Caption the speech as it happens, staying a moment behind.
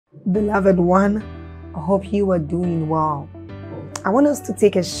Beloved one, I hope you are doing well. I want us to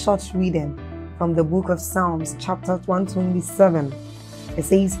take a short reading from the book of Psalms, chapter 127. It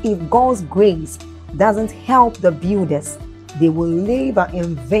says, if God's grace doesn't help the builders, they will labor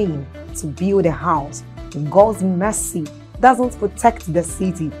in vain to build a house. If God's mercy doesn't protect the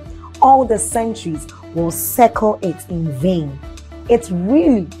city, all the centuries will circle it in vain. It's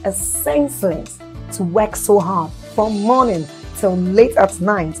really senseless to work so hard from morning till late at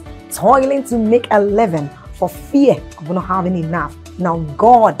night, toiling to make a living for fear of not having enough. Now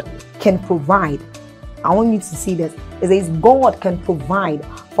God can provide. I want you to see this. It says God can provide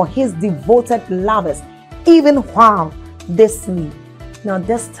for his devoted lovers even while they sleep. Now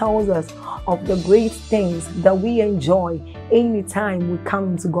this tells us of the great things that we enjoy anytime we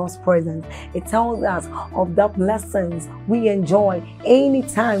come into God's presence. It tells us of the blessings we enjoy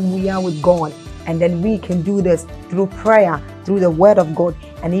anytime we are with God. And then we can do this through prayer, through the word of God,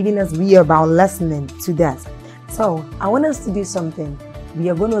 and even as we are about listening to that. So I want us to do something. We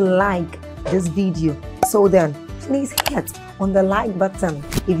are going to like this video. So then please hit on the like button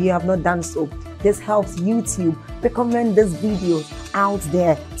if you have not done so. This helps YouTube recommend this video out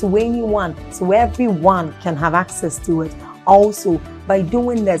there to anyone, so everyone can have access to it. Also, by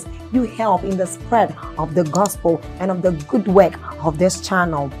doing this, you help in the spread of the gospel and of the good work of this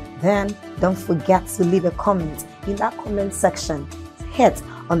channel. Then don't forget to leave a comment in that comment section. Hit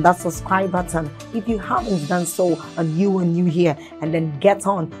on that subscribe button if you haven't done so and you are new here, and then get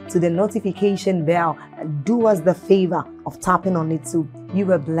on to the notification bell and do us the favor of tapping on it too.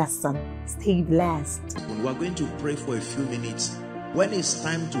 You are blessed. Stay blessed. We're going to pray for a few minutes. When it's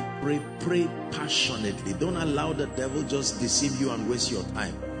time to pray, pray passionately. Don't allow the devil just deceive you and waste your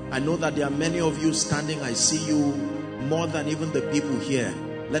time. I know that there are many of you standing. I see you more than even the people here.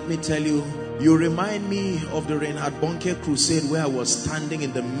 Let me tell you, you remind me of the Reinhard Bonnke crusade where I was standing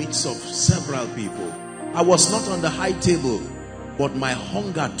in the midst of several people. I was not on the high table, but my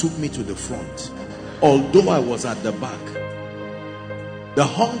hunger took me to the front, although I was at the back. The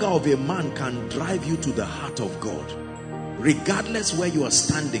hunger of a man can drive you to the heart of God. Regardless where you are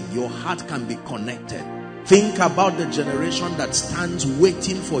standing, your heart can be connected. Think about the generation that stands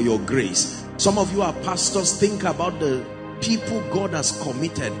waiting for your grace. Some of you are pastors. Think about the people God has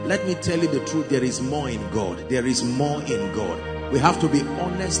committed. Let me tell you the truth, there is more in God. There is more in God. We have to be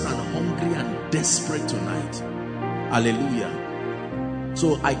honest and hungry and desperate tonight. Hallelujah.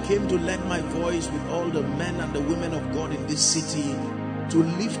 So I came to lend my voice with all the men and the women of God in this city to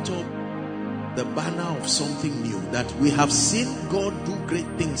lift up the banner of something new. That we have seen God do great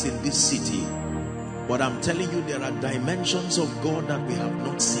things in this city, but I'm telling you, there are dimensions of God that we have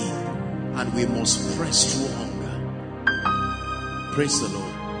not seen, and we must press through hunger. Praise the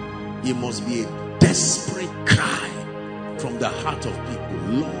Lord. It must be a desperate cry from the heart of people.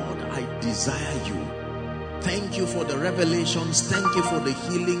 Lord, I desire you. Thank you for the revelations. Thank you for the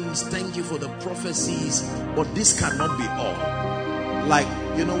healings. Thank you for the prophecies. But this cannot be all. Like,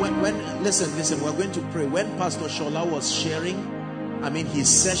 you know, listen, we're going to pray. When Pastor Shola was sharing, I mean, his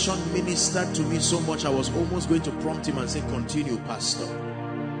session ministered to me so much, I was almost going to prompt him and say, continue, Pastor.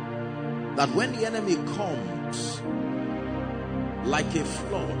 That when the enemy comes like a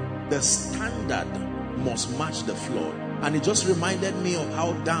flood, the standard must match the flood. And it just reminded me of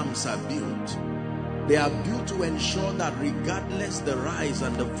how dams are built. They are built to ensure that regardless the rise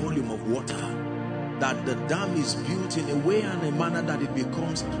and the volume of water, that the dam is built in a way and a manner that it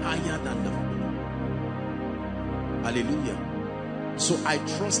becomes higher than the flood. Hallelujah. So I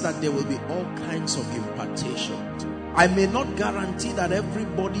trust that there will be all kinds of impartations. I may not guarantee that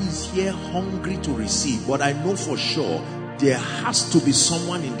everybody is here hungry to receive, but I know for sure there has to be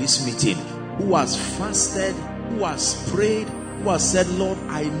someone in this meeting who has fasted, who has prayed, who has said, Lord,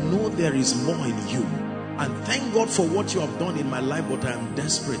 I know there is more in you. And thank God for what you have done in my life, but I am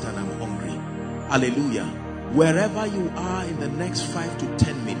desperate and I'm hungry. Hallelujah. Wherever you are in the next 5 to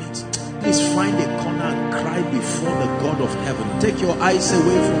 10 minutes, please find a corner and cry before the God of heaven. Take your eyes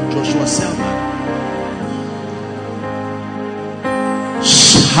away from Joshua Selman.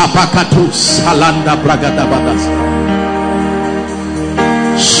 Habakatus Halanda Bragadabadas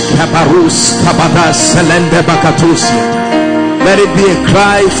Shkabarus Kabadas Selende Bakatus. Let it be a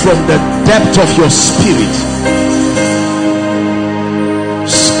cry from the depth of your spirit.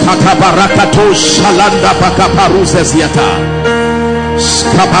 Skatabarakato Shalanda Bakaparuzes Yata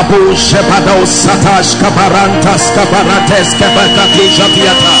Skababu Shebado Satash Kabarantas Kabarates Kabakakisha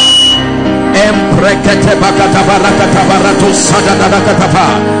Yata Emprekete bakata barakata barato sagada katapa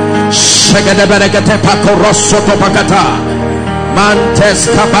shegede berekete pakoroso to bakata mantes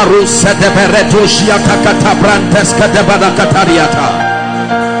kabarus de bereto shiata kata brantes kade barakatariata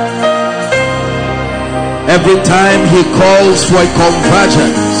Every time he calls for a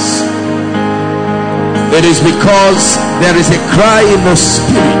convergence, it is because there is a cry in the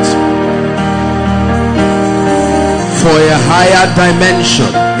spirit for a higher dimension,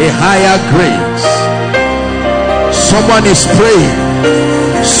 a higher grace. Someone is praying.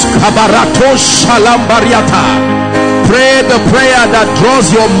 Pray the prayer that draws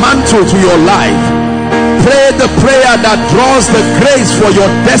your mantle to your life. Pray the prayer that draws the grace for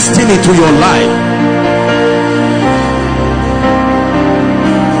your destiny to your life.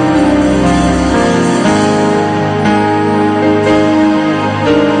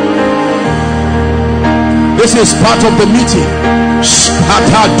 This is part of the meeting.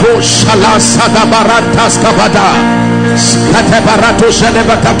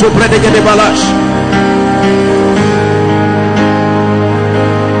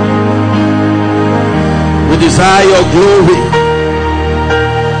 We desire your glory.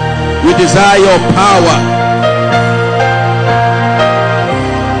 We desire your power.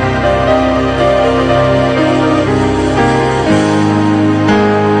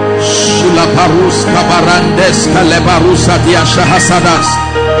 Parus kabarandes kalebarusa diasha hasadas.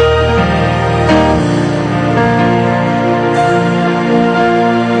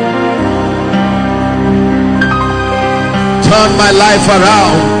 Turn my life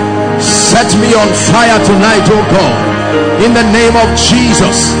around. Set me on fire tonight, oh God, in the name of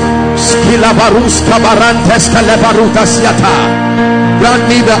Jesus. Skilabarus kabarantes kalebarutasiata. Grant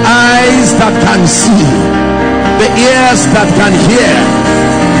me the eyes that can see, the ears that can hear.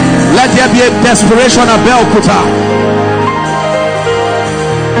 Let there be a desperation of Belkuta.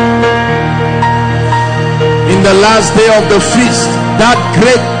 In the last day of the feast, that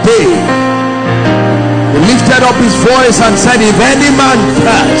great day, he lifted up his voice and said, if any man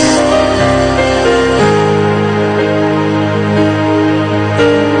thirst,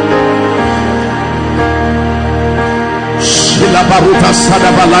 Shila Baruta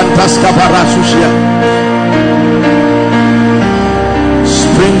Sadabalantas Kabarasushia.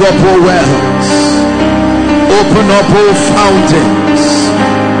 Bring up all wells, open up all fountains.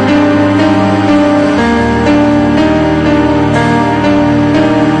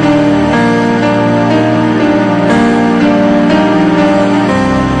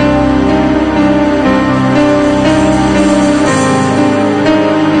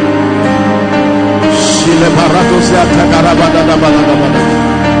 Shile barato se atakarabada da balada.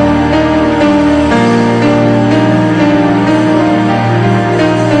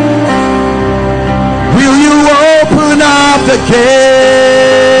 Open up the gates.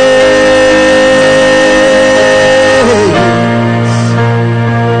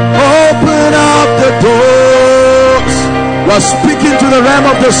 Open up the doors. We're speaking to the realm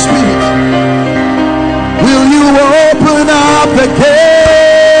of the spirit. Will you open up the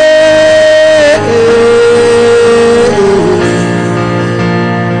gates?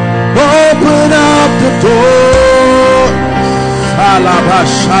 Open up the doors.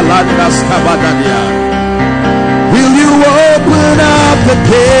 Salabashalandas kabadadia. Will you open up the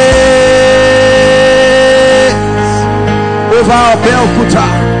gates of our Belkuta?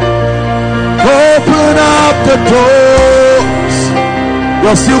 Open up the doors.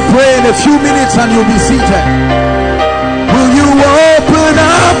 You're still praying a few minutes and you'll be seated. Will you open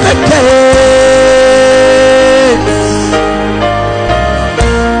up the gates?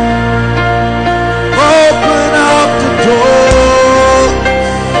 Open up the doors.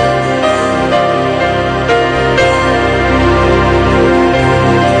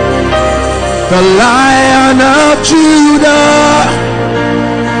 The Lion of Judah,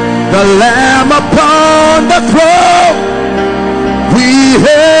 the Lamb upon the throne, we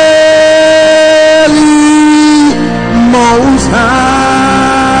hail you most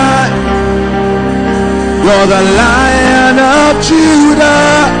high. You're the Lion of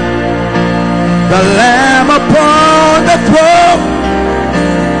Judah, the Lamb upon the throne,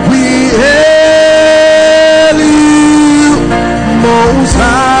 we hail you most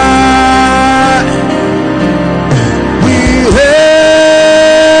high.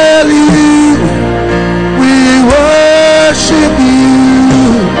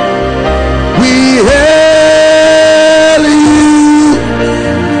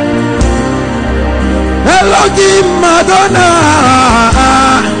 Madonna,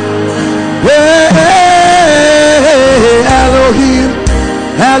 yeah, Elohim,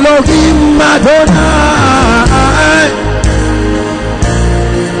 Elohim, Madonna,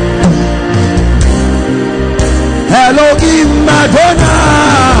 Elohim, Madonna,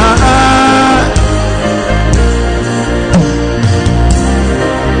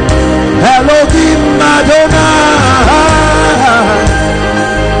 Elohim, Madonna.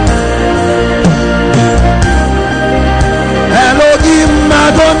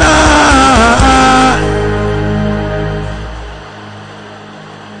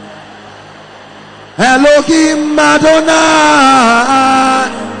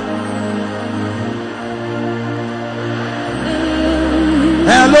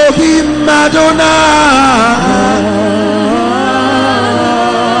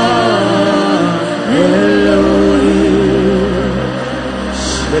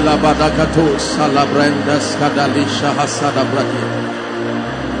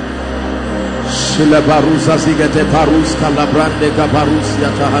 Baruza zigete parus kalabrande gabarus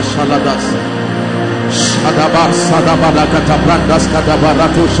yata hashaladas shadaba sadabada katabrandas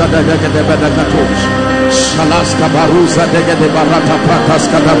kadabarato shadagete bedakatos shalas kabaruza degete barata pratas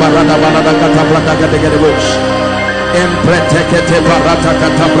kadabarada balada katabrada gedegede bush empretekete barata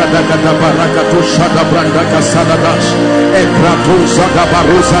katabrada kadabarakato shadabranda kasadadas ekrato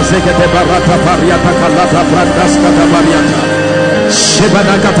sadabaruza zigete barata variata kalata brandas kadabariata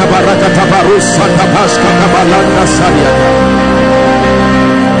Shebana katabaraka tabarus satabash katabalanda sariata.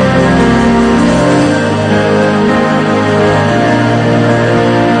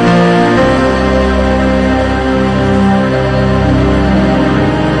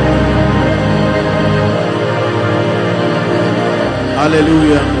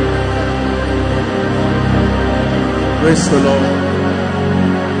 Hallelujah. Praise the Lord.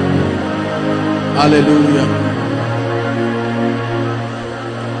 Hallelujah.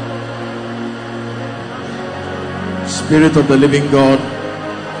 Spirit of the living God,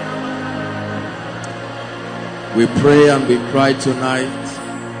 we pray and we cry tonight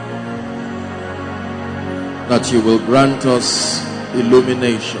that you will grant us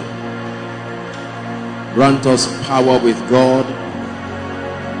illumination, grant us power with God.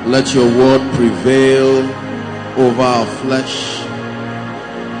 Let your word prevail over our flesh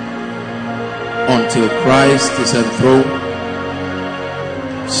until Christ is enthroned.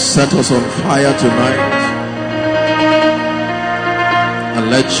 Set us on fire tonight. And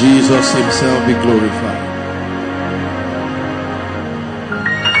let Jesus himself be glorified.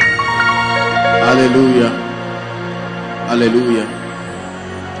 Hallelujah. Hallelujah.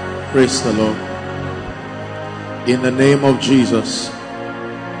 Praise the Lord. In the name of Jesus.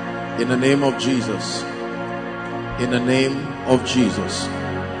 In the name of Jesus. In the name of Jesus.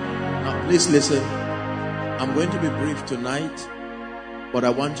 Now please listen. I'm going to be brief tonight, but I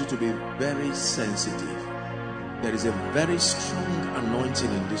want you to be very sensitive. There is a very strong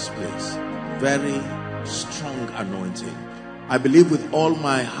anointing in this place. Very strong anointing. I believe with all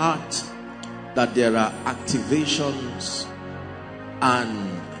my heart that there are activations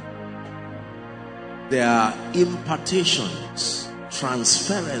and there are impartations,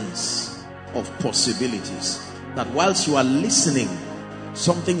 transference of possibilities. That whilst you are listening,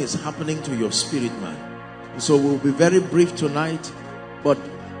 something is happening to your spirit man. So we'll be very brief tonight, but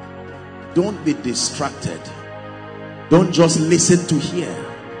don't be distracted. Don't just listen to hear.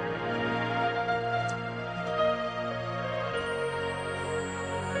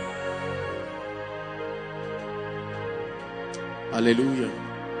 Hallelujah.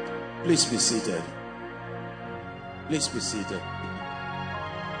 Please be seated. Please be seated.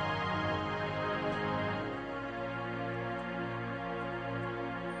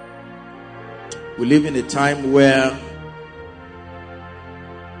 We live in a time where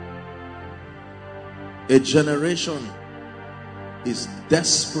a generation is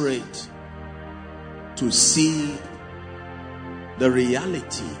desperate to see the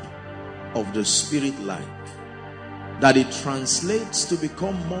reality of the spirit life, that it translates to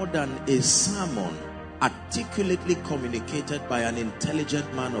become more than a sermon articulately communicated by an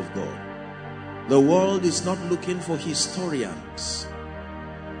intelligent man of God. The world is not looking for historians.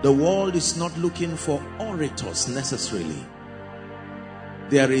 The world is not looking for orators necessarily.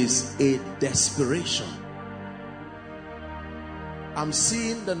 There is a desperation. I'm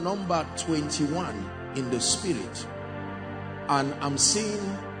seeing the number 21 in the spirit, and I'm seeing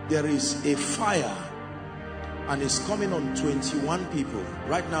there is a fire, and it's coming on 21 people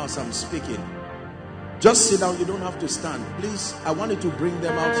right now as I'm speaking. Just sit down, you don't have to stand. Please, I wanted to bring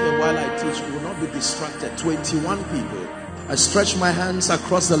them out here while I teach. You will not be distracted. 21 people. I stretch my hands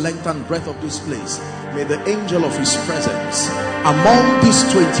across the length and breadth of this place. May the angel of his presence among these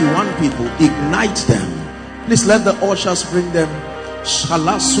 21 people ignite them. Please let the ushers bring them.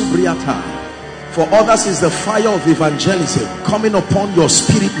 Shala Subriata. For others is the fire of evangelism coming upon your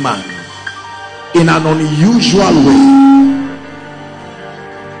spirit man in an unusual way.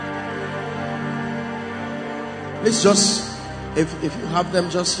 Please just, if you have them,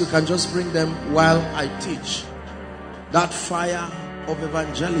 you can just bring them while I teach. That fire of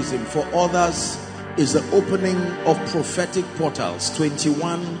evangelism. For others is the opening of prophetic portals.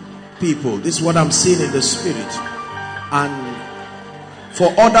 21 people. This is what I'm seeing in the spirit. And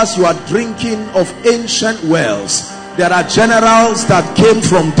for others, you are drinking of ancient wells. There are generals that came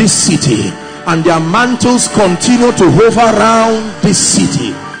from this city, and their mantles continue to hover around this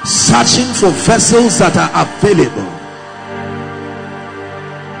city. searching for vessels that are available.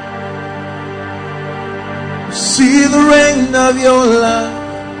 See the rain of your love,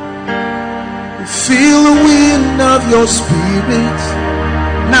 feel the wind of your spirit.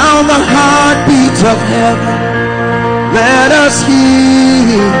 Now the heartbeat of heaven, let us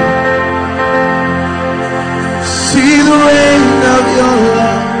hear. See the rain of your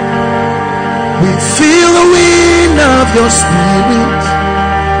love, we feel the wind of your spirit.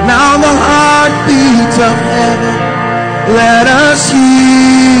 Now the heartbeat of heaven, let us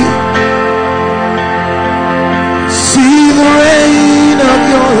hear. See the rain of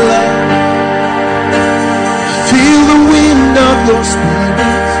your love, feel the wind of your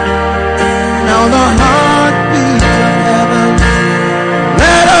spirit. Now the heartbeat of heaven,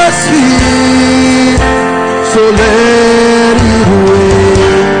 let us hear. So let it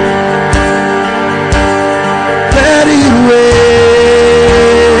rain, let it rain.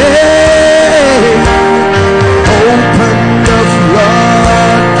 Open the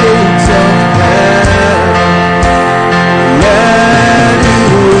floodgates of heaven, let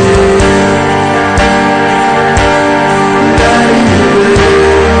it rain, let it rain.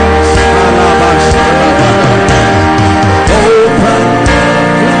 Open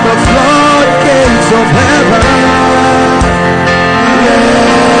the floodgates of heaven, let it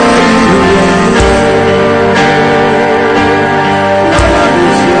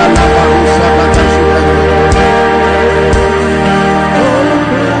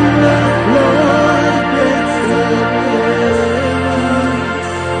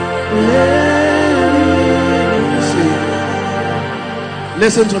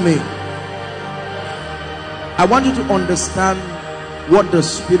Listen to me. I want you to understand what the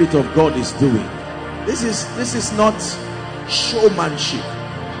Spirit of God is doing. This is not showmanship.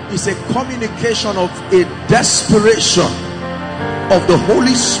 It's a communication of a desperation of the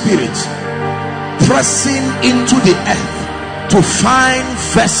Holy Spirit pressing into the earth to find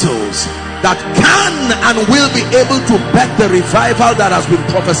vessels that can and will be able to back the revival that has been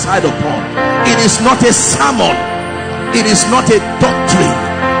prophesied upon. It is not a sermon. It is not a doctrine.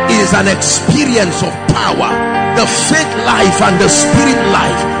 It is an experience of power. The faith life and the spirit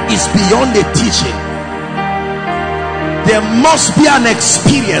life is beyond a teaching. There must be an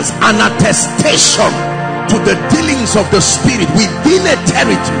experience, an attestation to the dealings of the Spirit within a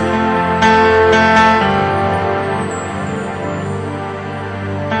territory.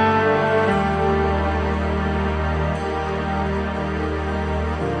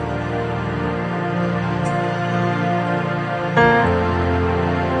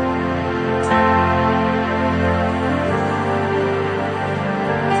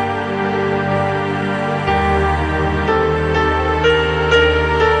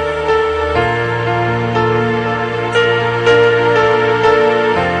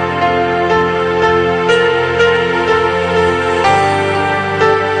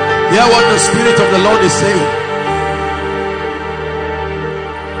 Hear what the Spirit of the Lord is saying.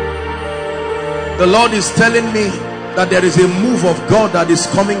 The Lord is telling me that there is a move of God that is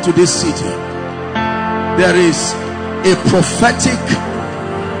coming to this city. There is a prophetic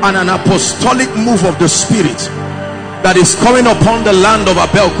and an apostolic move of the Spirit that is coming upon the land of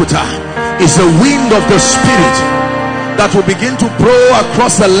Abeokuta. It's the wind of the Spirit that will begin to blow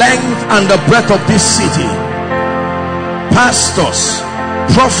across the length and the breadth of this city. Pastors,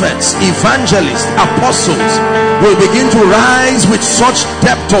 prophets, evangelists, apostles will begin to rise with such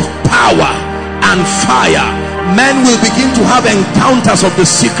depth of power and fire. Men will begin to have encounters of the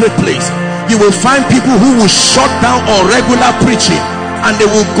secret place. You will find people who will shut down on regular preaching, and they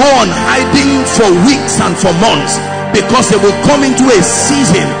will go on hiding for weeks and for months, because they will come into a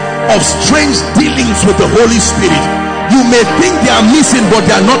season of strange dealings with the Holy Spirit. You may think they are missing, but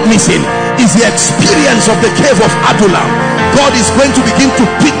they are not missing. It's the experience of the cave of Adullam. God is going to begin to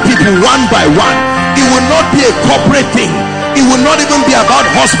pick people one by one. It will not be a corporate thing. It will not even be about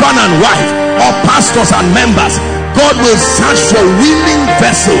husband and wife or pastors and members. God will search for willing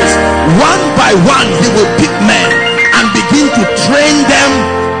vessels. One by one, he will pick men and begin to train them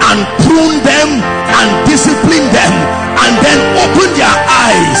and prune them and discipline them, and then open their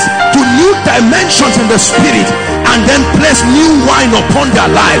eyes to new dimensions in the Spirit, and then place new wine upon their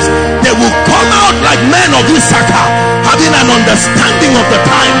lives. They will come out like men of Issachar, having an understanding of the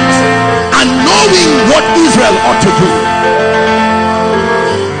times and knowing what Israel ought to do.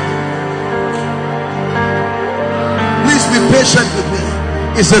 Please be patient with me.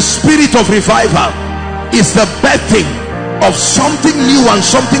 It's the spirit of revival. It's the birthing of something new and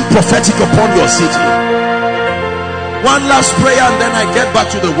something prophetic upon your city. One last prayer and then I get back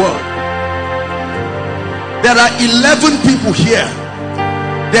to the word. There are 11 people here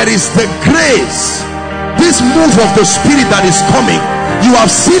There is the grace, this move of the Spirit that is coming. You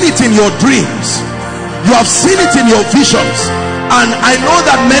have seen it in your dreams, you have seen it in your visions, and I know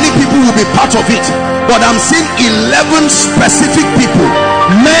that many people will be part of it, but I'm seeing 11 specific people,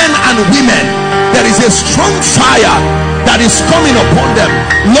 men and women. There is a strong fire that is coming upon them.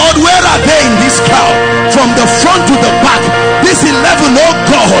 Lord, where are they in this crowd? From the front to the back, this 11, oh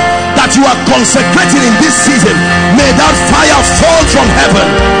God, that you are consecrating in this season, may that fire fall from heaven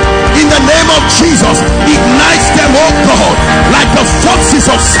in the name of Jesus. Ignite them, oh God, like the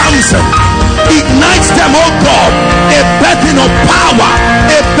foxes of Samson. Ignite them, oh God, a birthing of power,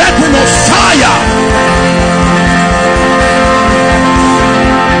 a birthing of fire.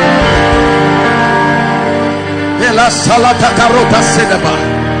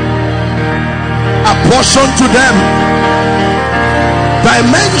 Apportion to them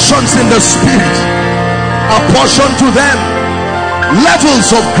dimensions in the Spirit, apportion to them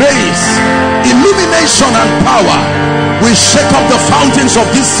levels of grace, illumination and power. We shake up the fountains of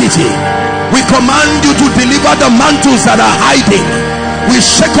this city. We command you to deliver the mantles that are hiding. We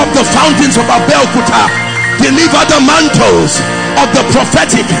shake up the fountains of Abeokuta. Deliver the mantles of the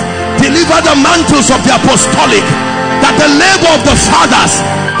prophetic, deliver the mantles of the apostolic, that the labor of the fathers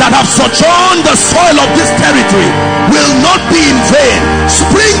that have sojourned the soil of this territory will not be in vain.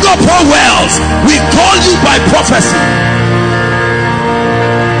 Spring up, O wells, we call you by prophecy.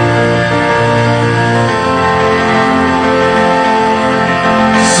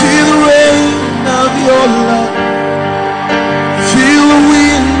 Feel the rain of your love, feel the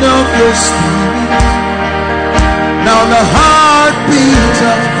wind of your spirit. Now the heartbeat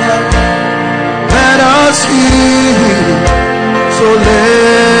of heaven, let us hear. So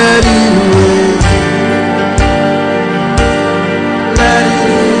let it rain, let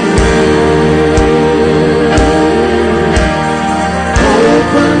it rain.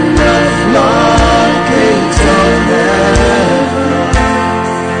 Open the floodgates of heaven,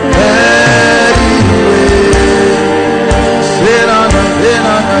 let it rain. Sit on again.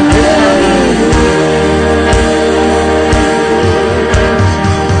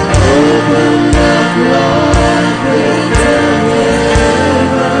 Open the floodgates of heaven,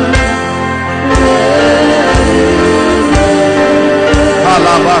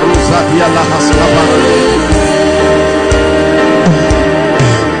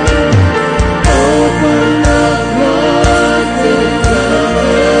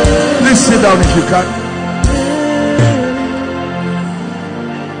 please sit down if you can.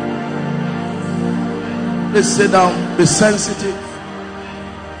 Please sit down. Be sensitive.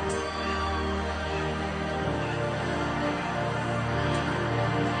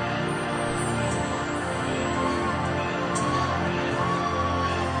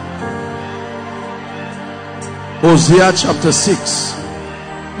 Hosea chapter 6.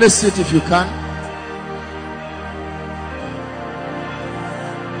 Let's sit if you can.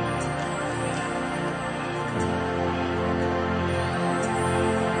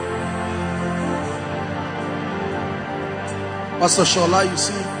 Pastor Shola, you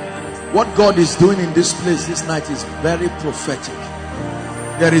see, what God is doing in this place this night is very prophetic.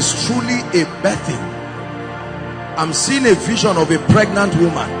 There is truly a birthing. I'm seeing a vision of a pregnant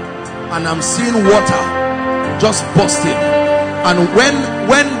woman, and I'm seeing water just bursting, and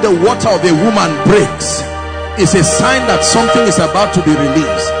when the water of a woman breaks, it's a sign that something is about to be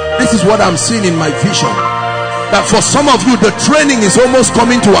released. This is what I'm seeing in my vision, that for some of you the training is almost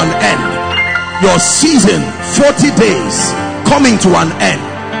coming to an end. Your season, 40 days, coming to an end.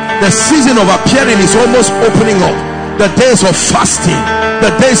 The season of appearing is almost opening up. The days of fasting,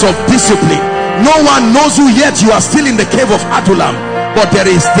 the days of discipline. No one knows you yet. You are still in the cave of Adullam, but there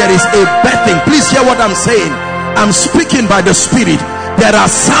is a birthing. Please hear what I'm saying. I'm speaking by the Spirit. There are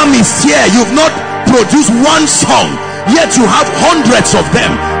psalmists here. You've not produced one song, yet you have hundreds of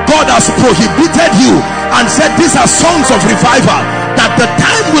them. God has prohibited you and said these are songs of revival, that the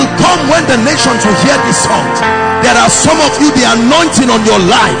time will come when the nations will hear these songs. There are some of you, the anointing on your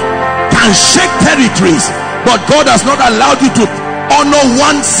life can shake territories, but God has not allowed you to honor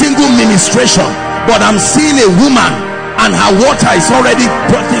one single ministration. But I'm seeing a woman and her water is already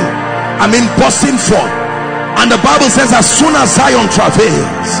bursting forth. And the Bible says as soon as Zion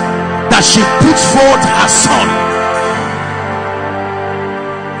travails, that she puts forth her son.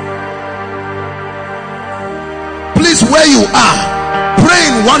 Please, where you are, pray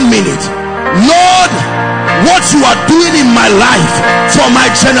in 1 minute. Lord, what you are doing in my life for my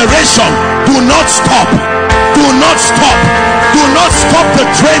generation, do not stop. Do not stop. Do not stop the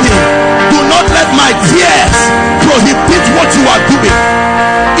training. Do not let my tears prohibit what you are doing.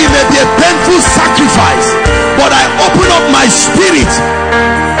 It may be a painful sacrifice, but I open up my spirit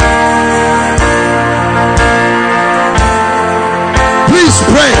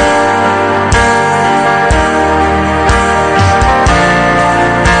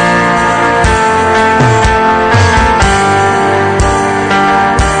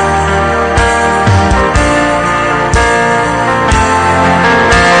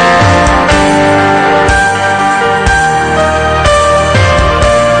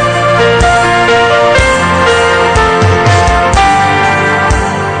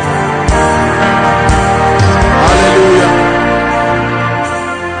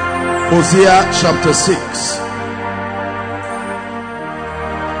Hosea chapter 6.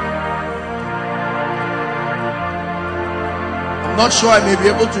 I'm not sure I may be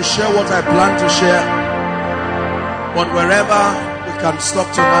able to share what I plan to share, but wherever we can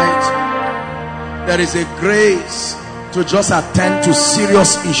stop tonight, there is a grace to just attend to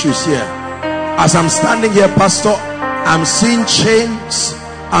serious issues here. As I'm standing here, Pastor, I'm seeing chains,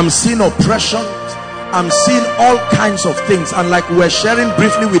 I'm seeing oppression, I'm seeing all kinds of things. And like we're sharing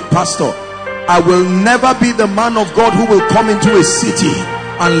briefly with Pastor, I will never be the man of God who will come into a city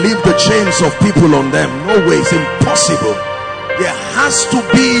and leave the chains of people on them. No way, it's impossible. There has to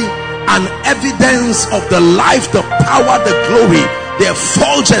be an evidence of the life, the power, the glory, the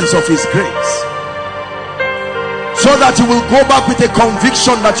effulgence of his grace, so that you will go back with a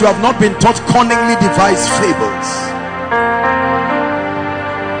conviction that you have not been taught cunningly devised fables.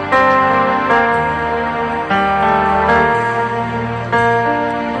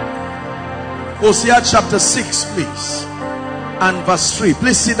 Hosea chapter 6, please, and verse 3.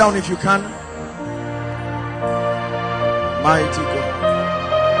 Please sit down if you can. Mighty God.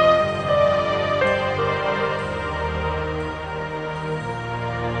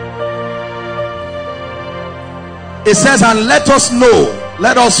 It says, and let us know,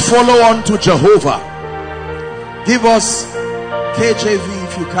 let us follow on to Jehovah. Give us KJV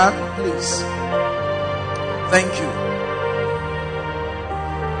if you can, please. Thank you.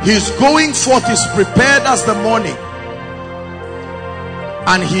 His going forth is prepared as the morning,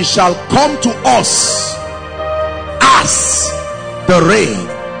 and he shall come to us as the rain.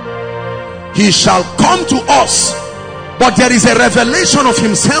 He shall come to us, but there is a revelation of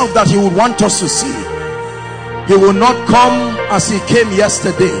himself that he would want us to see. He will not come as he came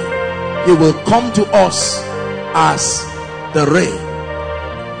yesterday. He will come to us as the rain.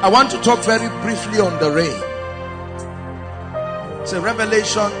 I want to talk very briefly on the rain. It's a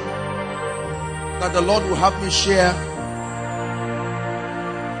revelation that the Lord will have me share.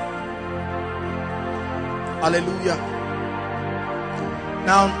 Hallelujah.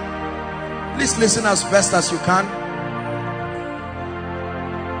 Now, please listen as best as you can.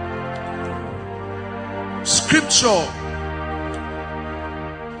 Scripture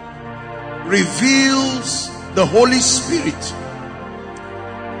reveals the Holy Spirit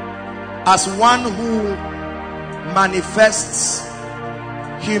as one who manifests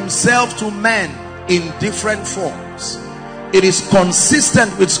himself to men in different forms. It is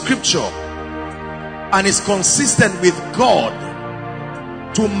consistent with Scripture and is consistent with God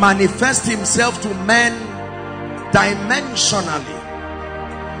to manifest himself to men dimensionally.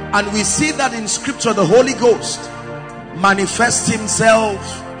 And we see that in Scripture the Holy Ghost manifests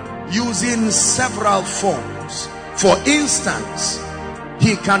himself using several forms. For instance,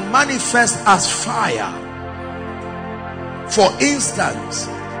 he can manifest as fire. For instance,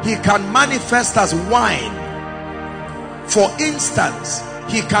 he can manifest as wine. For instance,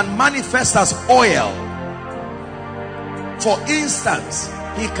 he can manifest as oil. For instance,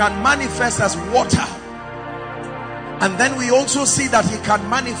 he can manifest as water. And then we also see that he can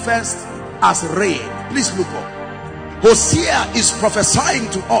manifest as rain. Please look up. Hosea is prophesying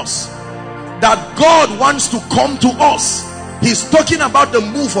to us that God wants to come to us. He's talking about the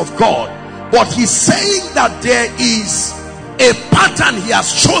move of God, but he's saying that there is a pattern he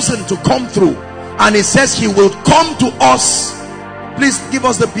has chosen to come through, and he says he will come to us. Please give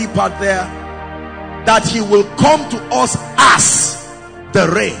us the B part there. That he will come to us as the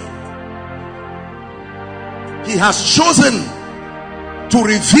rain. He has chosen to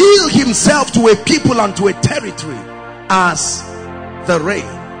reveal himself to a people and to a territory as the rain.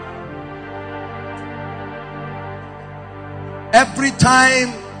 Every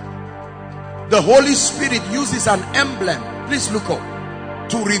time the Holy Spirit uses an emblem, please look up,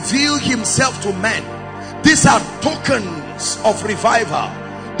 to reveal himself to men, these are tokens of revival.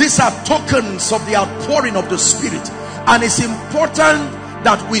 These are tokens of the outpouring of the Spirit. And it's important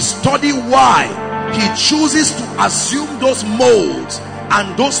that we study why he chooses to assume those molds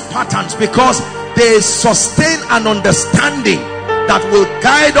and those patterns, because they sustain an understanding that will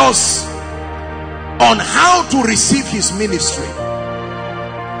guide us on how to receive his ministry.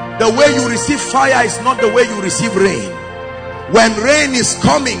 The way you receive fire is not the way you receive rain. When rain is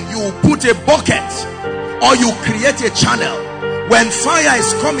coming, you put a bucket or you create a channel. When fire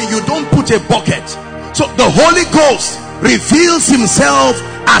is coming, you don't put a bucket. So the Holy Ghost reveals himself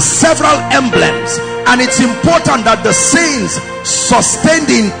as several emblems, and it's important that the saints sustain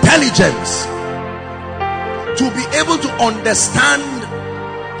the intelligence to be able to understand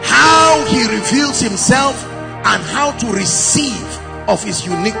how he reveals himself and how to receive of his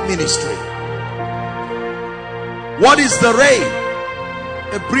unique ministry. What is the rain?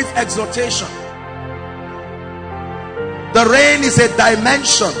 A brief exhortation. The rain is a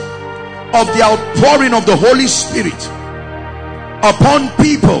dimension of the outpouring of the Holy Spirit upon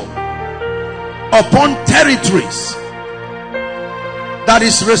people, upon territories, that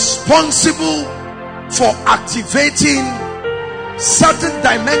is responsible for activating certain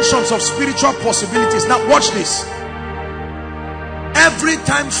dimensions of spiritual possibilities. Now watch this. Every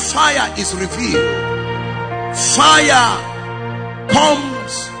time fire is revealed, fire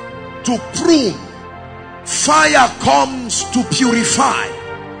comes to prune, fire comes to purify.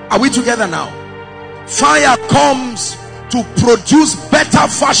 Are we together now? Fire comes to produce better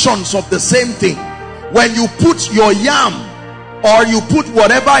versions of the same thing. When you put your yam or you put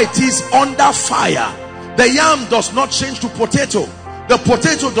whatever it is under fire, the yam does not change to potato, the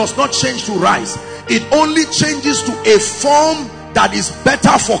potato does not change to rice. It only changes to a form that is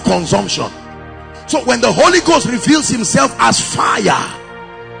better for consumption. So when the Holy Ghost reveals himself as fire,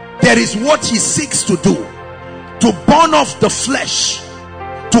 there is what he seeks to do: to burn off the flesh,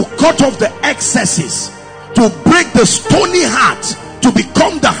 to cut off the excesses, to break the stony heart to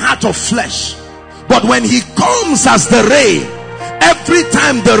become the heart of flesh. But when he comes as the rain, every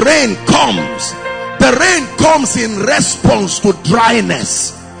time the rain comes in response to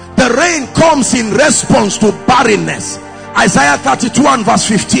dryness. The rain comes in response to barrenness. Isaiah 32 and verse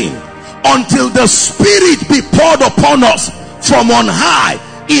 15. Until the Spirit be poured upon us from on high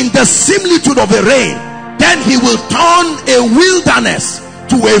in the similitude of a rain, then he will turn a wilderness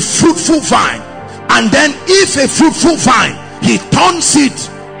to a fruitful vine. And then if a fruitful vine, he turns it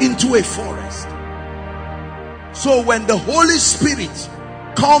into a forest. So when the Holy Spirit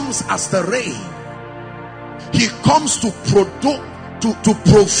comes as the rain, he comes to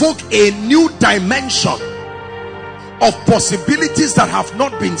provoke a new dimension of possibilities that have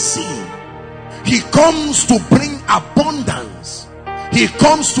not been seen. He comes to bring abundance. He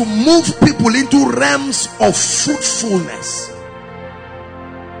comes to move people into realms of fruitfulness.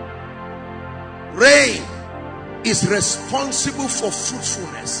 Rain is responsible for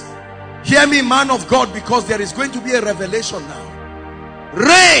fruitfulness. Hear me, man of God, because there is going to be a revelation now.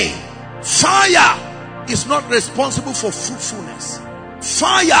 Rain, fire is not responsible for fruitfulness.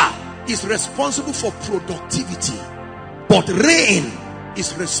 Fire is responsible for productivity, but rain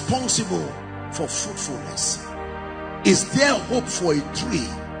is responsible for fruitfulness. Is there hope for a tree,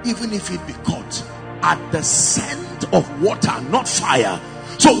 even if it be cut at the scent of water, not fire?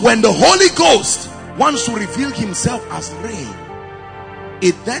 So when the Holy Ghost wants to reveal himself as rain,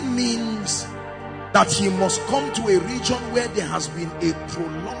 it then means that he must come to a region where there has been a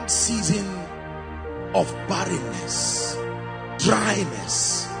prolonged season of barrenness,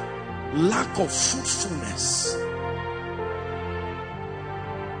 dryness, lack of fruitfulness.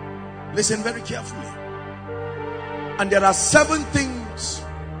 Listen very carefully. And there are 7 things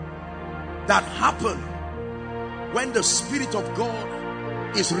that happen when the Spirit of God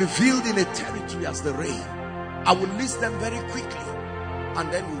is revealed in a territory as the rain. I will list them very quickly and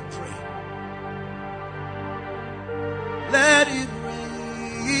then we'll pray. Let it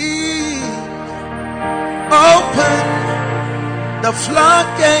rain. Open the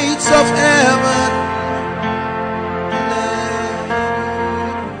floodgates of heaven.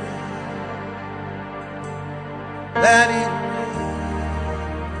 Let it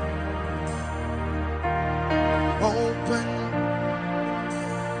open.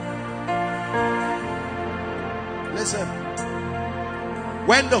 Listen.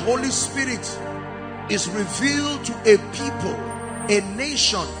 When the Holy Spirit is revealed to a people, a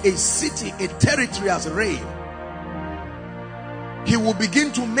nation, a city, a territory as rain, he will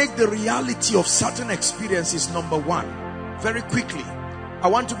begin to make the reality of certain experiences. Number 1, very quickly, I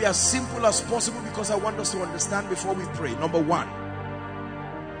want to be as simple as possible because I want us to understand before we pray. Number 1,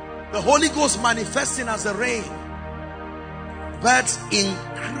 the Holy Ghost manifesting as a rain births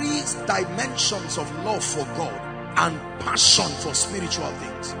increased dimensions of love for God and passion for spiritual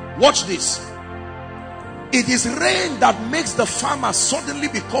things. Watch this. It is rain that makes the farmer suddenly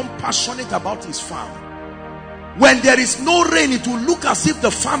become passionate about his farm. When there is no rain, it will look as if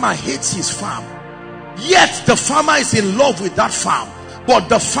the farmer hates his farm. Yet the farmer is in love with that farm. But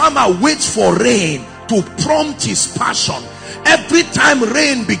the farmer waits for rain to prompt his passion. Every time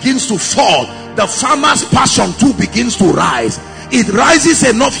rain begins to fall, the farmer's passion too begins to rise. It rises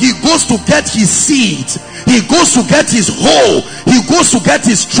enough, he goes to get his seeds, he goes to get his hoe, he goes to get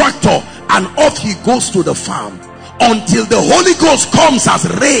his tractor, and off he goes to the farm. Until the Holy Ghost comes as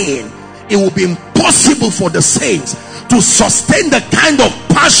rain, it will be impossible for the saints to sustain the kind of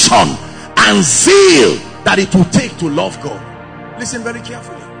passion and zeal that it will take to love God. Listen very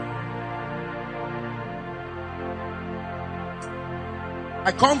carefully.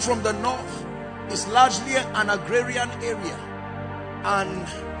 I come from the north. It's largely an agrarian area, and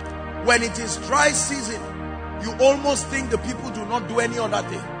when it is dry season, you almost think the people do not do any other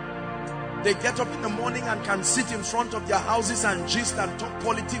thing. They get up in the morning and can sit in front of their houses and gist and talk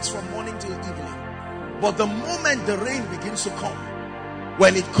politics from morning till evening. But the moment the rain begins to come,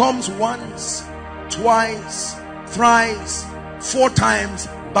 when it comes once, twice, thrice, 4 times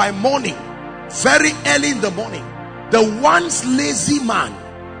by morning, very early in the morning, the once lazy man,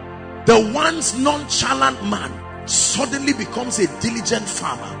 the once nonchalant man suddenly becomes a diligent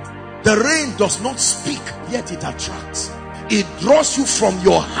farmer. The rain does not speak, yet it attracts. It draws you from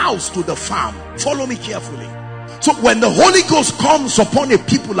your house to the farm. Follow me carefully. So when the Holy Ghost comes upon a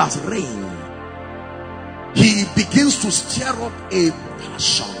people as rain, he begins to stir up a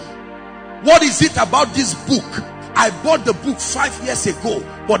passion. What is it about this book? I bought the book 5 years ago,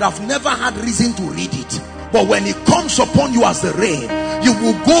 but I've never had reason to read it. But when it comes upon you as the rain, you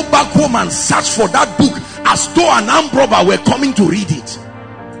will go back home and search for that book as though an armed robber were coming to read it.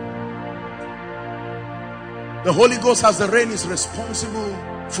 The Holy Ghost as the rain is responsible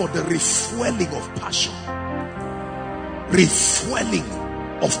for the refueling of passion. Refueling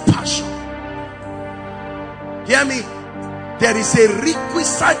of passion. Hear me? There is a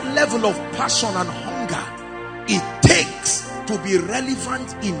requisite level of passion and hunger it takes to be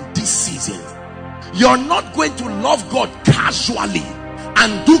relevant in this season. You're not going to love God casually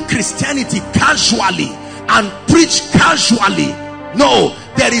and do Christianity casually and preach casually. No,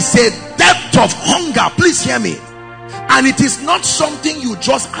 there is a depth of hunger. Please hear me. And it is not something you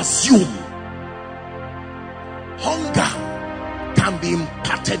just assume. Hunger can be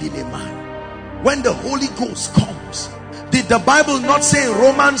imparted in a man when the Holy Ghost comes. Did the Bible not say in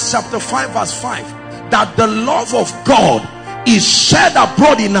Romans chapter 5 verse 5 that the love of God is shed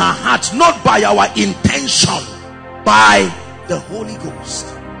abroad in our hearts, not by our intention, by the Holy Ghost?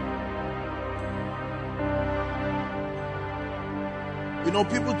 You know,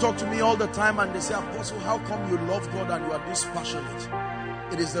 people talk to me all the time and they say, Apostle, how come you love God and you are this passionate?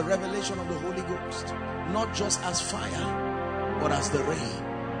 It is the revelation of the Holy Ghost, not just as fire, but as the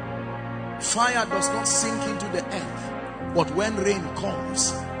rain. Fire does not sink into the earth, but when rain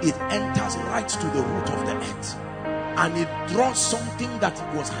comes, it enters right to the root of the earth, and it draws something that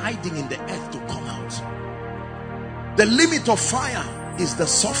was hiding in the earth to come out. The limit of fire is the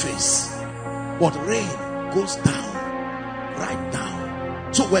surface, but rain goes down, right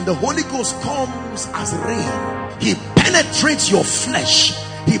down. So when the Holy Ghost comes as rain, he penetrates your flesh.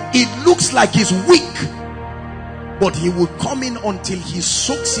 It looks like he's weak, but he will come in until he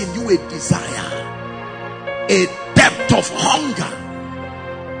soaks in you a desire, a depth of hunger.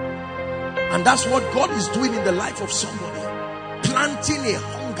 And that's what God is doing in the life of somebody, planting a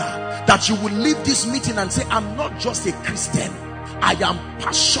hunger that you will leave this meeting and say, I'm not just a Christian, I am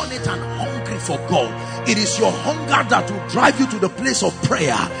passionate and hungry for God. It is your hunger that will drive you to the place of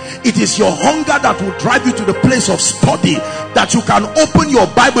prayer. It is your hunger that will drive you to the place of study, that you can open your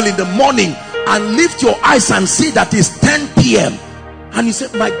Bible in the morning and lift your eyes and see that it's 10 p.m. and you say,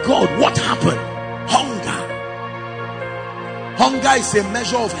 my God, what happened? Hunger. Hunger is a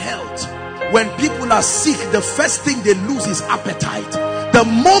measure of health. When people are sick, the first thing they lose is appetite. The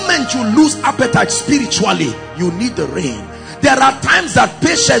moment you lose appetite spiritually, you need the rain. There are times that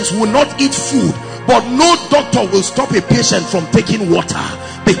patients will not eat food, but no doctor will stop a patient from taking water,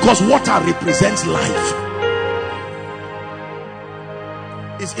 because water represents life.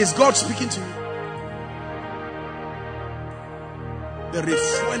 Is God speaking to you? The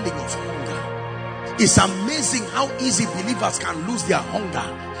refueling of hunger. It's amazing how easy believers can lose their hunger.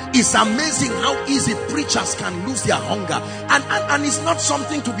 It's amazing how easy preachers can lose their hunger. And it's not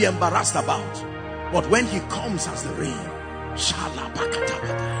something to be embarrassed about. But when he comes as the rain,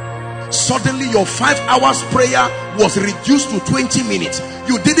 suddenly your 5 hours prayer was reduced to 20 minutes.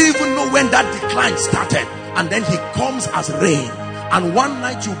 You didn't even know when that decline started. And then he comes as rain. And one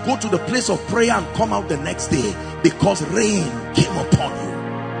night you go to the place of prayer and come out the next day, because rain came upon you.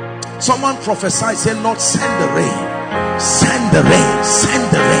 Someone prophesied, say, Lord, send the rain. Send the rain.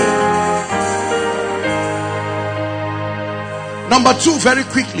 Send the rain. Number 2, very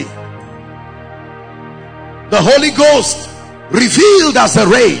quickly. The Holy Ghost, revealed as a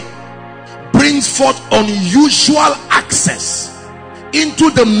rain, brings forth unusual access into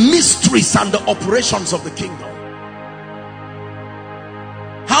the mysteries and the operations of the kingdom.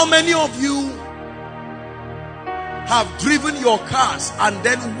 How many of you have driven your cars and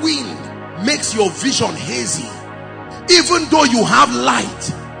then wind makes your vision hazy? Even though you have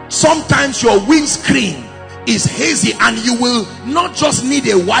light, sometimes your windscreen is hazy, and you will not just need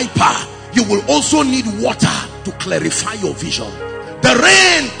a wiper, you will also need water to clarify your vision. The The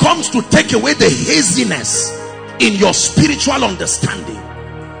rain comes to take away the haziness in your spiritual understanding.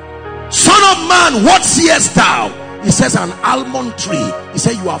 Son of man, what seest thou? He says, an almond tree. He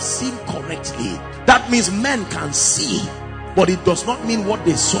said, you have seen correctly. That means men can see, but it does not mean what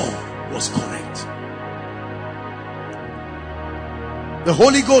they saw was correct. The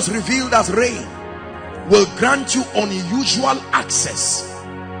Holy Ghost revealed as rain will grant you unusual access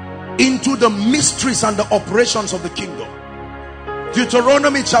into the mysteries and the operations of the kingdom.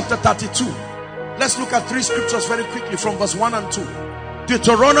 Deuteronomy chapter 32. Let's look at 3 scriptures very quickly from verse 1 and 2.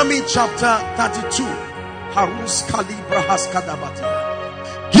 Deuteronomy chapter 32.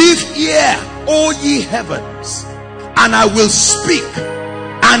 Give ear, O ye heavens, and I will speak,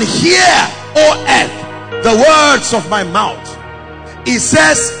 and hear, O earth, the words of my mouth. It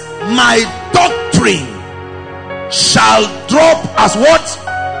says, my doctrine shall drop as what?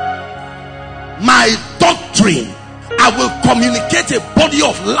 My doctrine. I will communicate a body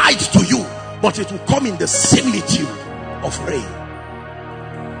of light to you, but it will come in the similitude of rain.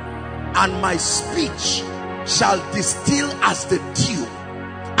 And my speech shall distill as the dew,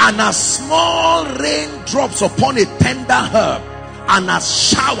 and as small rain drops upon a tender herb, and as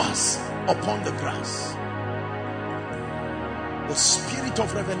showers upon the grass. The spirit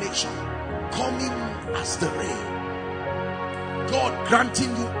of revelation coming as the rain. God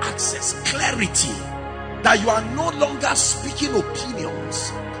granting you access, clarity, that you are no longer speaking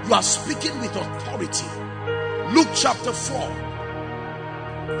opinions, you are speaking with authority. Luke chapter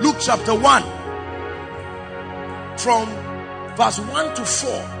 4, Luke chapter 1, from verse 1 to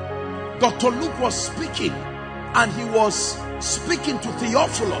 4. Dr. Luke was speaking, and he was speaking to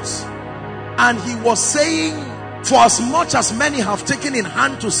Theophilus, and he was saying, for as much as many have taken in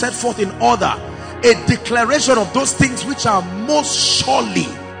hand to set forth in order a declaration of those things which are most surely.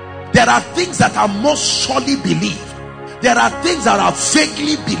 There are things that are most surely believed. There are things that are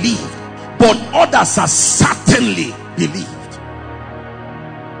vaguely believed, but others are certainly believed.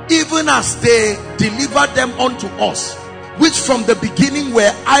 Even as they delivered them unto us, which from the beginning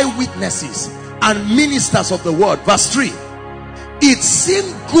were eyewitnesses and ministers of the word. Verse 3. It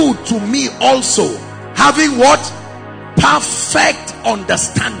seemed good to me also, having what? Perfect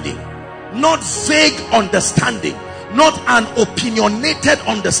understanding. Not vague understanding, not an opinionated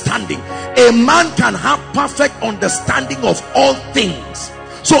understanding. A man can have perfect understanding of all things.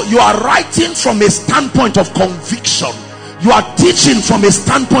 So you are writing from a standpoint of conviction. You are teaching from a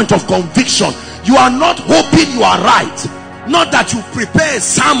standpoint of conviction. You are not hoping you are right. Not that you prepare a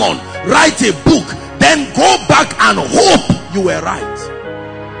sermon, write a book, then go back and hope you were right.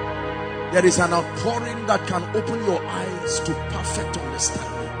 There is an outpouring that can open your eyes to perfect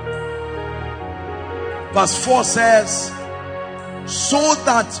understanding. Verse 4 says, so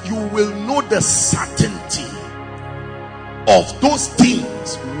that you will know the certainty of those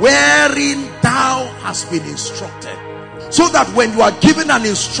things wherein thou hast been instructed. So that when you are given an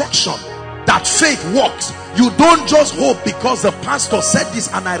instruction, that faith works. You don't just hope because the pastor said this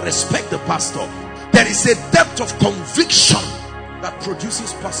and I respect the pastor. There is a depth of conviction that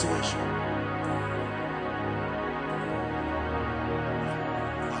produces persuasion.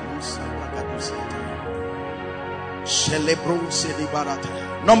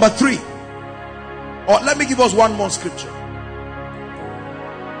 Number 3, or let me give us one more scripture.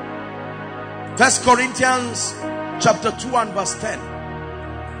 1 Corinthians chapter 2 and verse 10.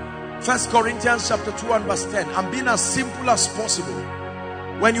 1 Corinthians chapter 2 and verse 10. I'm being as simple as possible.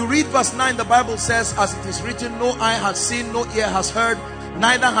 When you read verse 9, the Bible says, as it is written, no eye has seen, no ear has heard,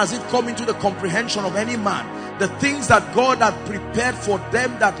 neither has it come into the comprehension of any man, the things that God hath prepared for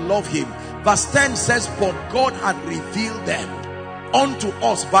them that love him. Verse 10 says, but God had revealed them unto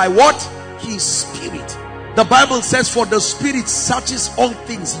us by what? His Spirit. The Bible says, for the Spirit searches all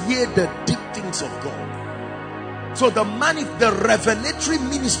things, yea, the deep things of God. So the revelatory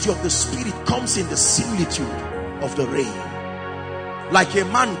ministry of the Spirit comes in the similitude of the rain. Like a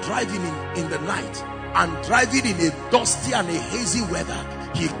man driving in the night and driving in a dusty and a hazy weather,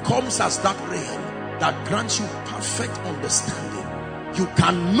 he comes as that rain that grants you perfect understanding. You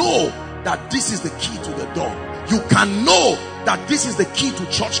can know that this is the key to the door. You can know that this is the key to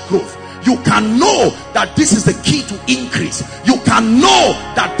church growth. You can know that this is the key to increase. You can know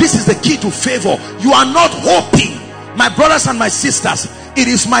that this is the key to favor. You are not hoping. My brothers and my sisters, it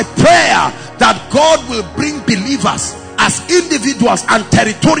is my prayer that God will bring believers as individuals and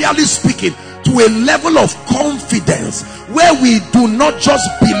territorially speaking to a level of confidence where we do not just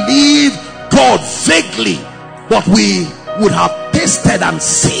believe God vaguely, but we would have tasted and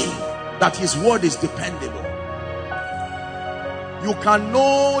seen that his word is dependable. you can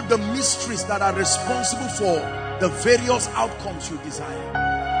know the mysteries that are responsible for the various outcomes you desire.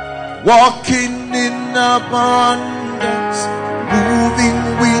 Walking in abundance, moving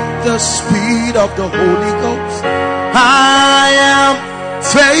with the speed of the Holy Ghost. I am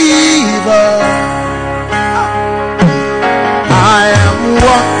favored. I am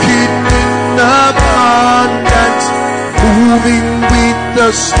walking in abundance, moving with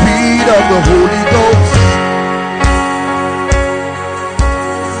the speed of the Holy Ghost.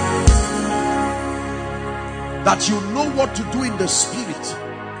 That you know what to do in the spirit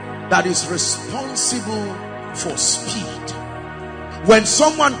that is responsible for speed. When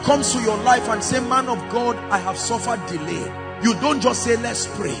someone comes to your life and say, man of God, I have suffered delay, you don't just say, let's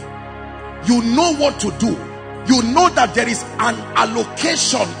pray. You know what to do. You know that there is an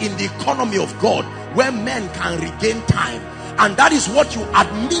allocation in the economy of God where men can regain time, and that is what you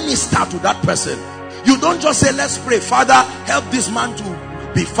administer to that person. You don't just say, let's pray, Father, help this man to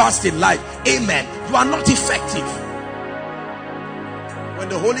be fast in life. Amen. You are not effective. When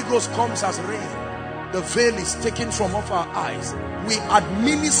the Holy Ghost comes as rain, the veil is taken from off our eyes. We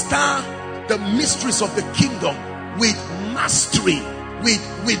administer the mysteries of the kingdom with mastery,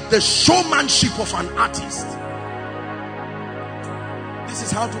 with the showmanship of an artist. This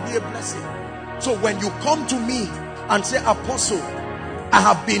is how to be a blessing. So when you come to me and say, Apostle, I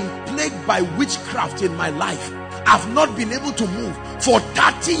have been plagued by witchcraft in my life. I've not been able to move for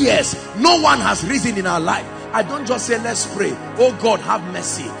 30 years. No one has risen in our life. I don't just say, let's pray. Oh God, have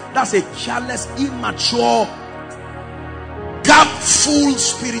mercy. That's a careless, immature, gap-full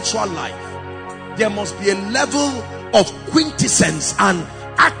spiritual life. There must be a level of quintessence and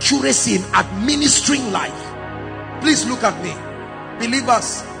accuracy in administering life. Please look at me.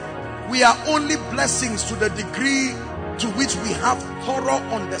 Believers, we are only blessings to the degree to which we have thorough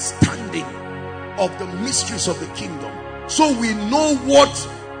understanding of the mysteries of the kingdom. So we know what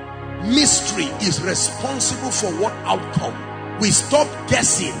mystery is responsible for what outcome. We stop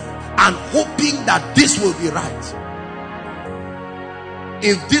guessing and hoping that this will be right.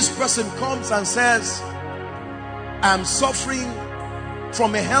 If this person comes and says, I'm suffering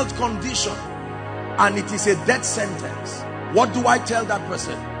from a health condition and it is a death sentence, what do I tell that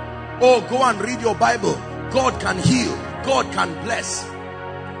person? Oh, go and read your Bible. God can heal. God can bless.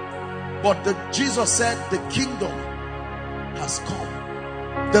 But Jesus said the kingdom has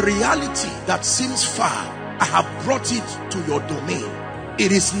come. The reality that seems far, I have brought it to your domain.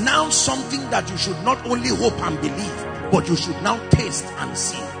 It is now something that you should not only hope and believe, but you should now taste and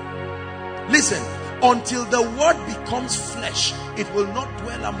see. Listen, until the word becomes flesh, it will not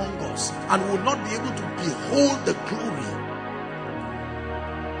dwell among us and will not be able to behold the glory.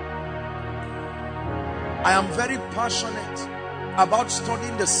 I am very passionate about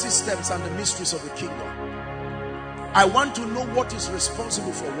studying the systems and the mysteries of the kingdom. I want to know what is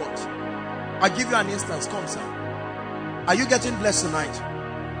responsible for what. I'll give you an instance. Come, sir. Are you getting blessed tonight?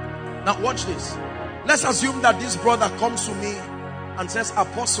 Now watch this. Let's assume that this brother comes to me and says,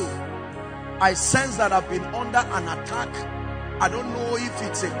 Apostle, I sense that I've been under an attack. I don't know if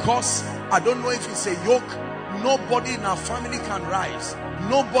it's a curse. I don't know if it's a yoke. Nobody in our family can rise.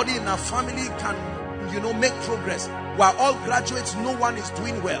 Nobody in our family can, make progress. We're all graduates. No one is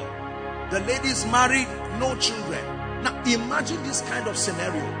doing well. The lady is married, no children. Now imagine this kind of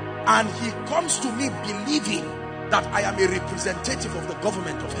scenario. And he comes to me believing that I am a representative of the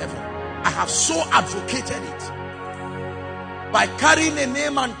government of heaven. I have so advocated it by carrying a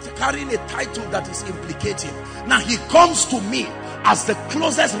name and carrying a title that is implicating. Now he comes to me as the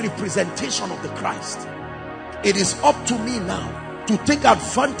closest representation of the Christ. It is up to me now to take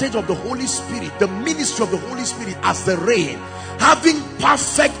advantage of the Holy Spirit, the ministry of the Holy Spirit as the rain, having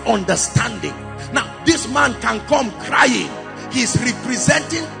perfect understanding. Now this man can come crying. He's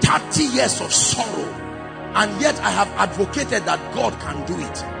representing 30 years of sorrow, and yet I have advocated that God can do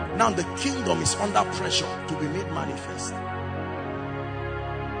it. Now the kingdom is under pressure to be made manifest.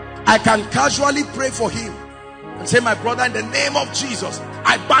 I can casually pray for him and say, my brother, in the name of Jesus,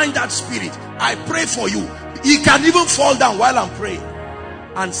 I bind that spirit. I pray for you. He can even fall down while I'm praying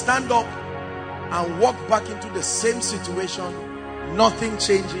and stand up and walk back into the same situation, nothing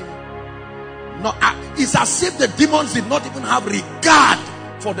changing. No, it's as if the demons did not even have regard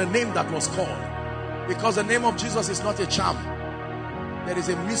for the name that was called, because the name of Jesus is not a charm. There is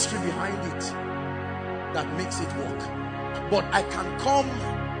a mystery behind it that makes it work. But I can come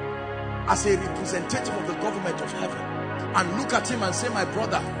as a representative of the government of heaven and look at him and say, my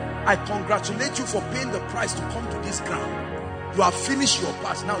brother, I congratulate you for paying the price to come to this ground. You have finished your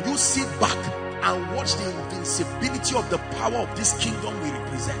part. Now you sit back and watch the invincibility of the power of this kingdom we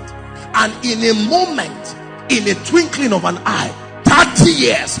represent. And in a moment, in a twinkling of an eye, 30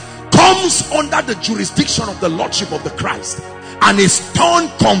 years, comes under the jurisdiction of the Lordship of the Christ and is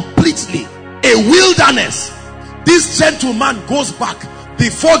turned completely a wilderness. This gentleman goes back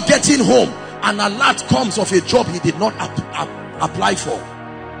before getting home. An alert comes of a job he did not apply for.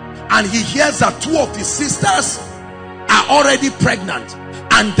 And he hears that 2 of his sisters are already pregnant.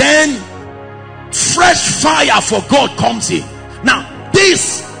 And then fresh fire for God comes in. Now,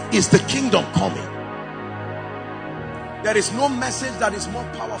 this is the kingdom coming. There is no message that is more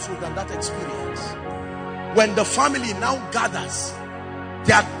powerful than that experience. When the family now gathers,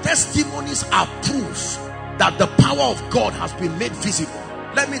 their testimonies are proof that the power of God has been made visible.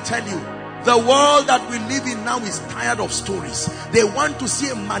 Let me tell you, the world that we live in now is tired of stories. They want to see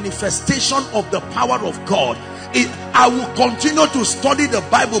a manifestation of the power of God. I will continue to study the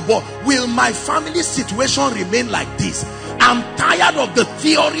Bible, but will my family situation remain like this? I'm tired of the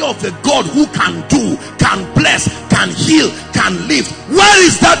theory of the God who can do, can bless, can heal, can lift. Where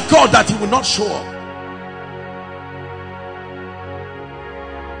is that God that he will not show up?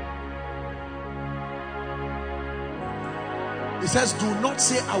 He says, do not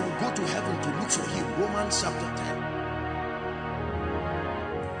say I will go to heaven to look for him. Romans chapter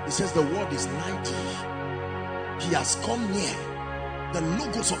 10. He says the word is nigh to you. He has come near. The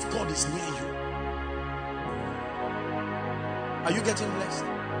logos of God is near you. Are you getting blessed?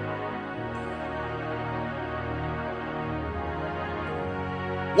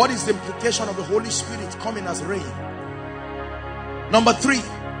 What is the implication of the Holy Spirit coming as rain? Number 3.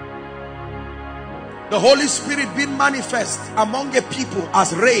 The Holy Spirit being manifest among a people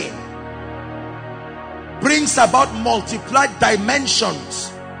as rain brings about multiplied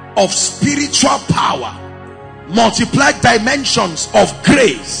dimensions of spiritual power, multiplied dimensions of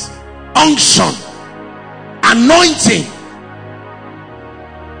grace, unction, anointing.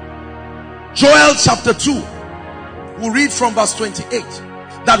 Joel chapter 2, we'll read from verse 28,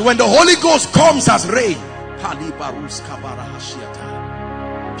 that when the Holy Ghost comes as rain,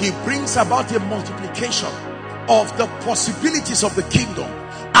 he brings about a multiplication of the possibilities of the kingdom.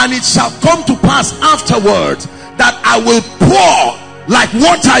 And it shall come to pass afterwards that I will pour, like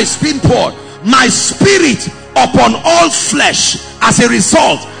water is being poured, my spirit upon all flesh. As a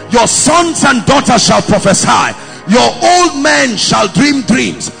result, your sons and daughters shall prophesy, your old men shall dream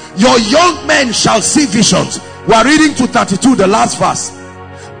dreams, your young men shall see visions. We are reading to 32, the last verse.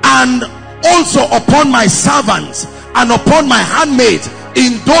 And also upon my servants and upon my handmaids,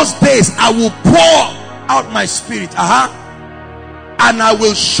 in those days I will pour out my spirit, and I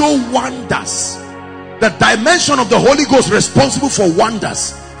will show wonders. The dimension of the Holy Ghost responsible for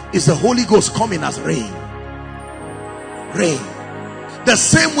wonders is the Holy Ghost coming as rain. Rain. The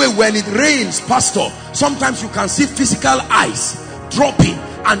same way when it rains, pastor, sometimes you can see physical ice dropping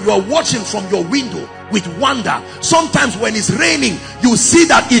and you are watching from your window with wonder. Sometimes when it's raining, you see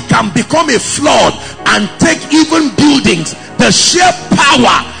that it can become a flood and take even buildings. The sheer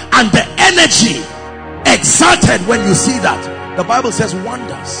power and the energy exerted when you see that. The Bible says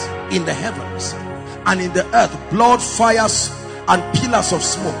wonders in the heavens and in the earth, blood, fires and pillars of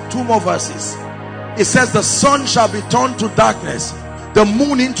smoke. 2 more verses. It says the sun shall be turned to darkness, the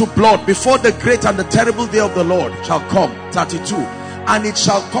moon into blood, before the great and the terrible day of the Lord shall come. 32. And it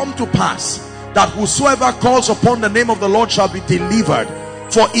shall come to pass that whosoever calls upon the name of the Lord shall be delivered.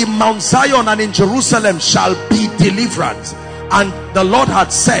 For in Mount Zion and in Jerusalem shall be deliverance. And the Lord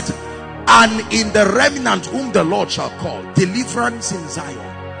had said, and in the remnant whom the Lord shall call. Deliverance in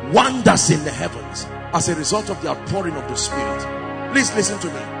Zion, wonders in the heavens, as a result of the outpouring of the Spirit. Please listen to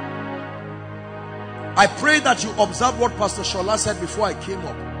me. I pray that you observe what Pastor Shola said before I came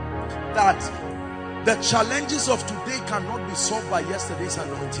up, that the challenges of today cannot be solved by yesterday's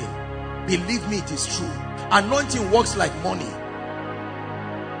anointing. Believe me, it is true. Anointing works like money.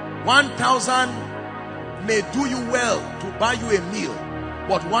 1,000 may do you well to buy you a meal,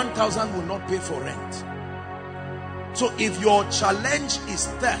 but 1,000 will not pay for rent. So if your challenge is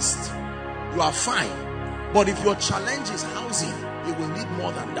thirst, you are fine. But if your challenge is housing, you will need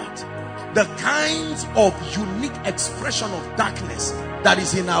more than that. The kinds of unique expression of darkness that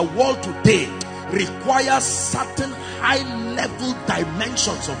is in our world today requires certain high-level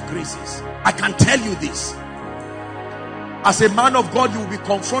dimensions of graces. I can tell you this. As a man of God, you will be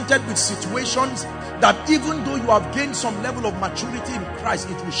confronted with situations that even though you have gained some level of maturity in Christ,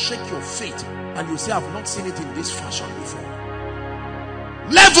 it will shake your faith. And you say, I've not seen it in this fashion before.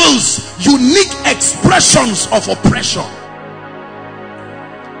 Levels, unique expressions of oppression.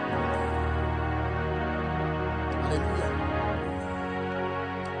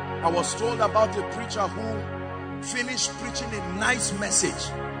 I was told about a preacher who finished preaching a nice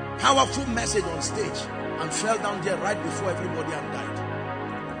message, powerful message on stage, and fell down there right before everybody and died.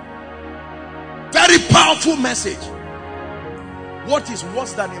 Very powerful message. What is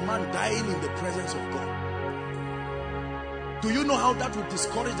worse than a man dying in the presence of God? Do you know how that would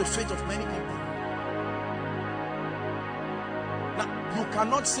discourage the faith of many people? Now, you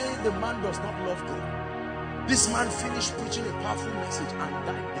cannot say the man does not love God. This man finished preaching a powerful message and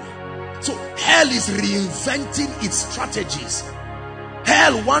died there. So hell is reinventing its strategies.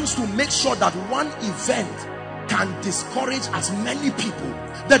 Hell wants to make sure that one event can discourage as many people.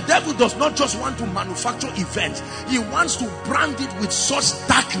 The devil does not just want to manufacture events. He wants to brand it with such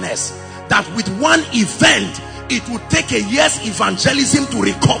darkness that with one event, it will take a year's evangelism to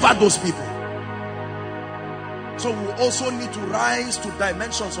recover those people. So we also need to rise to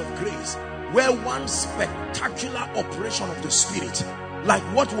dimensions of grace, where one spectacular operation of the Spirit, like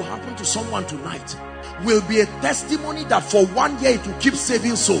what will happen to someone tonight, will be a testimony that for 1 year it will keep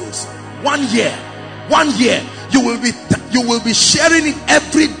saving souls. 1 year, you will be sharing it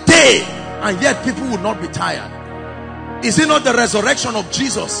every day, and yet people will not be tired. Is it not the resurrection of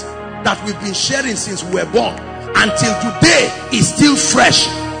Jesus that we've been sharing since we were born? Until today is still fresh,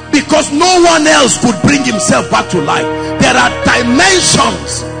 because no one else could bring himself back to life. There are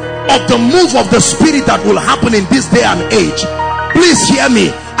dimensions of the move of the Spirit that will happen in this day and age. Please hear me,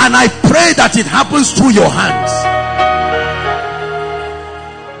 and I pray that it happens through your hands.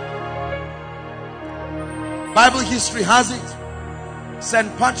 Bible history has it,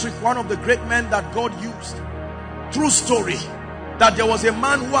 St. Patrick, one of the great men that God used, true story, that there was a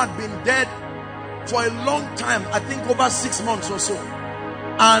man who had been dead for a long time, I think over 6 months or so,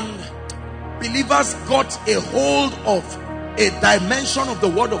 and believers got a hold of a dimension of the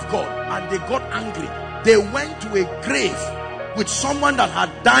word of God, and they got angry. They went to a grave with someone that had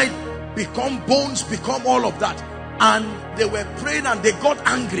died, become bones, become all of that, and they were praying, and they got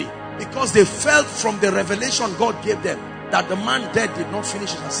angry because they felt from the revelation God gave them that the man dead did not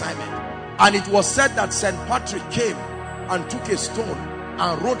finish his assignment. And it was said that St. Patrick came and took a stone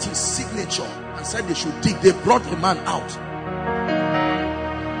and wrote his signature and said they should dig. They brought the man out.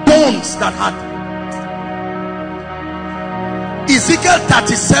 Bones that had... Ezekiel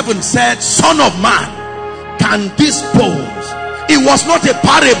 37 said, Son of man, can these bones... It was not a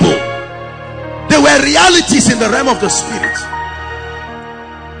parable. There were realities in the realm of the Spirit.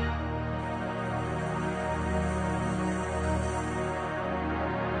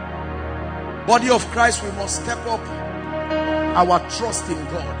 Body of Christ, we must step up our trust in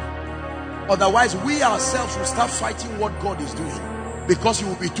God. Otherwise, we ourselves will start fighting what God is doing, because it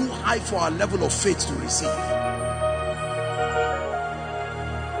will be too high for our level of faith to receive.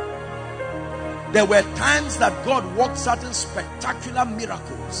 There were times that God worked certain spectacular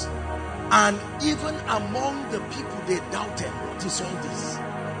miracles, and even among the people, they doubted, what is all this?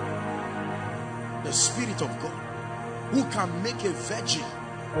 The Spirit of God, who can make a virgin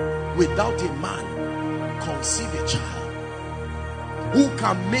without a man conceive a child, who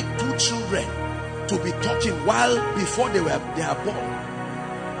can make 2 children to be talking while before they are born.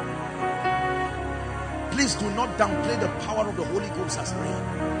 Please do not downplay the power of the Holy Ghost as rain.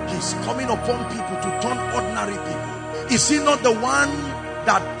 He's coming upon people to turn ordinary people. Is he not the one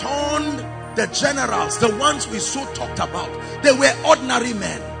that turned the generals, the ones we so talked about? They were ordinary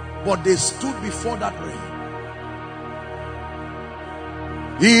men, but they stood before that rain.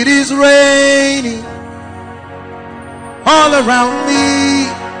 It is raining all around me.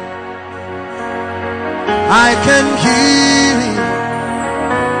 I can hear it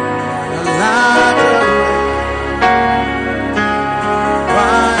a lot of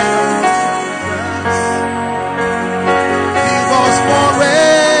He was for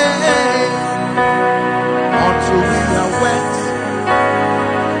rain until we are wet.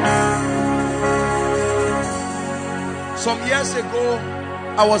 Some years ago,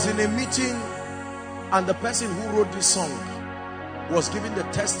 I was in a meeting, and the person who wrote this song was giving the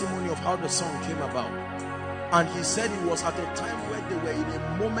testimony of how the song came about. And he said it was at a time where they were in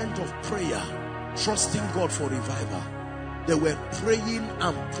a moment of prayer, trusting God for revival. They were praying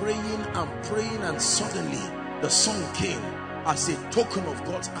and praying and praying, and suddenly the song came as a token of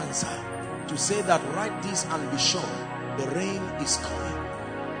God's answer, to say that write this and be sure the rain is coming.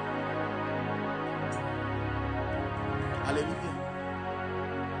 Hallelujah.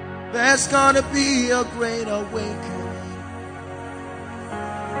 There's gonna be a great awakening.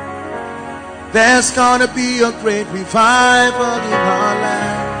 There's gonna be a great revival in our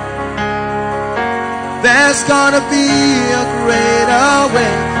land. There's gonna be a great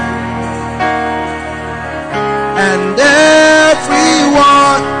awakening. And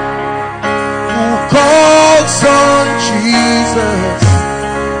everyone who calls on Jesus,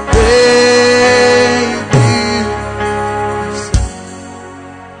 they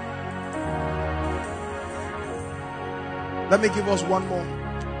Let me give us one more.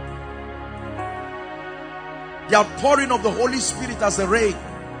 The outpouring of the Holy Spirit as a rain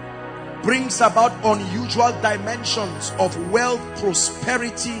brings about unusual dimensions of wealth,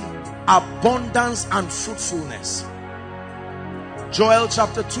 prosperity, abundance, and fruitfulness. Joel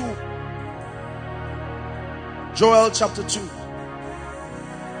chapter 2. Joel chapter 2.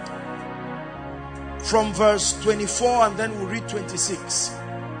 From verse 24, and then we'll read 26.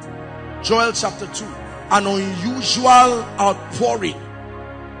 Joel chapter 2. An unusual outpouring.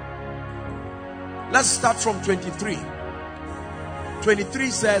 Let's start from 23. 23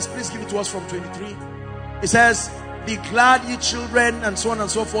 says, please give it to us from 23. It says, be glad ye children, and so on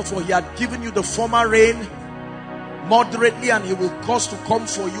and so forth, for he had given you the former rain moderately, and he will cause to come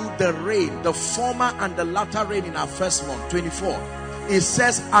for you the rain, the former and the latter rain in our first month. 24. It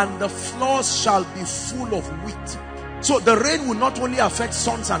says, and the floors shall be full of wheat. So the rain will not only affect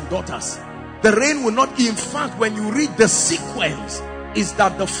sons and daughters. The rain will not, in fact, when you read the sequence, is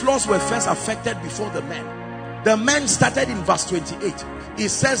that the floors were first affected before the men. The men started in verse 28. It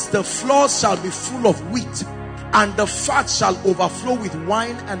says, the floors shall be full of wheat, and the fat shall overflow with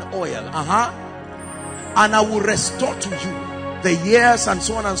wine and oil. And I will restore to you the years, and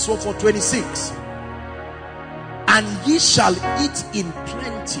so on and so forth. 26. And ye shall eat in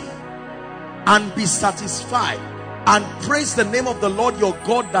plenty and be satisfied, and praise the name of the Lord your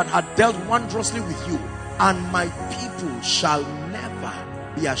God that had dealt wondrously with you, and my people shall never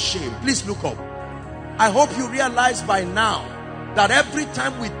be ashamed. Please look up. I hope you realize by now that every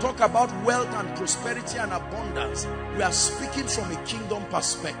time we talk about wealth and prosperity and abundance, we are speaking from a kingdom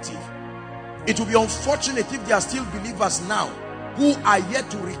perspective. It will be unfortunate if there are still believers now who are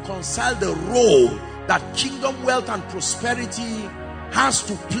yet to reconcile the role that kingdom wealth and prosperity has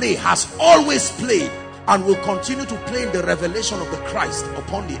to play, has always played, and will continue to play in the revelation of the Christ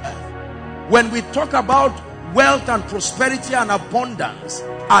upon the earth. When we talk about wealth and prosperity and abundance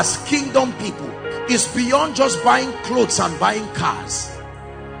as kingdom people, it's beyond just buying clothes and buying cars.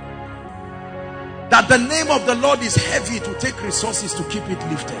 That the name of the Lord is heavy to take resources to keep it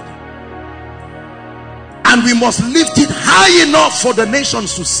lifted. And we must lift it high enough for the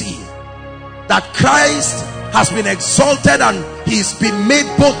nations to see that Christ has been exalted and he's been made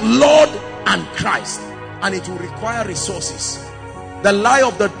both Lord and Christ. And it will require resources. The lie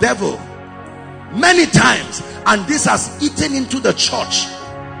of the devil many times, and this has eaten into the church,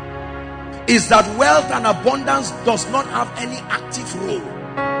 is that wealth and abundance does not have any active role.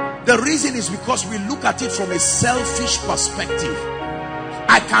 The reason is because we look at it from a selfish perspective.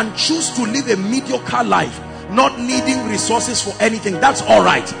 I can choose to live a mediocre life, not needing resources for anything. That's all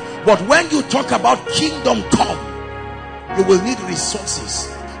right. But when you talk about kingdom come, you will need resources.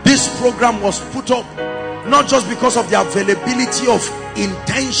 This program was put up not just because of the availability of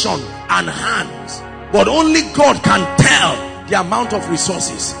intention and hands, but only God can tell the amount of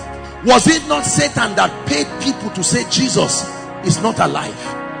resources. Was it not Satan that paid people to say Jesus is not alive?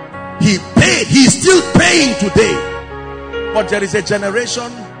 He paid. He is still paying today. But there is a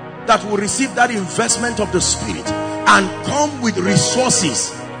generation that will receive that investment of the Spirit and come with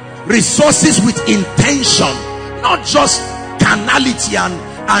resources. Resources with intention, not just carnality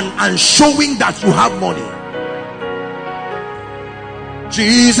and showing that you have money.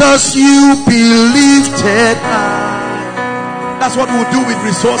 Jesus, you be lifted high. That's what we'll do with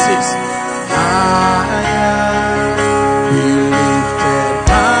resources. Be lifted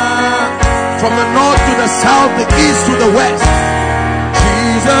high. From the north to the south, the east to the west.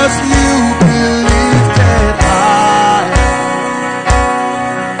 Jesus, you be lifted high.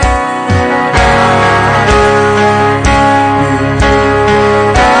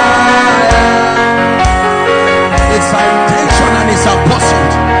 It's our intention and it's our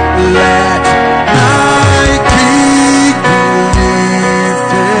pursuit. Let thy king be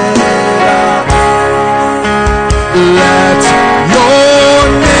lifted up. Let your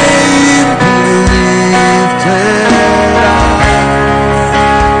name be lifted up.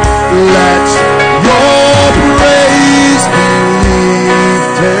 Let your praise be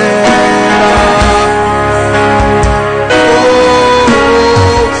lifted up.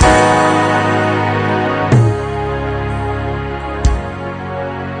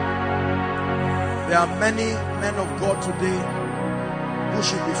 There are many men of God today who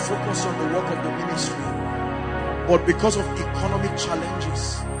should be focused on the work of the ministry, but because of economic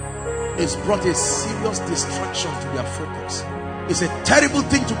challenges, it's brought a serious distraction to their focus. It's a terrible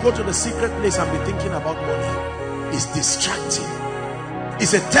thing to go to the secret place and be thinking about money. It's distracting.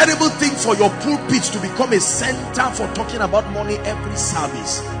 It's a terrible thing for your pulpit to become a center for talking about money every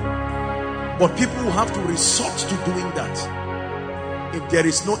service. But people will have to resort to doing that if there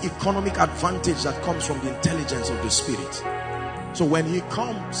is no economic advantage that comes from the intelligence of the Spirit. So when he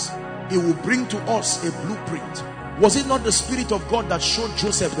comes, he will bring to us a blueprint. Was it not the Spirit of God that showed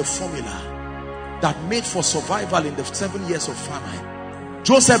Joseph the formula that made for survival in the 7 years of famine?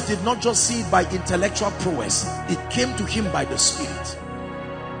 Joseph did not just see it by intellectual prowess. It came to him by the Spirit.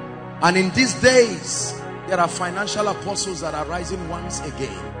 And in these days, there are financial apostles that are rising once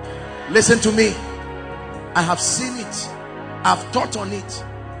again. Listen to me. I have seen it. I've taught on it.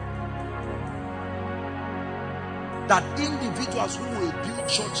 That individuals who will build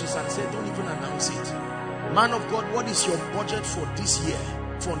churches and say, don't even announce it. Man of God, what is your budget for this year?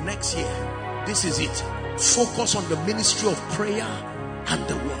 For next year? This is it. Focus on the ministry of prayer and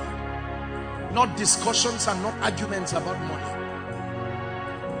the word. Not discussions and not arguments about money.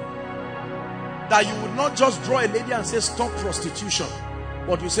 That you would not just draw a lady and say, stop prostitution.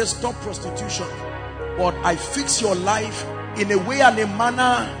 But you say, stop prostitution. But I fix your life in a way and a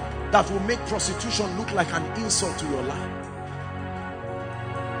manner that will make prostitution look like an insult to your life.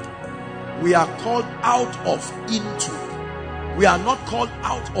 We are called out of into. We are not called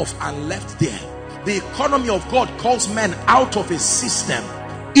out of and left there. The economy of God calls men out of a system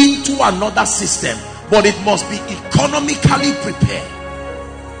into another system, but it must be economically prepared.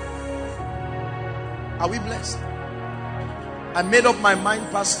 Are we blessed? I made up my mind,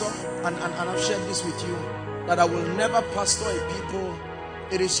 Pastor, and I've shared this with you, that I will never pastor a people.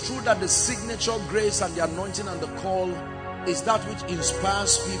 It is true that the signature grace and the anointing and the call is that which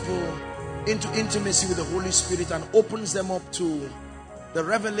inspires people into intimacy with the Holy Spirit and opens them up to the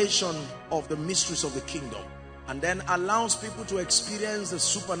revelation of the mysteries of the kingdom, and then allows people to experience the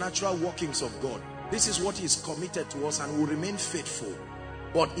supernatural workings of God. This is what He is committed to us and will remain faithful.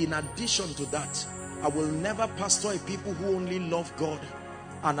 But in addition to that, I will never pastor a people who only love God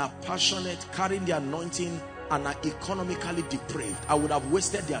and are passionate, carrying the anointing, and are economically depraved. I would have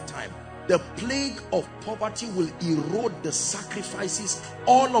wasted their time. The plague of poverty will erode the sacrifices.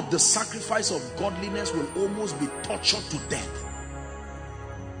 All of the sacrifice of godliness will almost be tortured to death.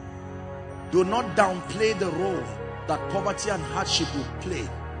 Do not downplay the role that poverty and hardship will play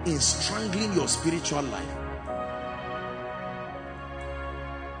in strangling your spiritual life.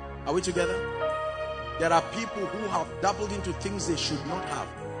 Are we together? There are people who have dabbled into things they should not have,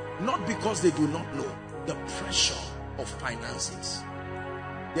 not because they do not know the pressure of finances.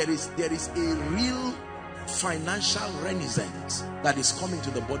 There is a real financial renaissance that is coming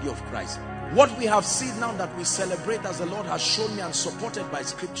to the body of Christ. What we have seen now that we celebrate, as the Lord has shown me and supported by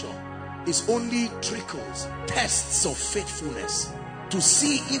scripture, is only trickles, tests of faithfulness to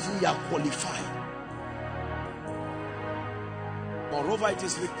see if we are qualified. Moreover, it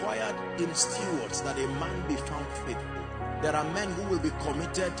is required in stewards that a man be found faithful. There are men who will be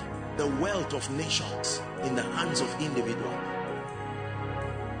committed the wealth of nations in the hands of individuals.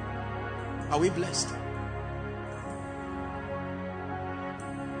 Are we blessed?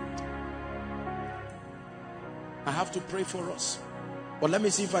 I have to pray for us. But let me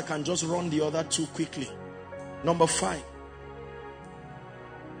see if I can just run the other two quickly. Number 5.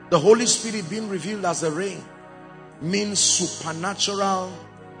 The Holy Spirit being revealed as a rain means supernatural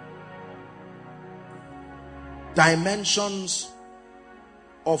dimensions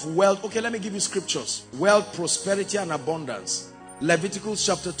of wealth. Okay, let me give you scriptures. Wealth, prosperity, and abundance. Leviticus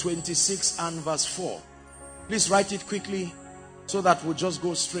chapter 26 and verse 4. Please write it quickly so that we'll just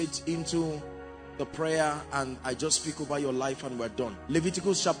go straight into the prayer and I just speak over your life and we're done.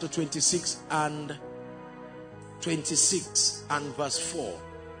 Leviticus chapter 26 and verse 4.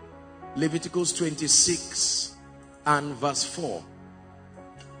 Leviticus 26 and verse 4.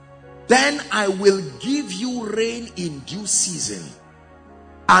 Then I will give you rain in due season,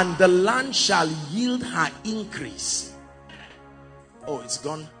 and the land shall yield her increase. Oh, it's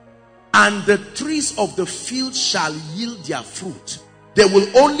gone. And the trees of the field shall yield their fruit. They will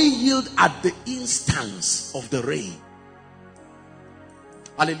only yield at the instance of the rain.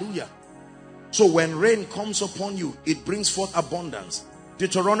 Hallelujah. So when rain comes upon you, it brings forth abundance.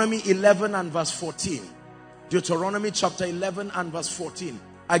 Deuteronomy 11 and verse 14. Deuteronomy chapter 11 and verse 14.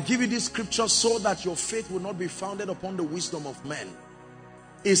 I give you this scripture so that your faith will not be founded upon the wisdom of men.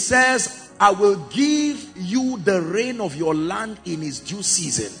 It says, I will give you the rain of your land in its due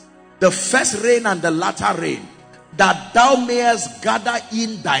season, the first rain and the latter rain, that thou mayest gather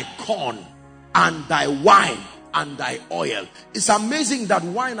in thy corn and thy wine and thy oil. It's amazing that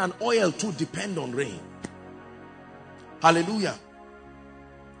wine and oil too depend on rain. Hallelujah.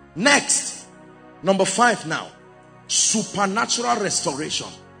 Next, number 5 now. Supernatural restoration.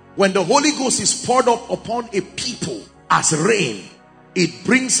 When the Holy Ghost is poured up upon a people as rain, it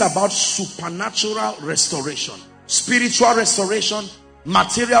brings about supernatural restoration, spiritual restoration,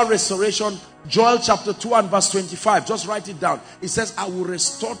 material restoration, Joel chapter 2 and verse 25. Just write it down. It says, I will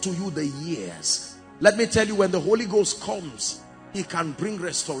restore to you the years. Let me tell you, when the Holy Ghost comes, he can bring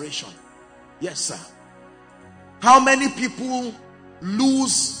restoration. Yes, sir. How many people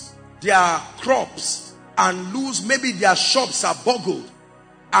lose their crops and lose, maybe their shops are boggled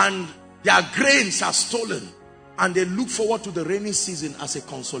and their grains are stolen, and they look forward to the rainy season as a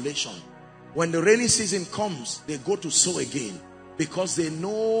consolation. When the rainy season comes, they go to sow again, because they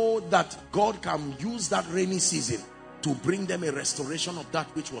know that God can use that rainy season to bring them a restoration of that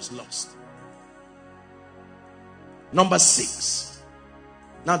which was lost. Number 6.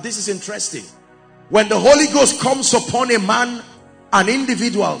 Now this is interesting. When the Holy Ghost comes upon a man and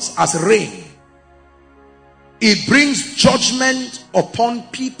individuals as rain, it brings judgment upon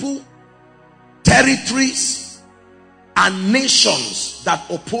people, territories, and nations that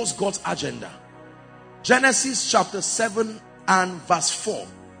oppose God's agenda. Genesis chapter 7 and verse 4.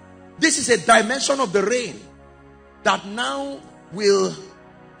 This is a dimension of the rain that now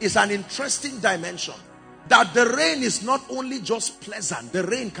is an interesting dimension. That the rain is not only just pleasant, the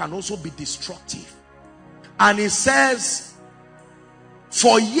rain can also be destructive. And it says,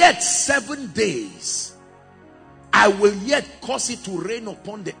 for yet 7 days, I will yet cause it to rain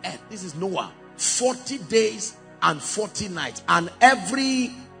upon the earth. This is Noah. 40 days and 40 nights. And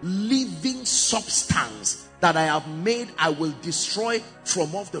every living substance that I have made, I will destroy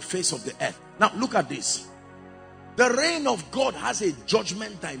from off the face of the earth. Now look at this. The reign of God has a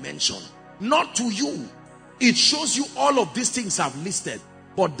judgment dimension. Not to you. It shows you all of these things I've listed.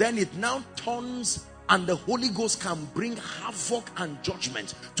 But then it now turns, and the Holy Ghost can bring havoc and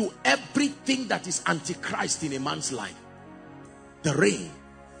judgment to everything that is antichrist in a man's life. The rain.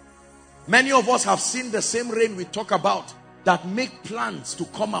 Many of us have seen the same rain we talk about that make plants to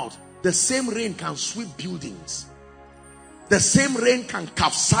come out. The same rain can sweep buildings. The same rain can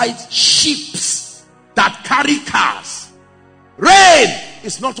capsize ships that carry cars. Rain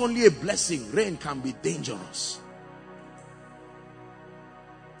is not only a blessing, rain can be dangerous.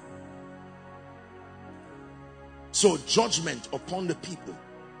 So judgment upon the people.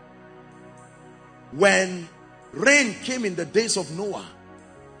 When rain came in the days of Noah,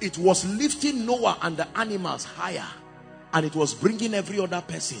 it was lifting Noah and the animals higher, and it was bringing every other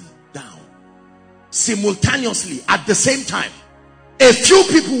person down. Simultaneously, at the same time, a few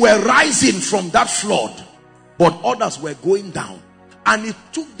people were rising from that flood, but others were going down. And it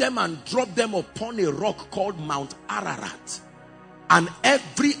took them and dropped them upon a rock called Mount Ararat. And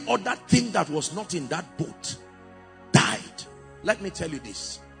every other thing that was not in that boat died. Let me tell you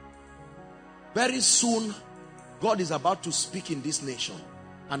this. Very soon, God is about to speak in this nation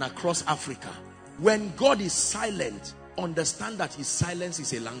and across Africa. When God is silent, understand that his silence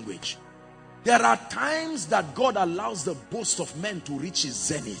is a language. There are times that God allows the boast of men to reach his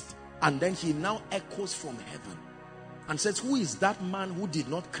zenith, and then he now echoes from heaven and says, who is that man who did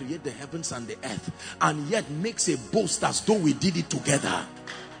not create the heavens and the earth and yet makes a boast as though we did it together?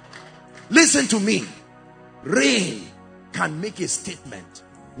 Listen to me. Rain can make a statement.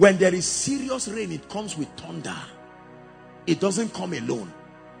 When there is serious rain, it comes with thunder. It doesn't come alone.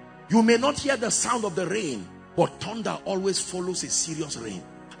 You may not hear the sound of the rain, but thunder always follows a serious rain.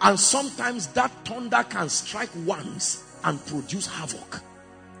 And sometimes that thunder can strike once and produce havoc.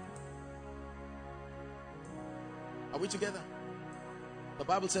 Are we together? The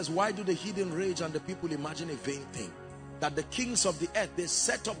Bible says, why do the heathen rage and the people imagine a vain thing? That the kings of the earth, they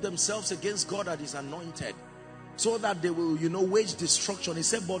set up themselves against God and his anointed, so that they will, wage destruction. He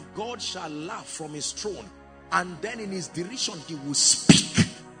said, but God shall laugh from his throne, and then in his derision he will speak.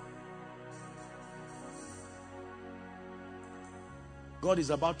 God is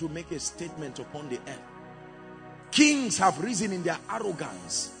about to make a statement upon the earth. Kings have risen in their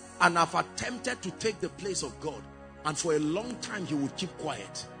arrogance and have attempted to take the place of God. And for a long time he would keep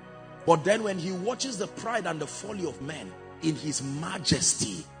quiet. But then when he watches the pride and the folly of men, in his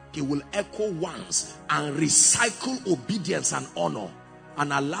majesty, he will echo once and recycle obedience and honor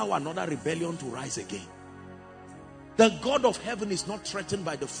and allow another rebellion to rise again. The God of heaven is not threatened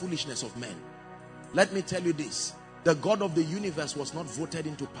by the foolishness of men. Let me tell you this. The God of the universe was not voted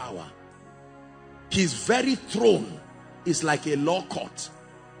into power. His very throne is like a law court.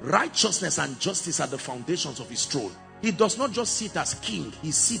 Righteousness and justice are the foundations of his throne. He does not just sit as king,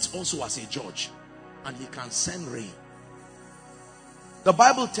 he sits also as a judge. And he can send rain. The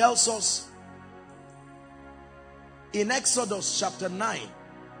Bible tells us in Exodus chapter 9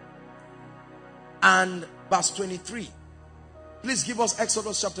 and verse 23. Please give us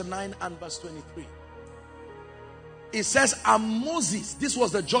Exodus chapter 9 and verse 23. It says, and Moses, this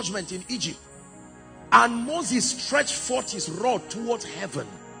was the judgment in Egypt, and Moses stretched forth his rod towards heaven,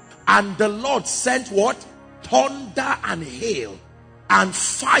 And the Lord sent what? Thunder and hail, and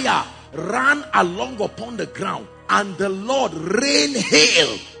fire ran along upon the ground, and the Lord rained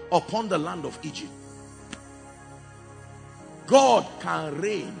hail upon the land of Egypt. God can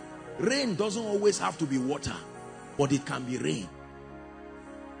rain. Rain doesn't always have to be water, but it can be rain.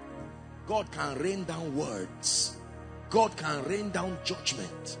 God can rain down words. God can rain down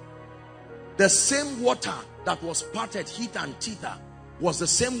judgment. The same water that was parted heat and thither was the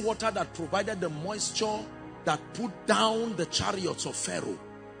same water that provided the moisture that put down the chariots of Pharaoh.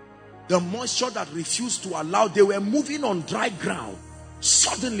 The moisture that refused to allow, they were moving on dry ground.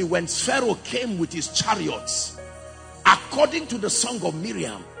 Suddenly when Pharaoh came with his chariots, according to the song of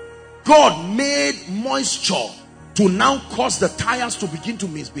Miriam, God made moisture to now cause the tires to begin to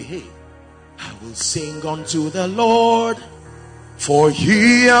misbehave. I will sing unto the Lord, for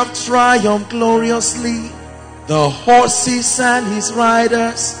he hath triumphed gloriously. The horses and his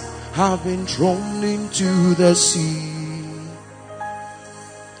riders have been thrown into the sea.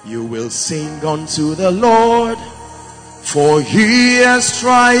 You will sing unto the Lord, for he has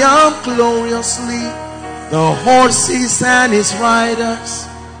triumphed gloriously. The horses and his riders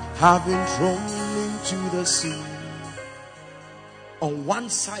have been thrown into the sea. On one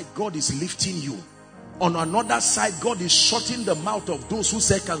side, God is lifting you. On another side, God is shutting the mouth of those who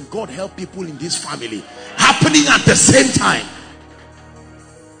say, can God help people in this family? Happening at the same time.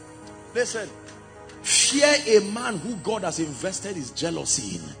 Listen, fear a man who God has invested his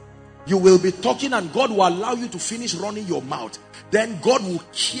jealousy in. You will be talking and God will allow you to finish running your mouth. Then God will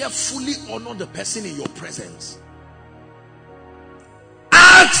carefully honor the person in your presence.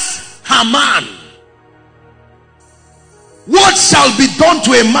 Ask Haman, what shall be done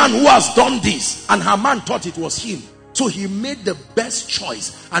to a man who has done this? And Haman thought it was him. So he made the best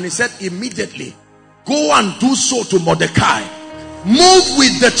choice. And he said immediately, go and do so to Mordecai. Move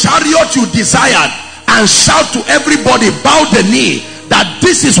with the chariot you desired and shout to everybody, bow the knee, that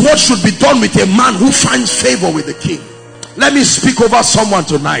this is what should be done with a man who finds favor with the king. Let me speak over someone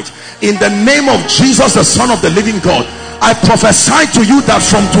tonight. In the name of Jesus, the Son of the living God, I prophesy to you that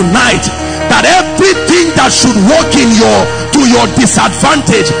from tonight, that everything that should work to your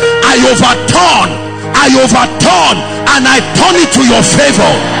disadvantage, I overturn, and I turn it to your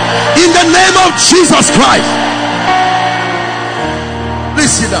favor. In the name of Jesus Christ. Please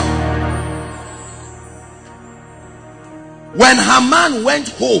sit down. When Haman went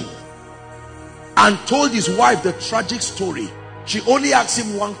home and told his wife the tragic story, she only asked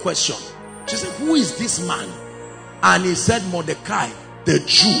him one question. She said, who is this man? And he said, Mordecai, the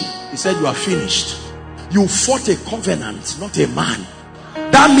Jew. He said, you are finished. You fought a covenant, not a man.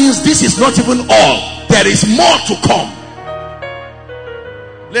 That means this is not even all. There is more to come.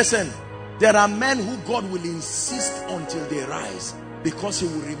 Listen, there are men who God will insist until they rise, because he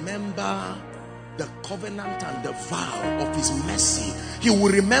will remember the covenant and the vow of his mercy. He will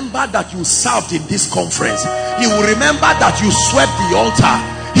remember that you served in this conference. He will remember that you swept the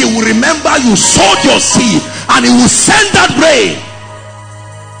altar. He will remember you sowed your seed, and he will send that rain.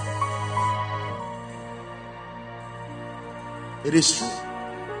 It is true.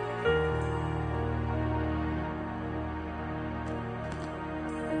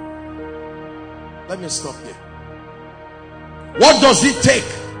 Let me stop here. What does it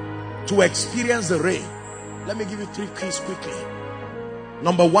take to experience the rain? Let me give you 3 keys quickly.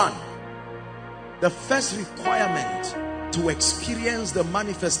 Number 1, the first requirement to experience the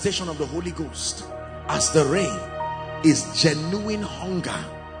manifestation of the Holy Ghost as the rain is genuine hunger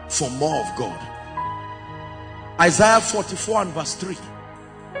for more of God. Isaiah 44 and verse 3.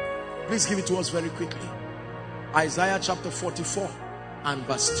 Please give it to us very quickly. Isaiah chapter 44 and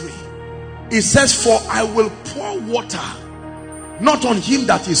verse 3. It says, for I will pour water not on him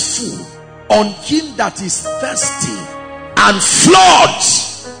that is full, on him that is thirsty, and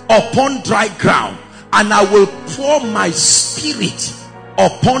floods upon dry ground. And I will pour my spirit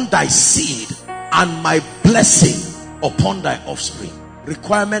upon thy seed and my blessing upon thy offspring.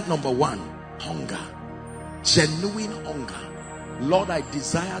 Requirement number 1, hunger. Genuine hunger. Lord, I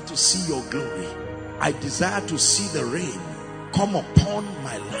desire to see your glory. I desire to see the rain come upon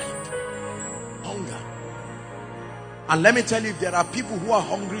my life. Hunger. And let me tell you, if there are people who are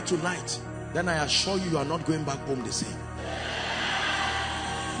hungry tonight, then I assure you, you are not going back home the same.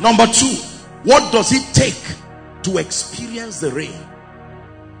 Number 2, what does it take to experience the rain?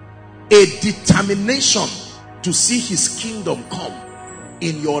 A determination to see his kingdom come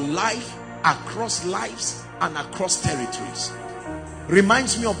in your life, across lives, and across territories.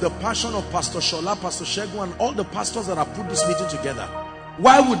 Reminds me of the passion of Pastor Shola, Pastor Shegun, and all the pastors that have put this meeting together.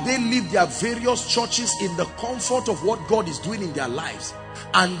 Why would they leave their various churches in the comfort of what God is doing in their lives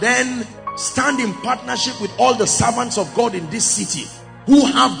and then stand in partnership with all the servants of God in this city who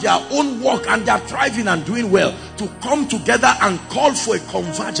have their own work and they are thriving and doing well, to come together and call for a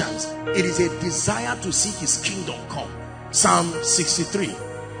convergence. It is a desire to see his kingdom come. Psalm 63.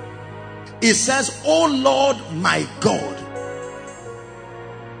 It says, "O Lord my God."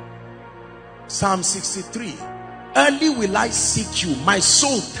 Psalm 63. "Early will I seek you, my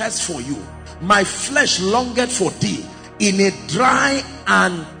soul thirsts for you, my flesh longeth for thee, in a dry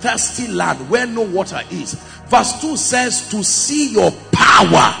and thirsty land where no water is." Verse 2 says, "To see your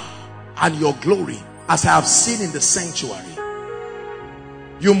power and your glory, as I have seen in the sanctuary."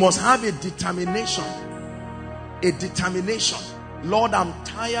 You must have a determination. A determination. Lord, I'm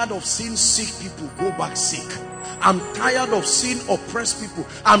tired of seeing sick people go back sick. I'm tired of seeing oppressed people.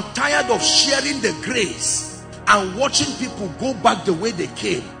 I'm tired of sharing the grace and watching people go back the way they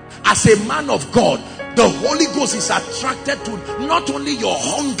came. As a man of God, the Holy Ghost is attracted to not only your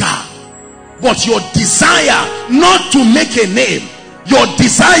hunger, but your desire not to make a name, your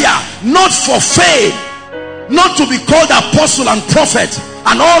desire not for fame, not to be called apostle and prophet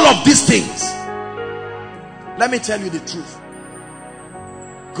and all of these things. Let me tell you the truth.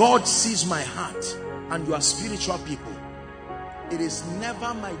 God sees my heart, and you are spiritual people. It is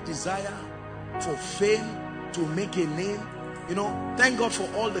never my desire for fame, to make a name. You know, thank God for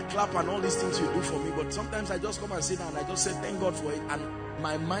all the clap and all these things you do for me, but sometimes I just come and sit down and I just say thank God for it, and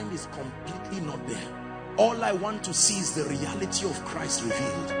my mind is completely not there. All I want to see is the reality of Christ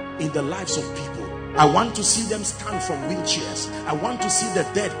revealed in the lives of people. I want to see them stand from wheelchairs. I want to see the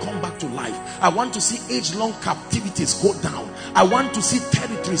dead come back to life. I want to see age-long captivities go down. I want to see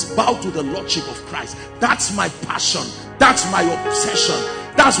territories bow to the Lordship of Christ. That's my passion. That's my obsession.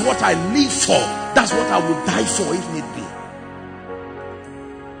 That's what I live for. That's what I will die for if need be.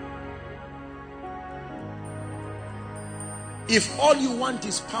 If all you want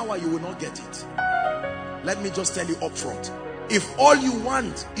is power, you will not get it. Let me just tell you up front. If all you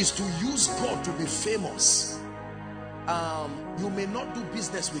want is to use God to be famous, you may not do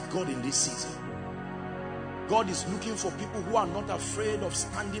business with God in this season. God is looking for people who are not afraid of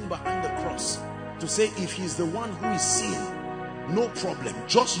standing behind the cross to say, if he's the one who is seen, no problem,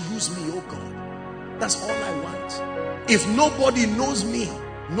 just use me, oh God. That's all I want. If nobody knows me,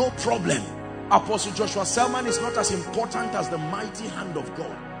 no problem. Apostle Joshua Selman is not as important as the mighty hand of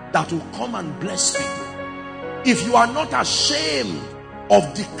God that will come and bless people. If you are not ashamed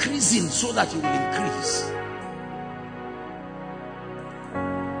of decreasing so that you will increase.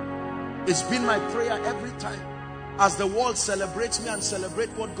 It's been my prayer every time as the world celebrates me and celebrate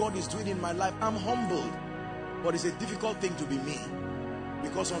what God is doing in my life. I'm humbled, but it's a difficult thing to be me,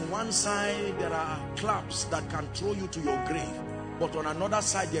 because on one side there are claps that can throw you to your grave, but on another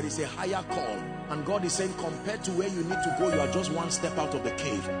side there is a higher call, and God is saying, compared to where you need to go, you are just one step out of the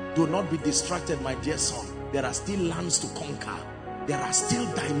cave. Do not be distracted, my dear son. There are still lands to conquer. There are still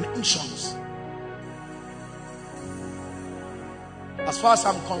dimensions. As far as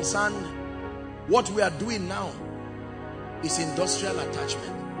I'm concerned, what we are doing now is industrial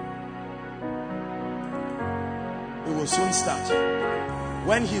attachment. We will soon start.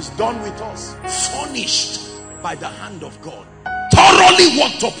 When he's done with us, furnished by the hand of God, thoroughly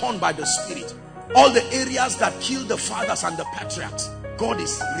worked upon by the Spirit, all the areas that killed the fathers and the patriarchs, God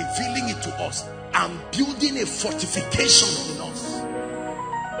is revealing it to us and building a fortification in us.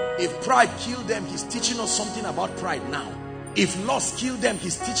 If pride killed them, he's teaching us something about pride now. If lust killed them,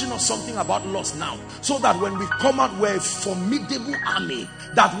 he's teaching us something about lust now. So that when we come out, we're a formidable army.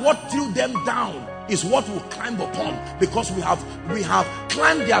 That what threw them down is what we'll climb upon, because we have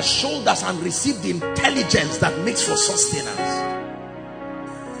climbed their shoulders and received the intelligence that makes for sustenance.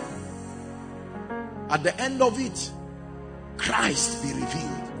 At the end of it, Christ be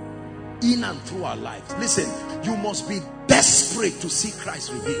revealed in and through our lives. Listen, you must be desperate to see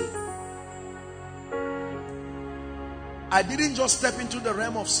Christ revealed. I didn't just step into the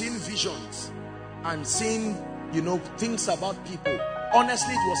realm of seeing visions and seeing, things about people.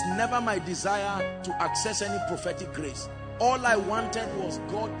 Honestly, it was never my desire to access any prophetic grace. All I wanted was,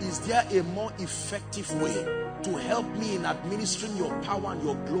 God, is there a more effective way to help me in administering your power and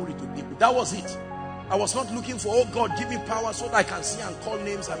your glory to people? That was it. I was not looking for, oh God, give me power so that I can see and call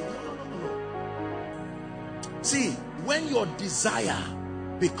names. And no. See, when your desire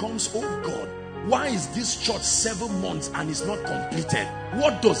becomes, oh God, why is this church 7 months and it's not completed?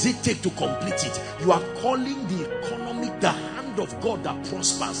 What does it take to complete it? You are calling the economy the hand of God that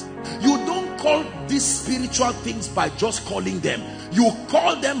prospers. You don't call these spiritual things by just calling them. You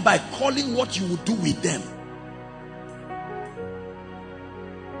call them by calling what you will do with them.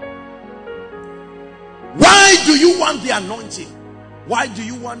 Why do you want the anointing? Why do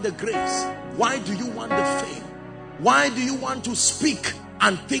you want the grace? Why do you want the faith? Why do you want to speak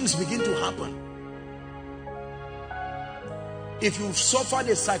and things begin to happen? If you've suffered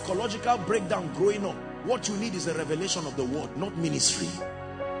a psychological breakdown growing up, what you need is a revelation of the word, not ministry.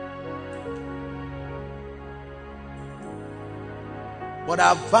 But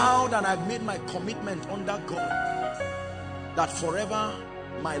I've vowed and I've made my commitment under God that forever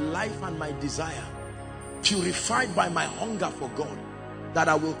my life and my desire, purified by my hunger for God, that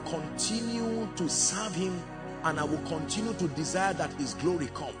I will continue to serve him and I will continue to desire that his glory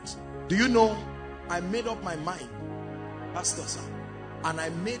comes. Do you know, I made up my mind, Pastor sir, and I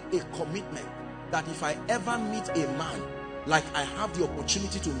made a commitment that if I ever meet a man like I have the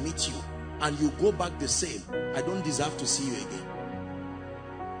opportunity to meet you and you go back the same, I don't deserve to see you again.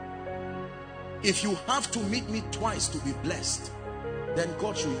 If you have to meet me twice to be blessed, then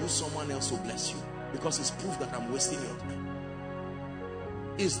God should use someone else to bless you, because it's proof that I'm wasting your time.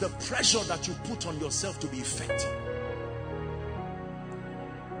 It's the pressure that you put on yourself to be effective.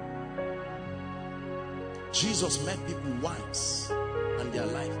 Jesus met people once and their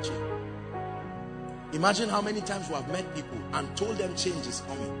life changed. Imagine how many times we have met people and told them change is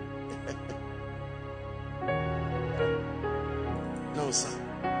coming. No, sir.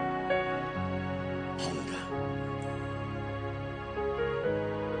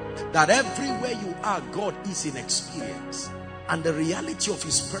 That everywhere you are, God is in experience, and the reality of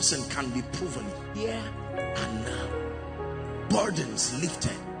his person can be proven here and now. Burdens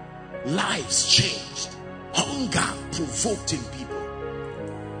lifted, lives changed, hunger provoked in people.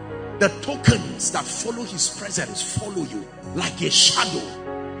 The tokens that follow his presence follow you like a shadow,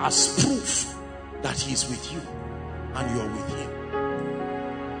 as proof that he is with you and you are with him.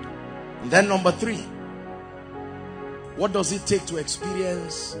 And then number 3, what does it take to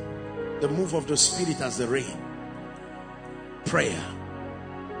experience the move of the Spirit as the rain? Prayer.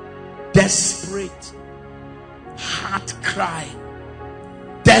 Desperate heart cry.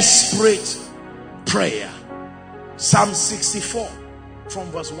 Desperate prayer. Psalm 64 from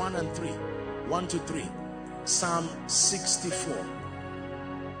verse 1 and 3. 1 to 3. Psalm 64.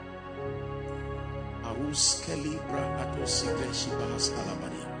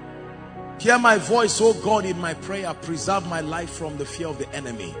 Hear my voice, O God, in my prayer. Preserve my life from the fear of the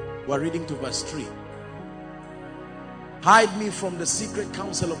enemy. We're reading to verse 3. Hide me from the secret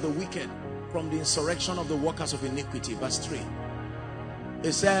counsel of the wicked, from the insurrection of the workers of iniquity. Verse 3.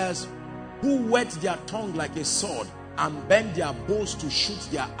 It says, who whet their tongue like a sword and bend their bows to shoot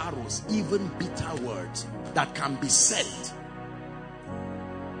their arrows, even bitter words that can be said.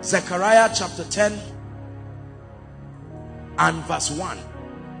 Zechariah chapter 10 and verse 1.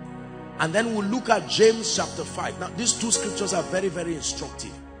 And then we'll look at James chapter 5. Now these two scriptures are very, very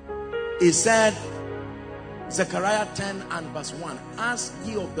instructive. He said, Zechariah 10 and verse 1, ask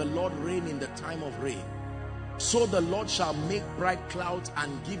ye of the Lord rain in the time of rain. So the Lord shall make bright clouds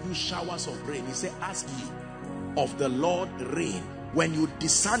and give you showers of rain. He said, ask ye of the Lord rain. When you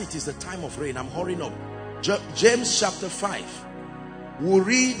discern it is the time of rain. I'm hurrying up. James chapter 5. We'll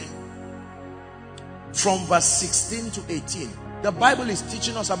read from verse 16 to 18. The Bible is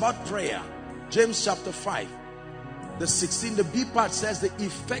teaching us about prayer. James chapter 5. The 16, the B part says, the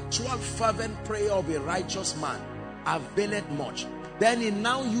effectual fervent prayer of a righteous man availeth much. Then he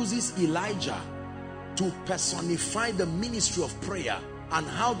now uses Elijah to personify the ministry of prayer and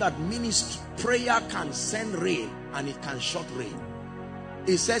how that prayer can send rain and it can shut rain.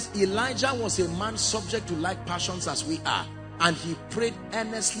 It says Elijah was a man subject to like passions as we are, and he prayed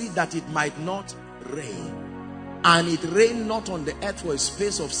earnestly that it might not rain. And it rained not on the earth for a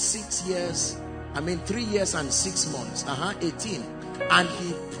space of 6 years. 3 years and 6 months. 18. And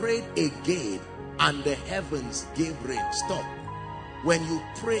he prayed again, and the heavens gave rain. Stop. When you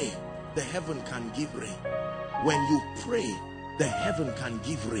pray, the heaven can give rain. When you pray, the heaven can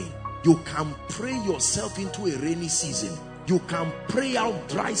give rain. You can pray yourself into a rainy season. You can pray out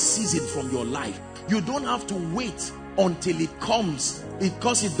dry season from your life. You don't have to wait until it comes,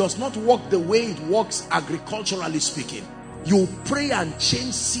 because it does not work the way it works agriculturally speaking. You pray and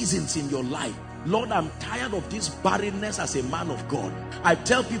change seasons in your life. Lord, I'm tired of this barrenness as a man of God. I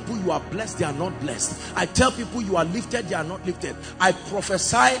tell people you are blessed, they are not blessed. I tell people you are lifted, they are not lifted. I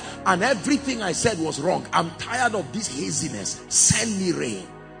prophesy and everything I said was wrong. I'm tired of this haziness. Send me rain.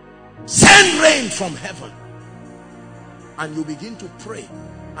 Send rain from heaven. And you begin to pray.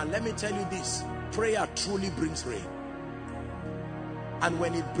 And let me tell you this, prayer truly brings rain. And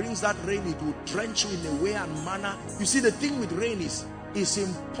when it brings that rain, it will drench you in a way and manner. You see, the thing with rain is, it's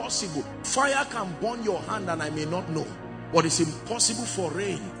impossible. Fire can burn your hand and I may not know. But it's impossible for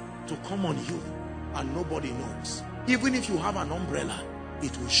rain to come on you and nobody knows. Even if you have an umbrella,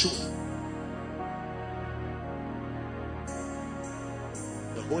 it will show.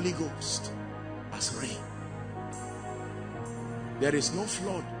 The Holy Ghost as rain. There is no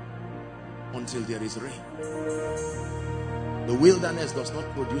flood until there is rain. The wilderness does not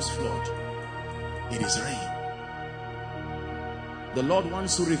produce flood. It is rain. The Lord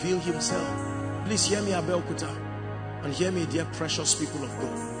wants to reveal himself. Please hear me, Abeokuta, and hear me, dear precious people of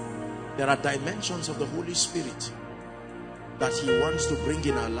God. There are dimensions of the Holy Spirit that he wants to bring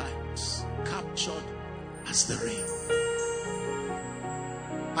in our lives, captured as the rain.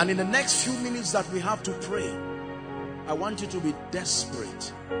 And in the next few minutes that we have to pray, I want you to be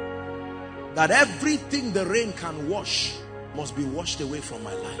desperate that everything the rain can wash must be washed away from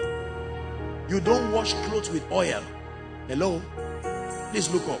my life. You don't wash clothes with oil. Hello? Please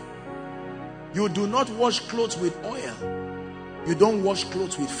look up. You do not wash clothes with oil. You don't wash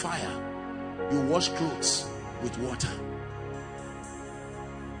clothes with fire. You wash clothes with water.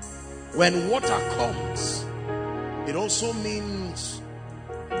 When water comes, it also means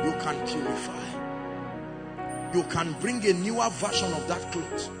you can purify. You can bring a newer version of that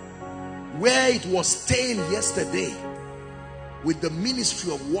cloth. Where it was stained yesterday with the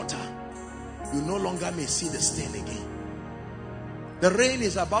ministry of water, you no longer may see the stain again. The rain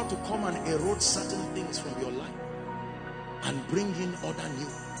is about to come and erode certain things from your life and bring in other new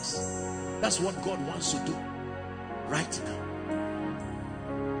ones. That's what God wants to do right now.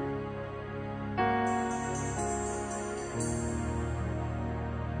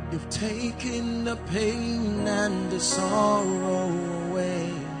 You've taken the pain and the sorrow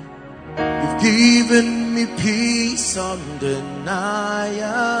away. You've given me peace undeniable.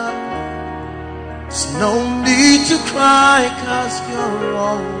 There's no need to cry, 'cause you're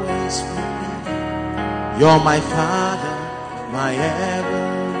always with me. You're my Father, my everything.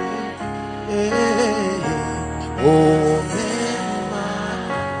 Oh, man,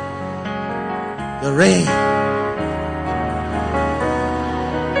 the rain.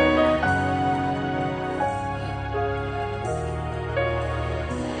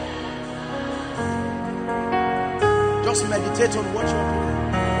 Just meditate on what you're doing.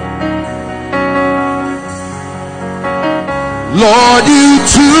 Lord, you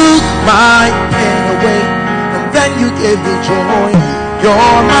took my pain away, and then you gave me joy.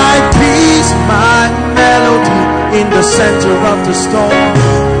 You're my peace, my melody in the center of the storm.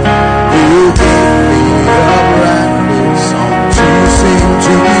 You gave me a brand new song to sing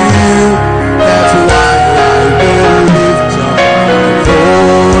to you. That's why I will lift up my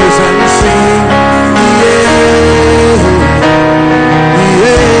voice and sing.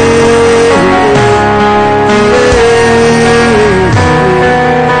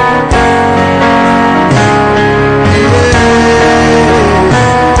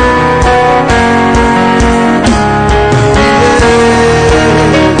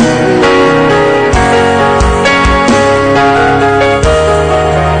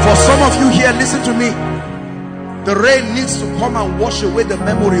 Listen to me. The rain needs to come and wash away the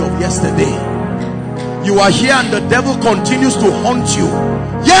memory of yesterday. You are here and the devil continues to haunt you.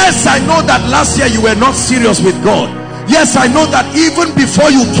 Yes, I know that last year you were not serious with God. Yes, I know that even before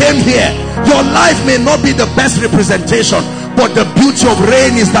you came here, your life may not be the best representation, but the beauty of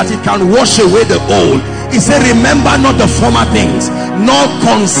rain is that it can wash away the old. He said, remember not the former things, nor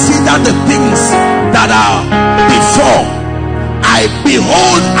consider the things that are before. I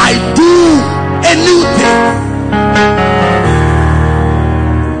behold, I do a new thing.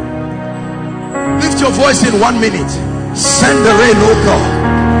 Lift your voice in 1 minute. Send the rain, oh God.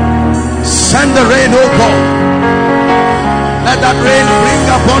 Send the rain, oh God. Let that rain bring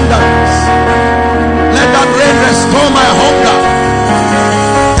abundance. Let that rain restore my hunger.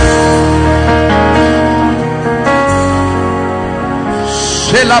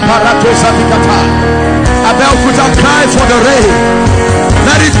 Shela Barato Satikata. Abeokuta, cry for the rain.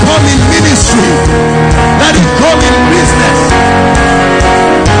 Let it come in ministry. Let it come in business.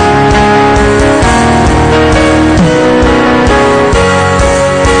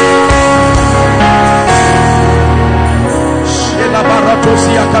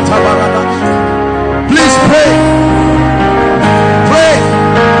 Please pray. Pray.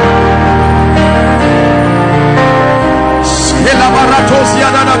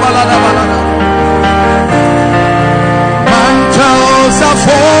 Mantles are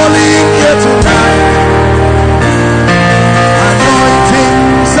falling here tonight.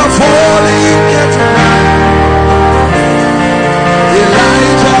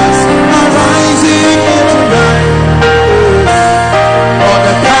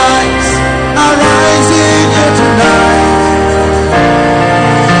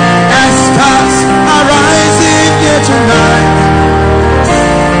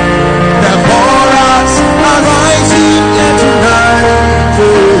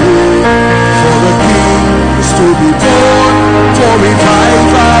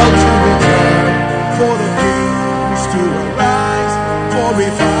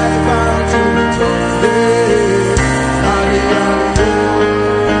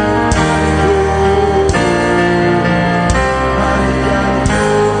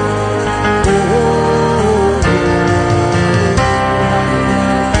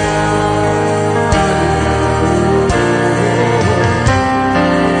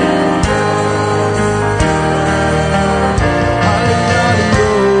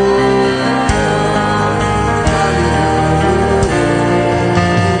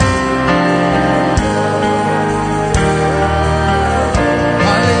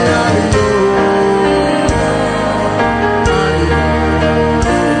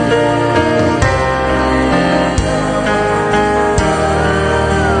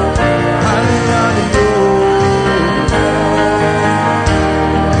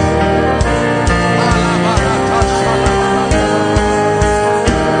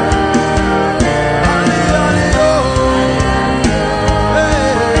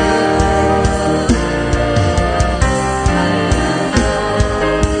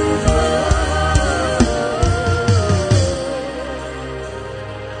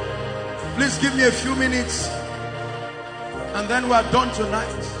 Please give me a few minutes and then we are done tonight.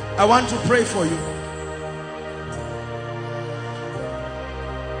 I want to pray for you.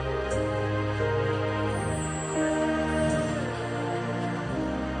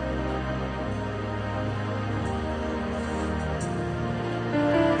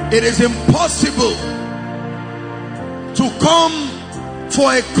 It is impossible to come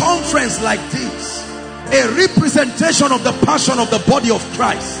for a conference like this, a representation of the passion of the body of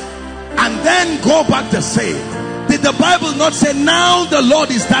Christ, and then go back the same. Did the Bible not say, now the Lord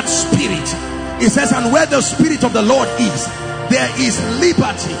is that Spirit? It says, and where the Spirit of the Lord is, there is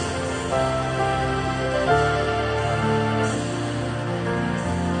liberty.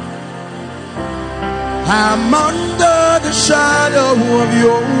 I'm under the shadow of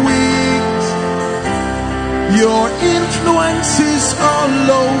your wings. Your influence is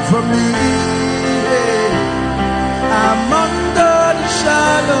all over me. I'm under the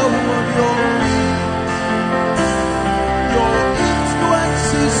shadow of your wings. Your influence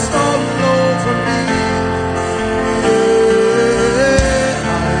is all over me.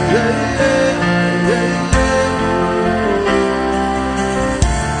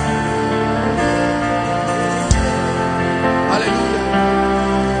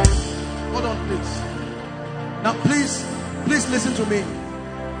 Now please listen to me.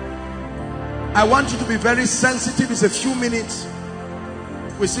 I want you to be very sensitive. It's a few minutes.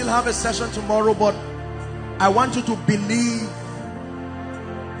 We still have a session tomorrow, but I want you to believe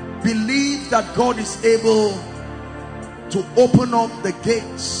that God is able to open up the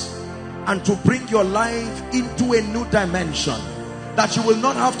gates and to bring your life into a new dimension, that you will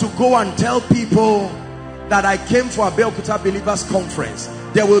not have to go and tell people that I came for a Abeokuta Believers Conference.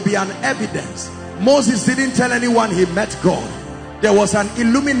 There will be an evidence. Moses didn't tell anyone he met God. There was an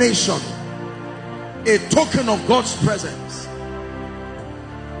illumination, a token of God's presence.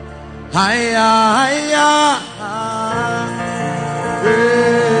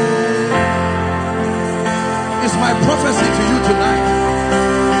 It's my prophecy to you tonight.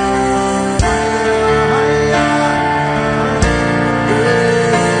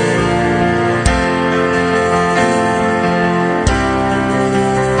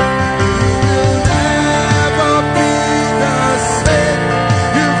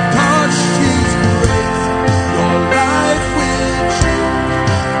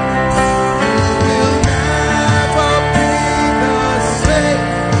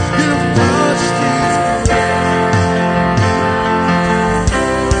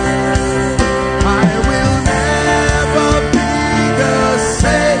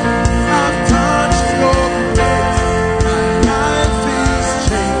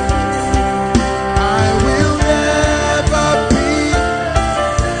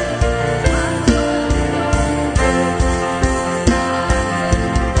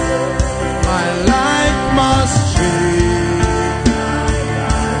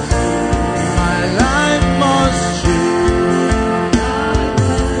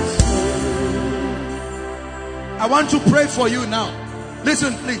 To pray for you now.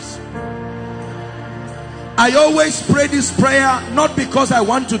 Listen, please. I always pray this prayer not because I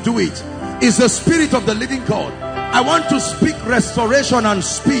want to do it. It's the Spirit of the living God. I want to speak restoration and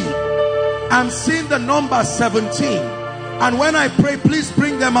speed. I'm seeing the number 17, and when I pray, please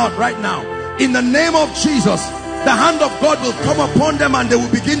bring them out right now. In the name of Jesus, the hand of God will come upon them and they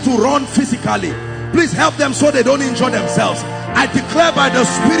will begin to run physically. Please help them so they don't injure themselves. I declare by the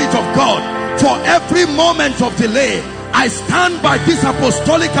Spirit of God, for every moment of delay, I stand by this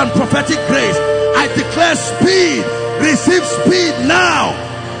apostolic and prophetic grace. I declare speed. Receive speed now.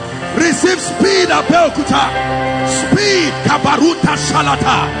 Receive speed, Abeokuta. Speed, Kabaruta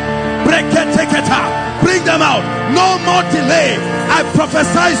Shalata. Breketeketa. Bring them out. No more delay. I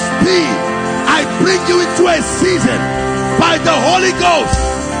prophesy speed. I bring you into a season by the Holy Ghost.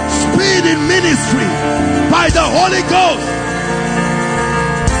 Speed in ministry by the Holy Ghost.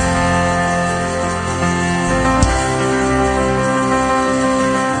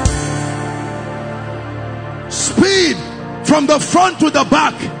 Speed from the front to the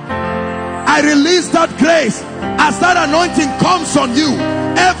back. I release that grace as that anointing comes on you.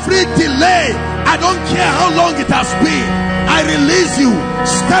 Every delay, I don't care how long it has been, I release you.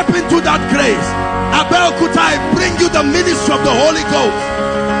 Step into that grace. Abeokuta, I bring you the ministry of the Holy Ghost.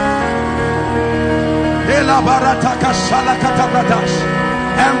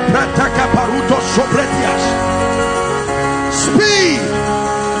 Speed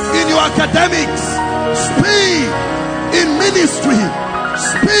in your academics. Speed in ministry.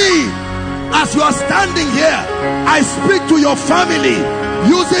 Speed as you are standing here. I speak to your family,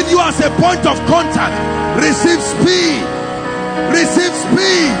 using you as a point of contact. Receive speed. Receive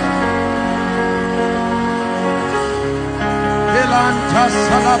speed.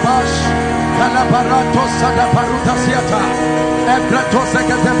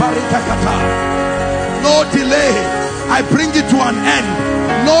 No delay, I bring it to an end.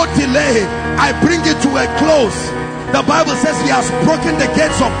 No delay, I bring it to a close. The Bible says he has broken the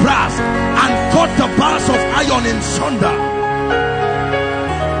gates of brass and cut the bars of iron in sunder.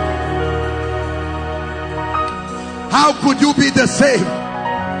 How could you be the same?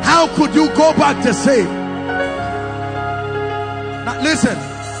 How could you go back the same? Now listen.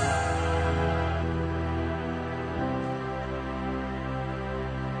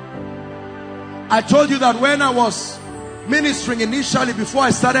 I told you that when I was ministering initially, before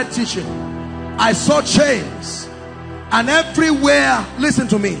I started teaching, I saw chains. And everywhere, listen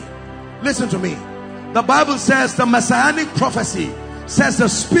to me. Listen to me. The Bible says, the messianic prophecy says, the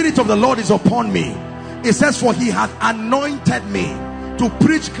Spirit of the Lord is upon me. It says, for he hath anointed me to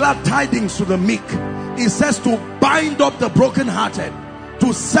preach glad tidings to the meek. It says to bind up the brokenhearted,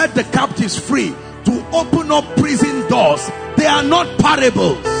 to set the captives free, to open up prison doors. They are not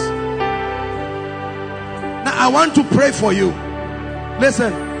parables. Now I want to pray for you.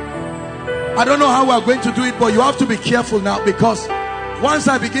 Listen, I don't know how we are going to do it, but you have to be careful now, because once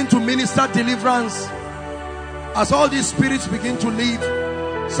I begin to minister deliverance, as all these spirits begin to leave,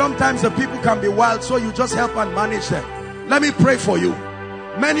 sometimes the people can be wild, so you just help and manage them. Let me pray for you.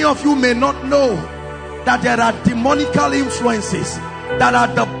 Many of you may not know that there are demonical influences that are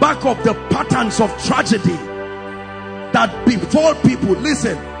at the back of the patterns of tragedy that befall people.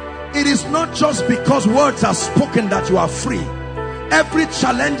 Listen, it is not just because words are spoken that you are free. Every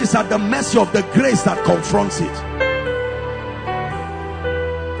challenge is at the mercy of the grace that confronts it.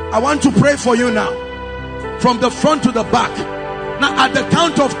 I want to pray for you now, from the front to the back. Now at the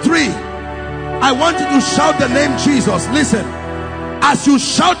count of 3, I want you to shout the name Jesus. Listen, as you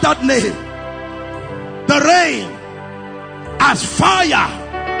shout that name, the rain as fire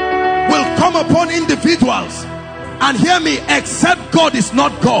will come upon individuals. And hear me, except God is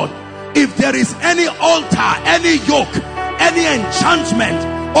not God. If there is any altar, any yoke, any enchantment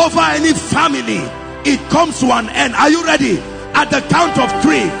over any family, it comes to an end. Are you ready? At the count of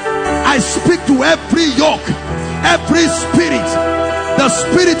 3, I speak to every yoke, every spirit. The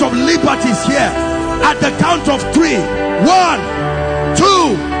spirit of liberty is here. At the count of 3, 1, 2,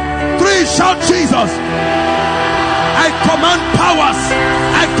 3, shout Jesus. I command powers,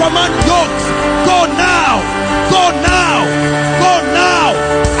 I command yokes, go now, go now, go now.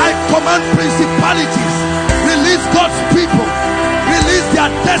 I command principalities, release God's people, release their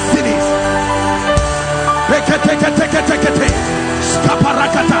destinies.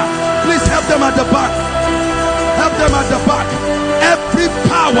 Please help them at the back. Help them at the back. Every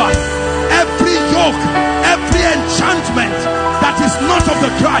power, every yoke, every enchantment that is not of the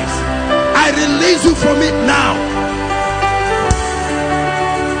Christ, I release you from it now.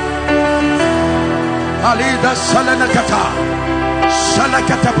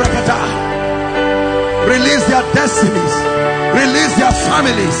 Release their destinies, release their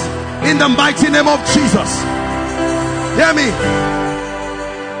families in the mighty name of Jesus. Hear me.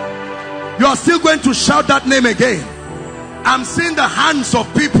 You are still going to shout that name again. I'm seeing the hands of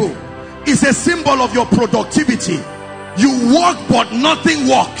people. It's a symbol of your productivity. You walk but nothing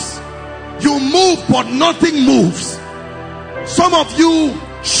walks. You move but nothing moves. Some of you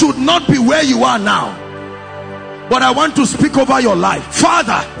should not be where you are now, but I want to speak over your life.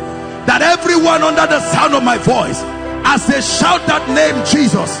 Father, that everyone under the sound of my voice, as they shout that name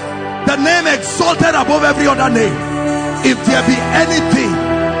Jesus, the name exalted above every other name, if there be anything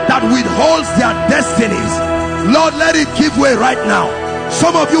that withholds their destinies, Lord, let it give way right now.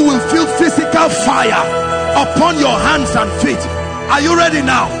 Some of you will feel physical fire upon your hands and feet. Are you ready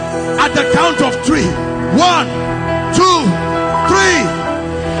now? At the count of 3, 1, 2, 3.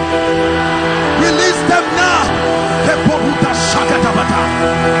 Release them now.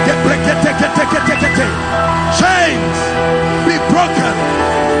 Chains be broken.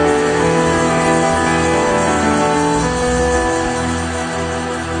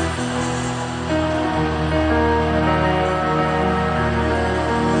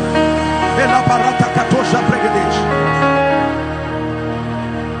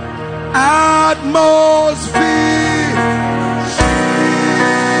 Atmosphere.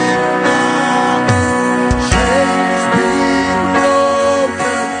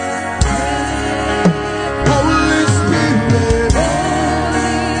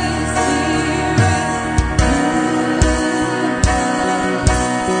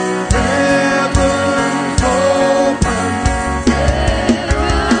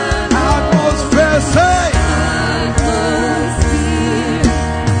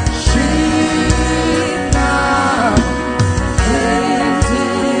 Now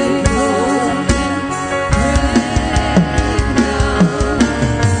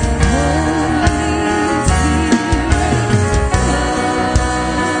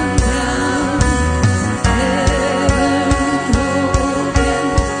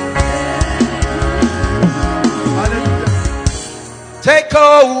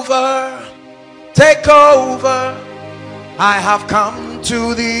over, take over. I have come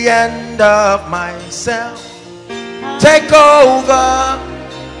to the end of myself. Take over,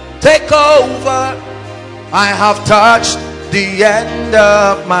 take over. I have touched the end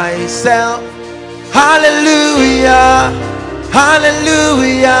of myself. Hallelujah,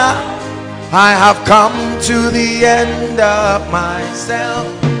 hallelujah. I have come to the end of myself.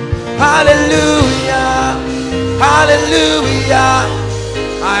 Hallelujah, hallelujah.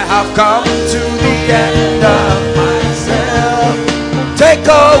 I have come to the end of myself. Take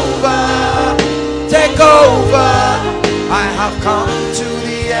over, take over. I have come to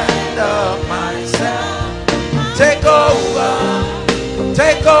the end of myself. Take over,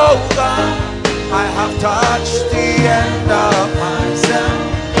 take over. I have touched the end of myself.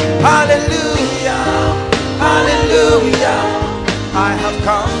 Hallelujah, hallelujah. I have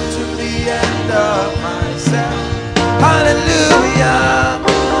come to the end of myself. Hallelujah.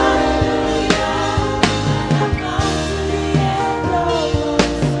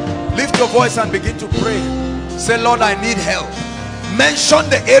 Lift your voice and begin to pray. Say, Lord, I need help. Mention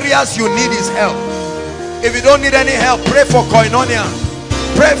the areas you need his help. If you don't need any help, pray for Koinonia.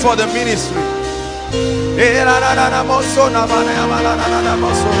 Pray for the ministry.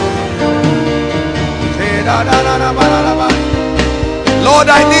 Lord,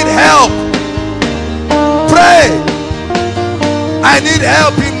 I need help. Pray. I need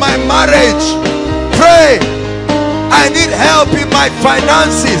help in my marriage. Pray. I need help in my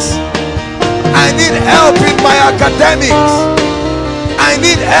finances. I need help in my academics. I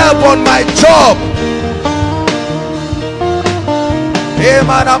need help on my job.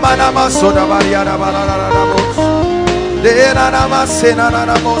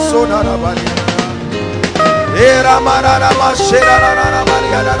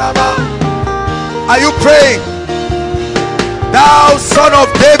 Are you praying? Thou son of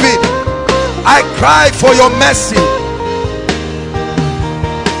David, I cry for your mercy.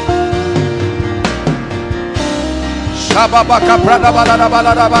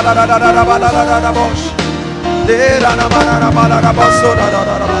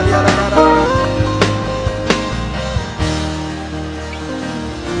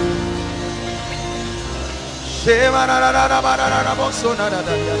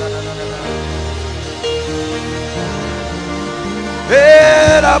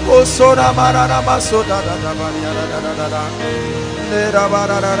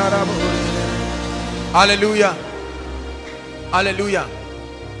 Hallelujah. Hallelujah.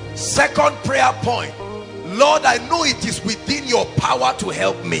 Second prayer point. Lord, I know it is within your power to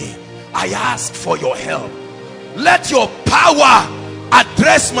help me. I ask for your help. Let your power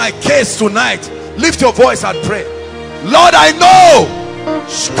address my case tonight. Lift your voice and pray. Lord, I know.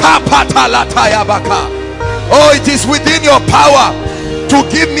 Oh, it is within your power to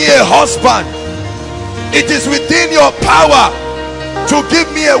give me a husband. It is within your power to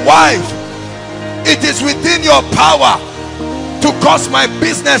give me a wife. It is within your power to cause my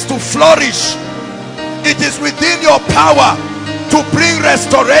business to flourish. It is within your power to bring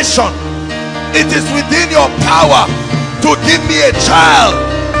restoration. It is within your power to give me a child.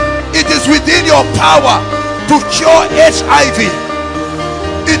 It is within your power to cure HIV.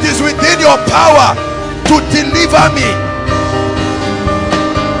 It is within your power to deliver me.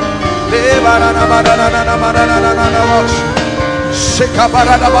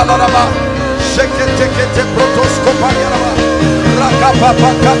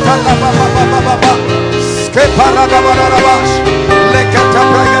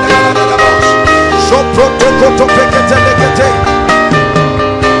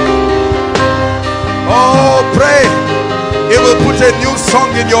 Oh, pray. It will put a new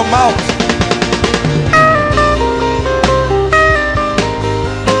song in your mouth.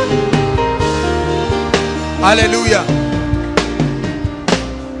 Hallelujah.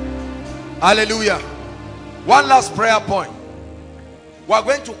 Hallelujah. One last prayer point. We are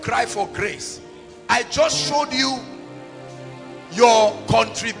going to cry for grace. I just showed you your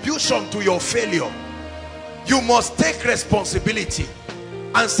contribution to your failure. You must take responsibility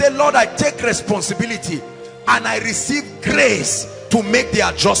and say, Lord, I take responsibility and I receive grace to make the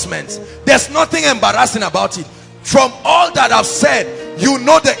adjustments. There's nothing embarrassing about it. From all that I've said, you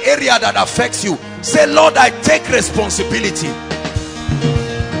know the area that affects you. Say, Lord, I take responsibility.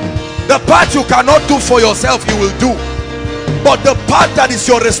 The part you cannot do for yourself, you will do. But the part that is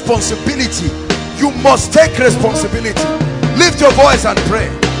your responsibility, you must take responsibility. Lift your voice and pray.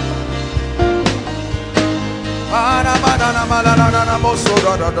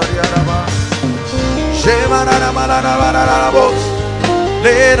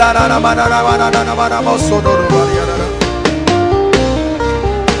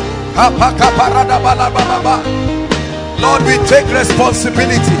 Lord, we take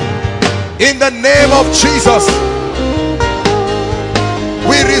responsibility in the name of Jesus.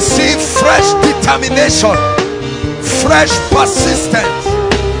 We receive fresh determination, fresh persistence,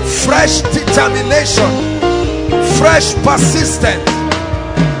 fresh determination, fresh persistence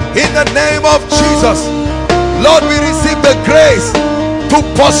in the name of Jesus. Lord, we receive the grace to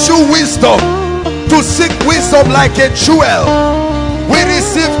pursue wisdom, to seek wisdom like a jewel. We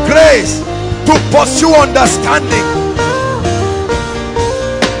receive grace to pursue understanding.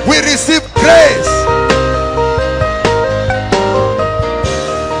 We receive grace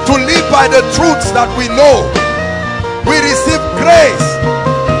to live by the truths that we know. We receive grace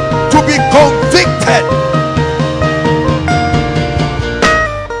to be convicted.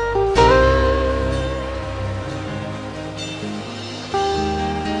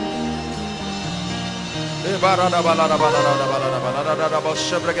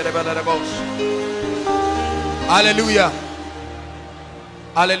 Hallelujah.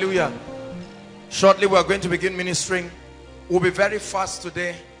 Hallelujah. Shortly we are going to begin ministering. We'll be very fast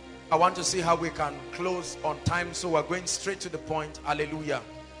today. I want to see how we can close on time, so we're going straight to the point. Hallelujah.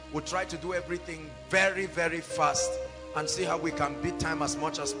 We'll try to do everything very, very fast and see how we can beat time as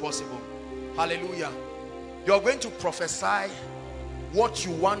much as possible. Hallelujah. You're going to prophesy what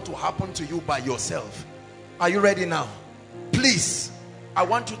you want to happen to you by yourself. Are you ready now? Please, I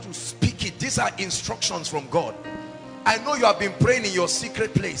want you to speak it. These are instructions from God. I know you have been praying in your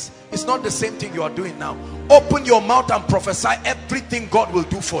secret place. It's not the same thing you are doing now. Open your mouth and prophesy everything God will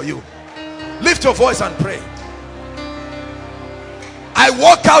do for you. Lift your voice and pray. I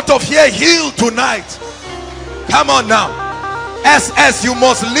walk out of here healed tonight. Come on now. SS, you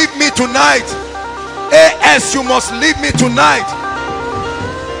must leave me tonight. AS, you must leave me tonight.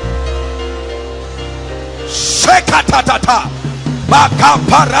 Shekatatata.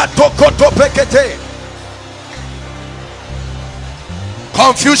 Bakaparatokotopekete.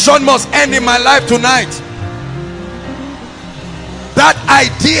 Confusion must end in my life tonight. That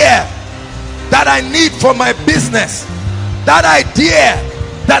idea that I need for my business, that idea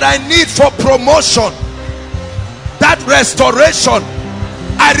that I need for promotion, that restoration,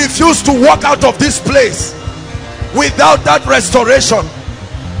 I refuse to walk out of this place without that restoration,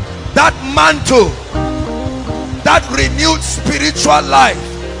 that mantle, that renewed spiritual life,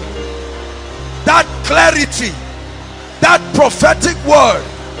 that clarity, that prophetic word.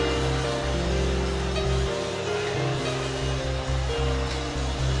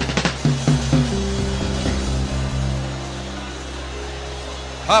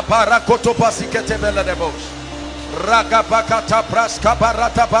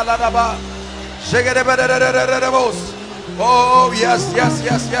 Oh yes, yes,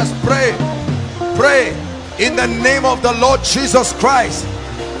 yes, yes. Pray, pray in the name of the Lord Jesus Christ.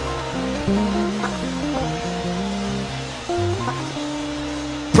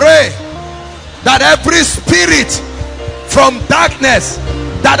 Pray that every spirit from darkness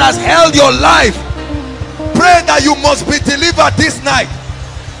that has held your life, pray that you must be delivered this night.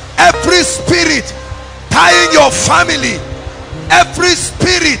 Every spirit tying your family, every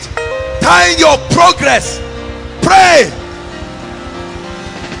spirit tying your progress, pray.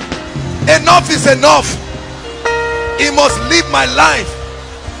 Enough is enough. It must leave my life.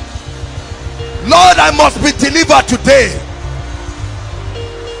 Lord, I must be delivered today.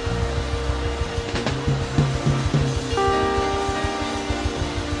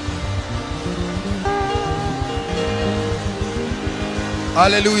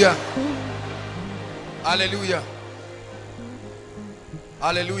 Hallelujah. Hallelujah.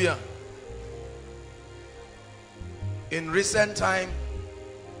 Hallelujah. In recent time,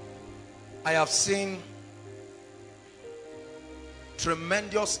 I have seen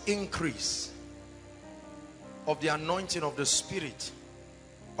tremendous increase of the anointing of the Spirit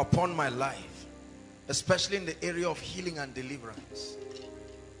upon my life, especially in the area of healing and deliverance.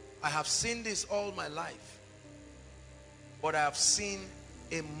 I have seen this all my life, but I have seen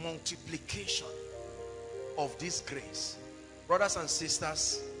a multiplication of this grace. Brothers and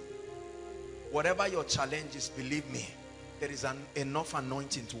sisters, whatever your challenge is, believe me, there is enough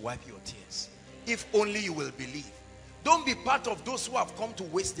anointing to wipe your tears. If only you will believe. Don't be part of those who have come to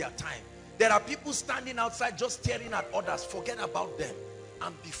waste their time. There are people standing outside just staring at others. Forget about them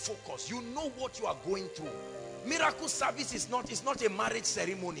and be focused. You know what you are going through. Miracle service is not a marriage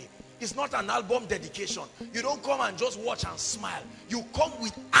ceremony. It's not an album dedication. You don't come and just watch and smile. You come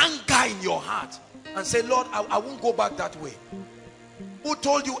with anger in your heart and say, Lord, I won't go back that way. Who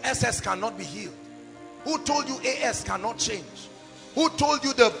told you SS cannot be healed? Who told you AS cannot change? Who told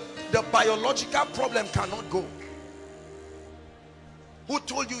you the biological problem cannot go? Who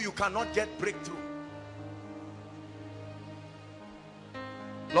told you you cannot get breakthrough?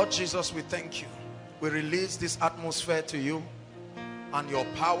 Lord Jesus, we thank you. We release this atmosphere to you and your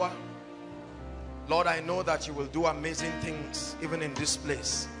power. Lord, I know that you will do amazing things even in this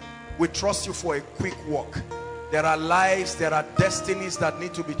place. We trust you for a quick walk. There are lives, there are destinies that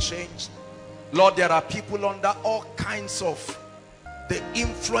need to be changed. Lord, there are people under all kinds of the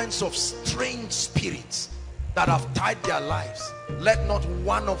influence of strange spirits that have tied their lives. Let not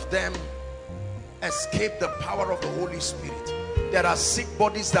one of them escape the power of the Holy Spirit. There are sick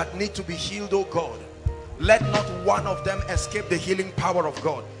bodies that need to be healed, oh God. Let not one of them escape the healing power of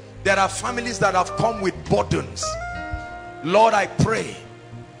God. There are families that have come with burdens. Lord, I pray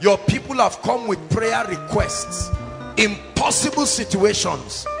your people have come with prayer requests, impossible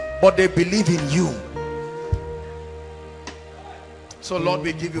situations, but they believe in you. So Lord,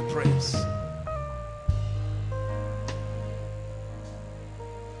 we give you praise.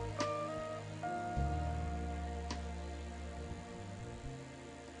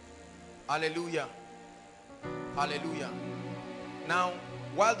 Hallelujah. Hallelujah. Now,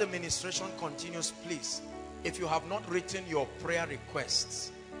 while the ministration continues, please, if you have not written your prayer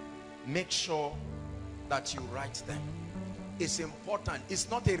requests, make sure that you write them. It's important. It's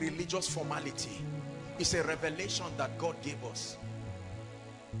not a religious formality. It's a revelation that God gave us.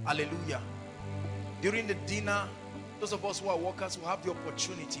 Hallelujah. During the dinner, those of us who are workers will have the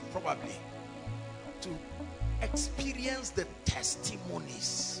opportunity probably to experience the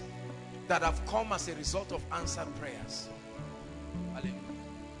testimonies that have come as a result of answered prayers. Hallelujah.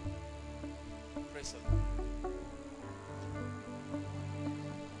 Praise the Lord.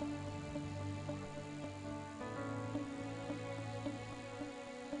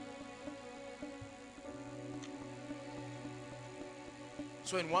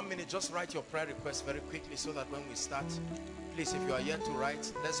 So in 1 minute, just write your prayer request very quickly so that when we start, please, if you are yet to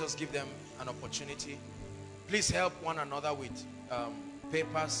write, let's just give them an opportunity. Please help one another with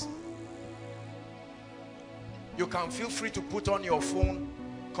papers. You can feel free to put on your phone,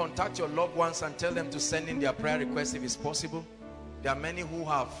 contact your loved ones and tell them to send in their prayer requests if it's possible. There are many who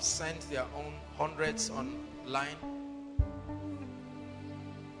have sent their own hundreds online.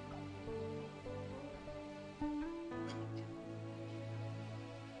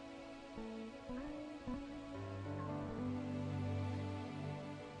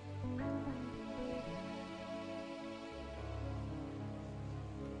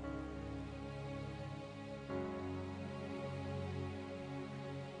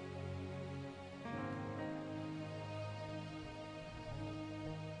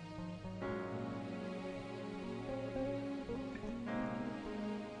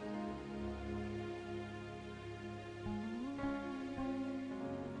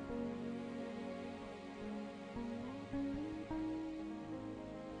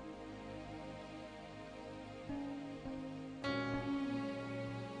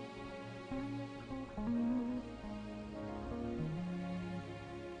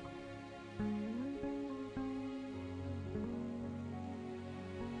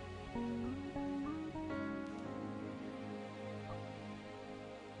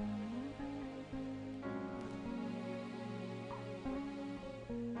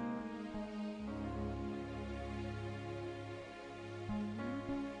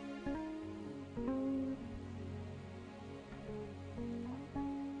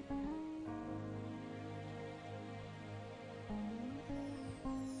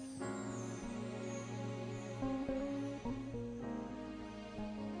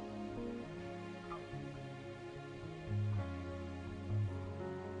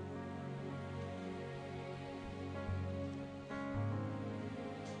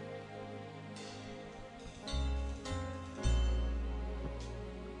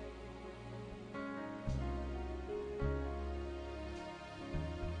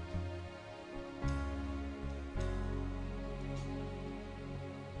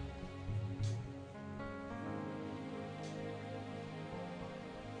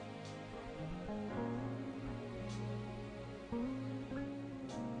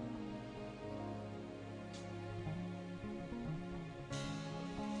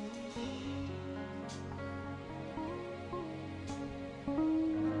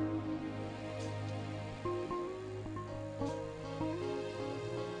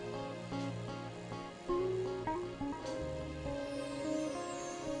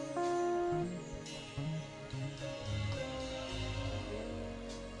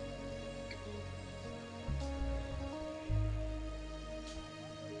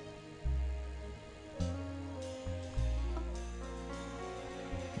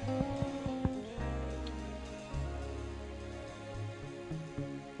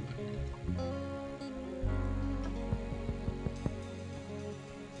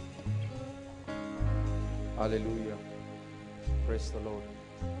 Hallelujah. Praise the Lord.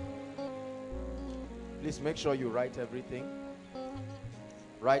 Please make sure you write everything.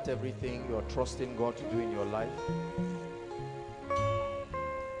 Write everything you're trusting God to do in your life.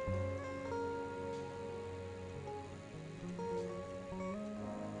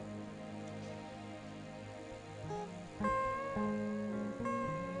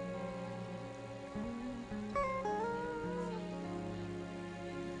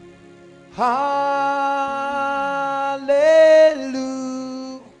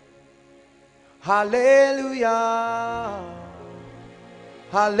 Hallelujah.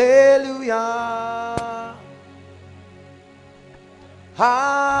 Hallelujah.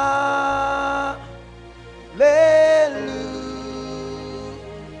 Hallelujah.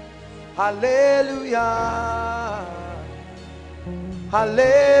 Hallelujah.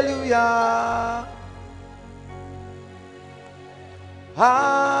 Hallelujah.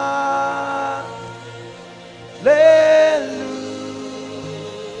 Hallelujah.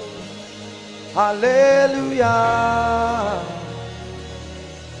 Hallelujah.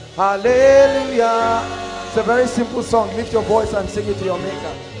 Hallelujah. It's a very simple song. Lift your voice and sing it to your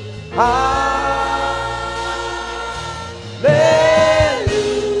maker. Hallelujah.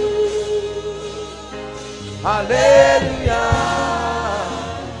 Hallelujah.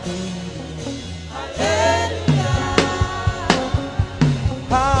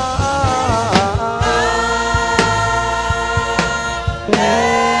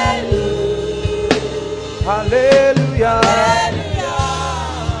 Hallelujah.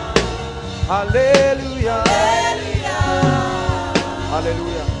 Hallelujah.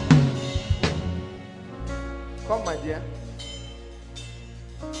 Hallelujah. Come, my dear.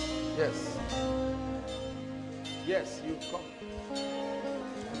 Yes. Yes, you come.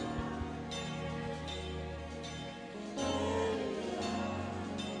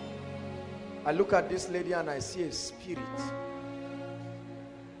 I look at this lady and I see a spirit.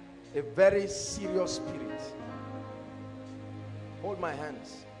 A very serious spirit. Hold my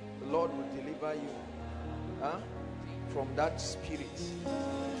hands. The Lord will deliver you from that spirit.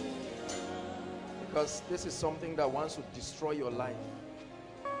 Because this is something that wants to destroy your life.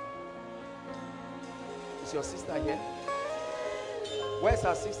 Is your sister here? Where's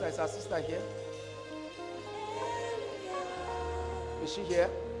her sister? Is her sister here? Is she here?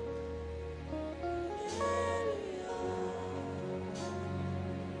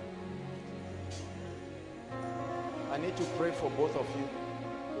 I need to pray for both of you,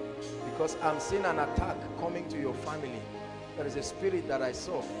 because I'm seeing an attack coming to your family. There is a spirit that I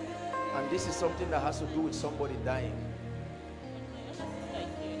saw, and this is something that has to do with somebody dying.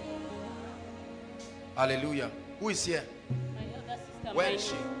 Hallelujah. Who is here? Where is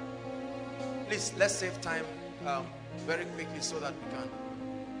she? Please, let's save time very quickly so that we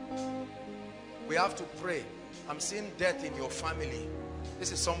can. We have to pray. I'm seeing death in your family.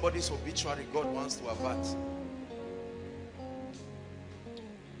 This is somebody's obituary God wants to avert.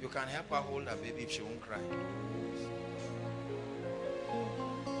 You can help her hold her baby if she won't cry.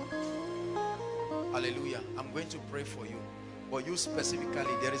 Hallelujah. I'm going to pray for you. But you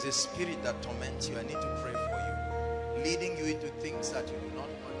specifically, there is a spirit that torments you. I need to pray for you, leading you into things that you do not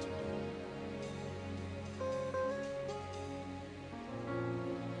want to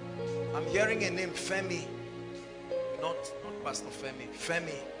do. I'm hearing a name, Femi. Not Pastor Femi.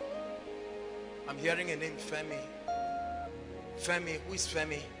 Femi. I'm hearing a name, Femi. Femi. Who is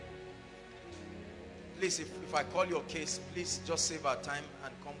Femi? Please, if I call your case, please just save our time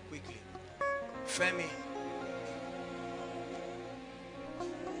and come quickly. Femi.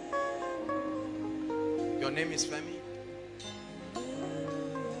 Your name is Femi?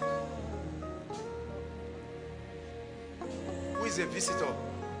 Who is a visitor?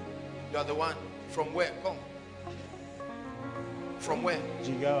 You are the one. From where? Come. From where?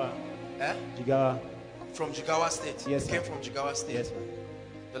 Jigawa. Eh? Jigawa. From Jigawa State? Yes, You came sir. from Jigawa State? Yes, sir.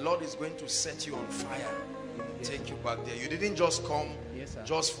 The Lord is going to set you on fire. Take you back there. You didn't just come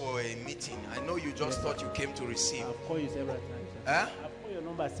just for a meeting. I know you just thought you came to receive. I've called you several times. Sir. Huh? I've called your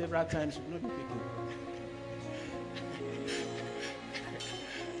number several times. You will not be picking.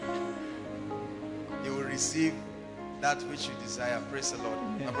 You will receive that which you desire. Praise the Lord.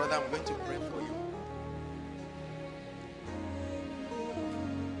 My brother, I'm going to pray for you.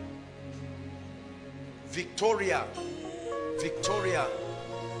 Victoria. Victoria.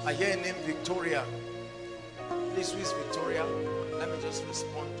 I hear a name, Victoria. Please, who is Victoria? Let me just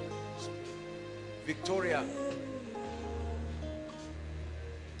respond to it. Victoria.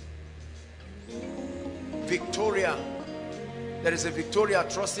 Victoria. There is a Victoria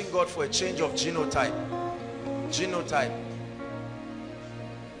trusting God for a change of genotype. Genotype.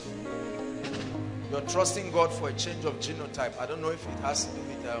 You're trusting God for a change of genotype. I don't know if it has to do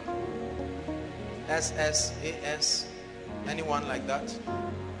with SS, AS, anyone like that.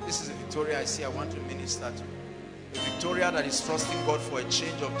 This is a Victoria I see I want to minister to. A Victoria that is trusting God for a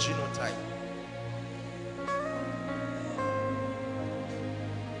change of genotype.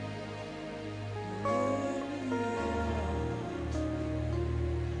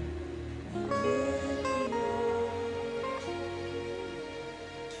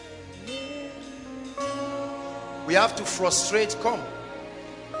 We have to frustrate,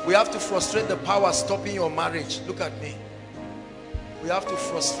 we have to frustrate the power stopping your marriage. Look at me. We have to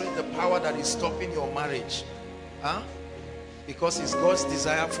frustrate the power that is stopping your marriage. Huh? Because it's God's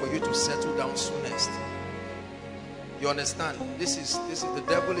desire for you to settle down soonest. You understand? This is the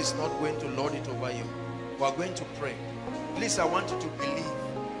devil is not going to lord it over you. We are going to pray. Please, I want you to believe.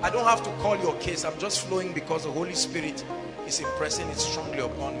 I don't have to call your case. I'm just flowing because the Holy Spirit is impressing it strongly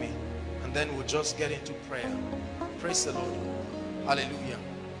upon me. And then we'll just get into prayer. Praise the Lord. Hallelujah.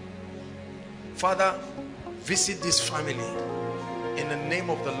 Father, visit this family in the name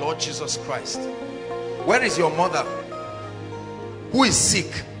of the Lord Jesus Christ. Where is your mother? Who is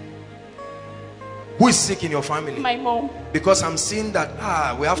sick? Who is sick in your family? My mom. Because I'm seeing that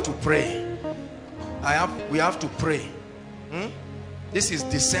we have to pray. We have to pray. This is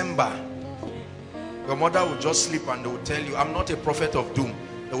December. Your mother will just sleep and they will tell you, I'm not a prophet of doom.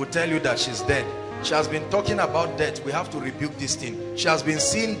 They will tell you that she's dead. She has been talking about death. We have to rebuke this thing. She has been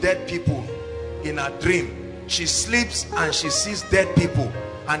seeing dead people in her dream. She sleeps and she sees dead people,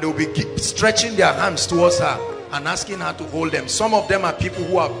 and they will be stretching their hands towards her and asking her to hold them. Some of them are people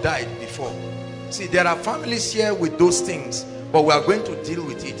who have died before. See, there are families here with those things, but we are going to deal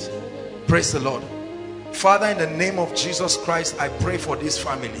with it. Praise the Lord. Father, in the name of Jesus Christ, I pray for this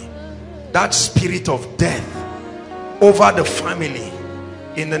family. That spirit of death over the family,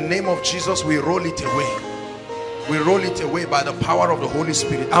 in the name of Jesus, we roll it away. We roll it away by the power of the Holy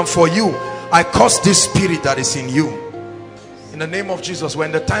Spirit. And for you, I curse this spirit that is in you. In the name of Jesus,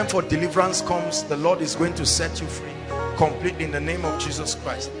 when the time for deliverance comes, the Lord is going to set you free completely in the name of Jesus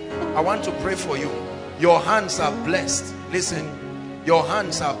Christ. I want to pray for you. Your hands are blessed. Listen, your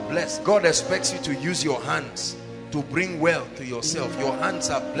hands are blessed. God expects you to use your hands to bring wealth to yourself. Your hands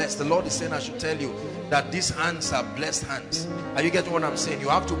are blessed. The Lord is saying I should tell you that these hands are blessed hands. Are you getting what I'm saying? You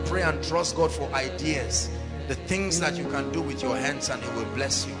have to pray and trust God for ideas, the things that you can do with your hands, and He will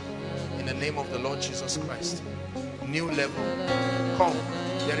bless you in the name of the Lord Jesus Christ. New level. Come.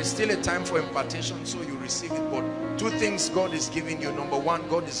 There is still a time for impartation, so you receive it. But two things God is giving you. Number one,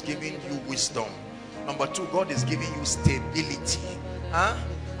 God is giving you wisdom. Number two, God is giving you stability.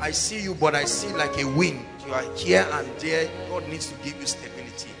 I see you, but I see like a wind. You are here and there. God needs to give you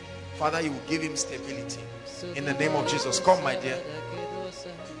stability. Father, you will give him stability in the name of Jesus. Come, my dear.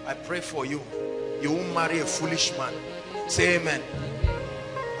 I pray for you. You won't marry a foolish man. Say amen.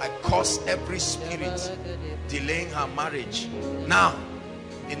 I curse every spirit delaying her marriage. Now,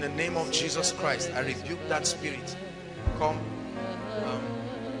 in the name of Jesus Christ, I rebuke that spirit. Come.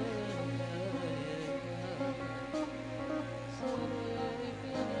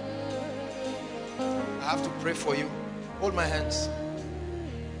 I have to pray for you. Hold my hands.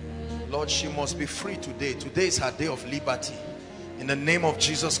 Lord, she must be free today. Today is her day of liberty. In the name of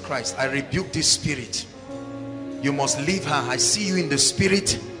Jesus Christ, I rebuke this spirit. You must leave her. I see you in the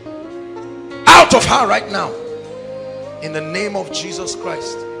spirit. Out of her right now. In the name of Jesus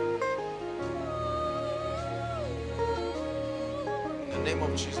Christ. In the name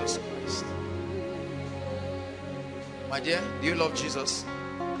of Jesus Christ. My dear, do you love Jesus?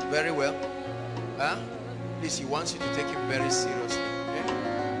 Very well. Please, he wants you to take him very seriously. Okay?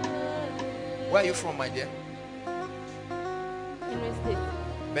 Where are you from, my dear? Benue State.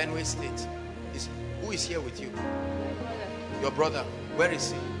 Benue State. Who is here with you? Your brother. Where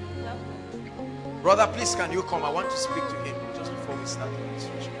is he? Brother, please can you come? I want to speak to him just before we start the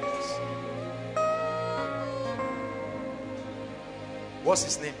ministration. What's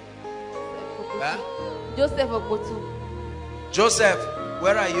his name? Joseph Okotu. Joseph,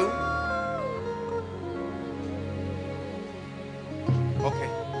 where are you? Okay.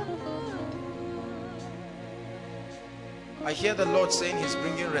 I hear the Lord saying he's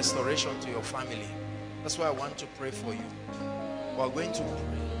bringing restoration to your family. That's why I want to pray for you. We're going to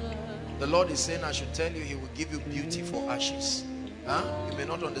pray. The Lord is saying I should tell you he will give you beauty for ashes. You may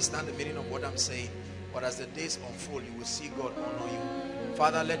not understand the meaning of what I'm saying, but as the days unfold, you will see God honor you.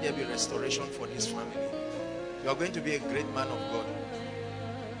 Father, let there be restoration for this family. You are going to be a great man of God.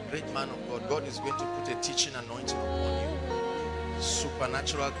 Great man of God. God is going to put a teaching anointing upon you.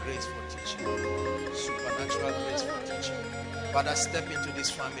 Supernatural grace for teaching. Supernatural grace for teaching. Father, step into this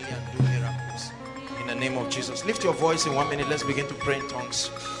family and do miracles. the name of Jesus. Lift your voice in 1 minute. Let's begin to pray in tongues.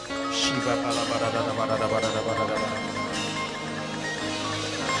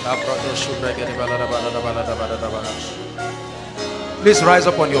 Please rise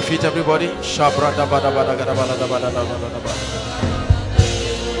up on your feet, everybody.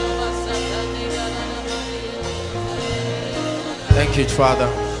 Thank you, Father,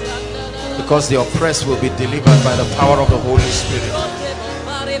 because the oppressed will be delivered by the power of the Holy Spirit.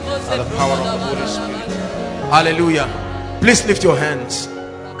 By the power of the Holy Spirit. Hallelujah. Please lift your hands.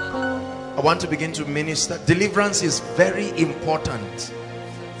 I want to begin to minister. Deliverance is very important.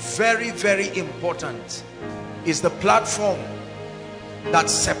 Very, very important. It's the platform that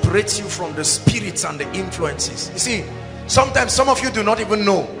separates you from the spirits and the influences. You see, sometimes some of you do not even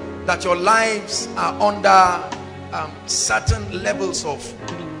know that your lives are under certain levels of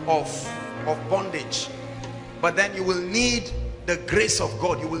bondage, but then you will need the grace of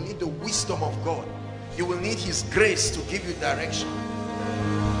God. You will need the wisdom of God. You will need His grace to give you direction.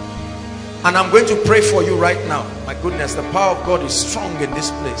 And I'm going to pray for you right now. My goodness, the power of God is strong in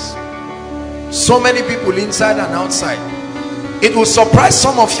this place. So many people inside and outside. It will surprise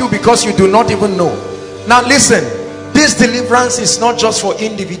some of you because you do not even know. Now listen, this deliverance is not just for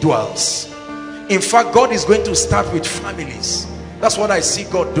individuals. In fact, God is going to start with families. That's what I see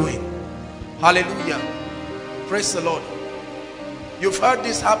God doing. Hallelujah. Praise the Lord. You've heard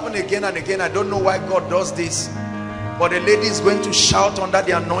this happen again and again. I don't know why God does this, but a lady is going to shout under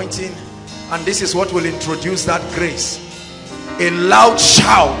the anointing, and this is what will introduce that grace. A loud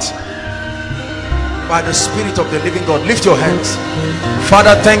shout by the Spirit of the living God. Lift your hands.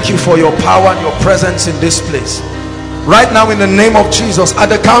 Father, thank you for your power and your presence in this place. Right now, in the name of Jesus, at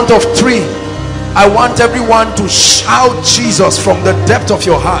the count of 3, I want everyone to shout Jesus from the depth of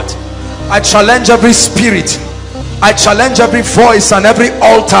your heart. I challenge every spirit, I challenge every voice and every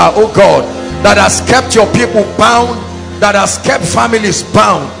altar, oh God, that has kept your people bound, that has kept families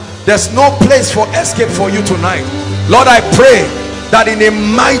bound. There's no place for escape for you tonight. Lord, I pray that in a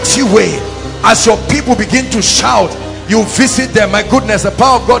mighty way, as your people begin to shout, you visit them. My goodness, the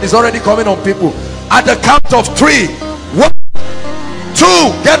power of God is already coming on people. At the count of 3, 1,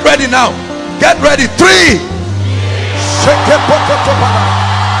 2, get ready now. Get ready. 3.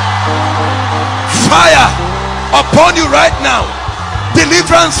 Fire upon you right now.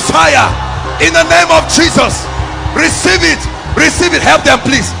 Deliverance fire in the name of Jesus. Receive it. Receive it. Help them,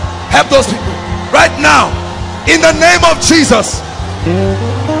 please. Help those people right now in the name of Jesus.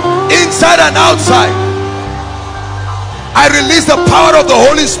 Inside and outside, I release the power of the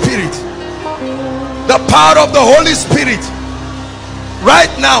Holy Spirit. The power of the Holy Spirit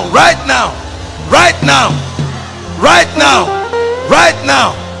right now, right now, right now, right now, right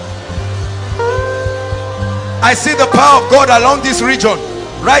now. I see the power of God along this region,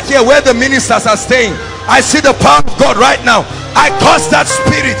 right here where the ministers are staying. I see the power of God right now. I curse that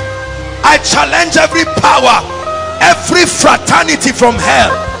spirit. I challenge every power, every fraternity from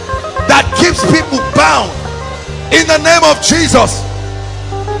hell that keeps people bound in the name of Jesus.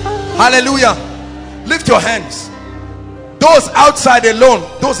 Hallelujah. Lift your hands. Those outside alone,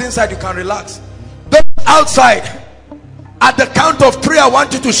 those inside you can relax. Those outside, at the count of 3, I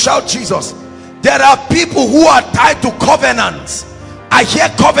want you to shout Jesus. There are people who are tied to covenants. I hear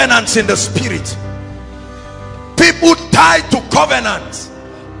covenants in the spirit. People tied to covenants.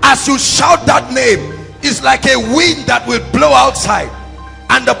 As you shout that name, it's like a wind that will blow outside,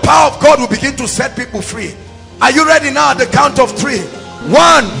 and the power of God will begin to set people free. Are you ready now? At the count of 3,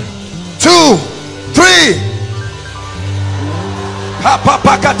 1, 2, 3.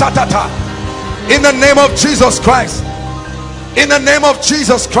 In the name of Jesus Christ, in the name of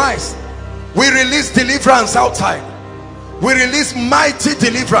Jesus Christ, we release deliverance outside. We release mighty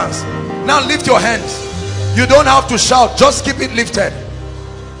deliverance. Now lift your hands. You don't have to shout, just keep it lifted.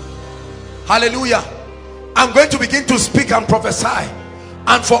 Hallelujah. I'm going to begin to speak and prophesy,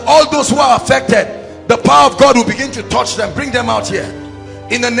 and for all those who are affected, the power of God will begin to touch them. Bring them out here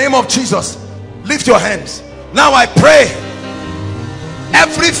in the name of Jesus. Lift your hands. Now I pray,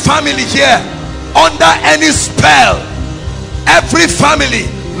 every family here under any spell, every family,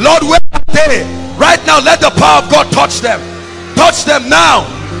 Lord, where are they right now? Let the power of God touch them. Touch them now,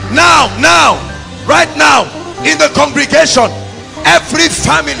 now, now, right now in the congregation. Every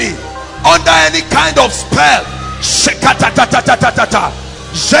family under any kind of spell,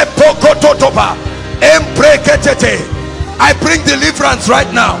 I bring deliverance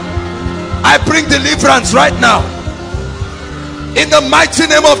right now. I bring deliverance right now in the mighty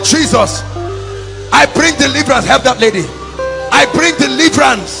name of Jesus. I bring deliverance. Help that lady. I bring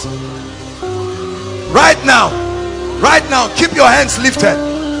deliverance right now. Right now. Keep your hands lifted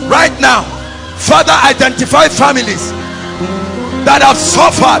right now. Father, identify families that have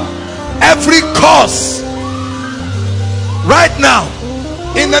suffered every curse right now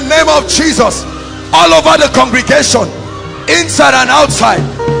in the name of Jesus, all over the congregation, inside and outside.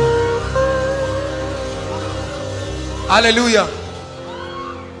 Hallelujah.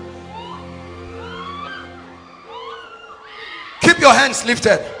 Keep your hands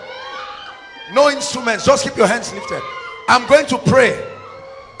lifted. No instruments, just keep your hands lifted. I'm going to pray.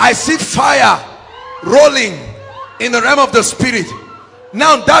 I see fire rolling in the realm of the spirit.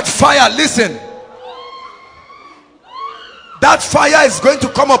 Now that fire, listen, that fire is going to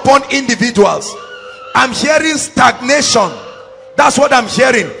come upon individuals. I'm hearing stagnation. That's what I'm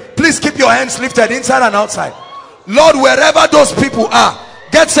hearing. Please keep your hands lifted inside and outside. Lord, wherever those people are,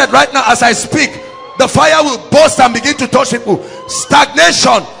 get set right now as I speak. The fire will burst and begin to touch people.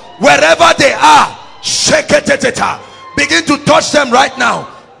 Stagnation, wherever they are, shake it, begin to touch them right now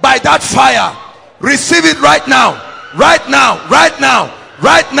by that fire. Receive it right now, right now, right now,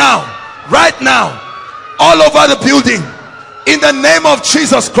 right now, right now, all over the building, in the name of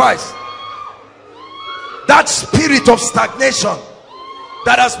Jesus Christ. That spirit of stagnation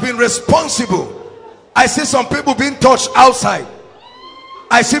that has been responsible. I see some people being touched outside.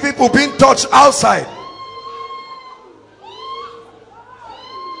 I see people being touched outside.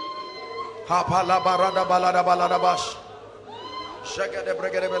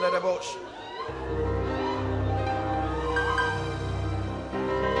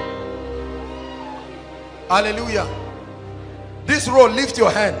 Hallelujah. This row, lift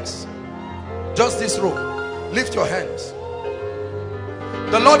your hands. Just this row, lift your hands.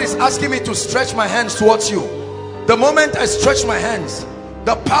 The Lord is asking me to stretch my hands towards you. The moment I stretch my hands,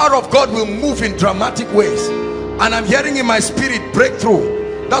 the power of God will move in dramatic ways. And I'm hearing in my spirit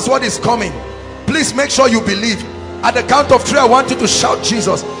breakthrough. That's what is coming. Please make sure you believe. At the count of 3, I want you to shout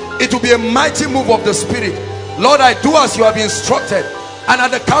Jesus. It will be a mighty move of the spirit. Lord, I do as you have instructed. And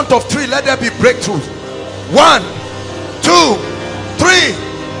at the count of 3, let there be breakthroughs. 1, 2, 3.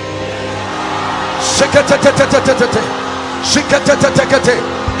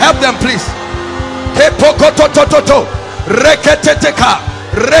 Help them, please. Reketeteka,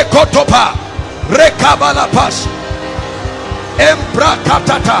 rekotopa, rekabalapash,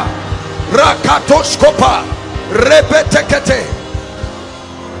 embrakatata, rakatoshkopa, rebetekete.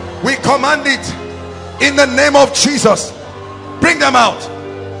 We command it in the name of Jesus. Bring them out.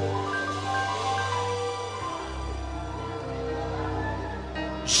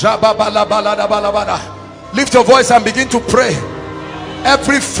 Lift your voice and begin to pray.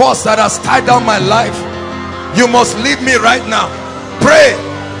 Every force that has tied down my life, you must leave me right now. Pray.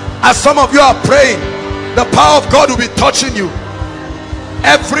 As some of you are praying, the power of God will be touching you.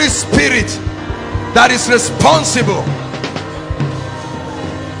 Every spirit that is responsible,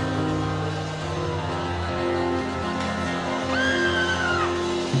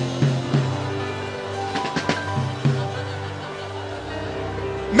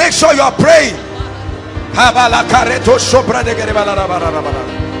 make sure you are praying.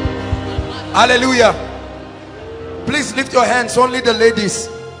 Hallelujah. Please lift your hands, only the ladies.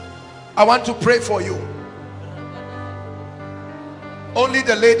 I want to pray for you. Only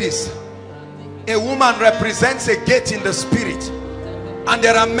the ladies. A woman represents a gate in the spirit, and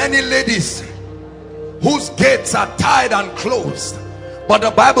there are many ladies whose gates are tied and closed, but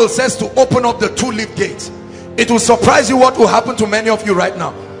the Bible says to open up the 2-leaf gate. It will surprise you what will happen to many of you right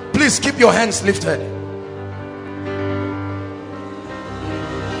now. Please keep your hands lifted.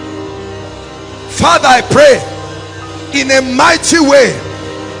 Father, I pray in a mighty way,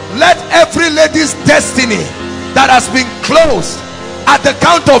 let every lady's destiny that has been closed, at the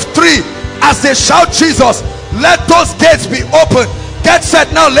count of 3, as they shout Jesus, let those gates be open. Get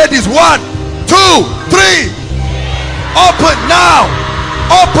set now, ladies. 1, 2, 3. Open now,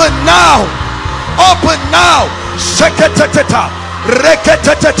 open now, open now.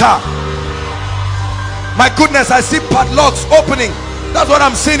 My goodness, I see padlocks opening. That's what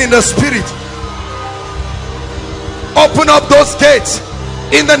I'm seeing in the spirit. Open up those gates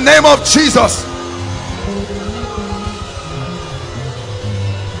in the name of Jesus.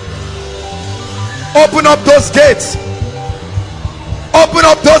 Open up those gates. Open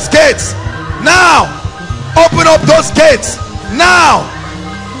up those gates now. Open up those gates now.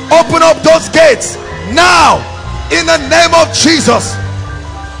 Open up those gates now, in the name of Jesus.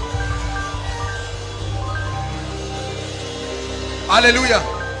 Hallelujah.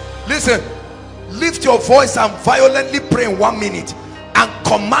 Listen, lift your voice and violently pray in 1 minute and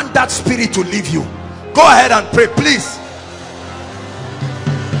command that spirit to leave you. Go ahead and pray, please.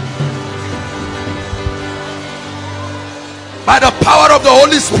 By the power of the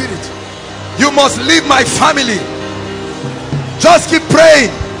Holy Spirit, you you must leave my family. Just keep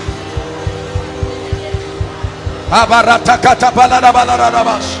praying.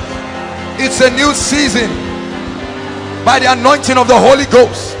 It's a new season by the anointing of the Holy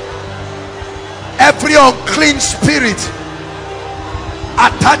Ghost. Every unclean spirit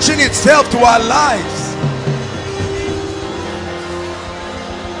attaching itself to our lives.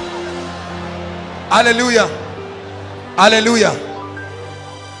 Hallelujah. Hallelujah.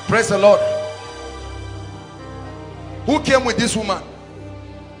 Praise the Lord. Who came with this woman?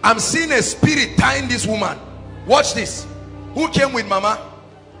 I'm seeing a spirit tying this woman. Watch this. Who came with mama?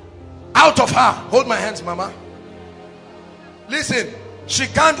 Out of her. Hold my hands, mama. Listen, she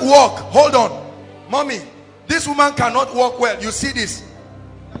can't walk. Hold on. Mommy, this woman cannot walk well. You see this?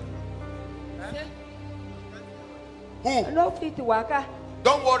 Who?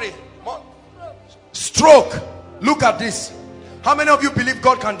 Don't worry. Stroke. Look at this. How many of you believe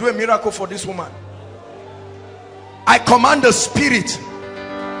God can do a miracle for this woman? I command the spirit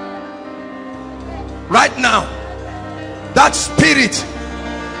right now. That spirit,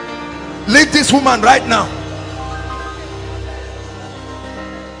 leave this woman right now.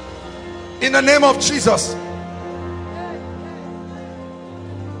 In the name of Jesus.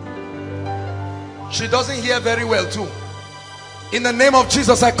 She doesn't hear very well too. In the name of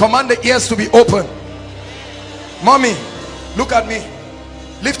Jesus, I command the ears to be open. Mommy, look at me.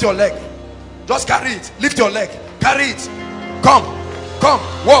 Lift your leg. Just carry it. Lift your leg. Carry it. Come. Come.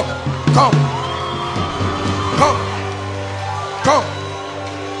 Walk. Come. Come. Come.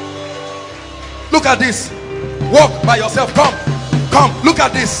 Look at this. Walk by yourself. Come. Come. Look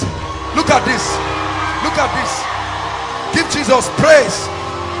at this. Look at this. Look at this. Give Jesus praise.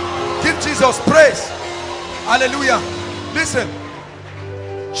 Give Jesus praise. Hallelujah. Listen.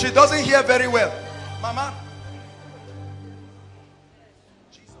 She doesn't hear very well. Mama.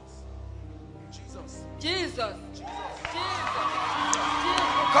 Jesus. Jesus. Jesus.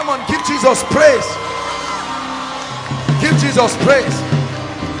 Come on, give Jesus praise. Give Jesus praise.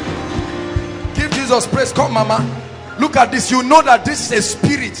 Give Jesus praise. Come, mama. Look at this. You know that this is a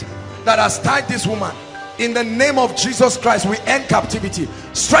spirit that has tied this woman. In the name of Jesus Christ, we end captivity.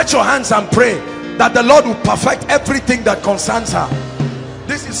 Stretch your hands and pray that the Lord will perfect everything that concerns her.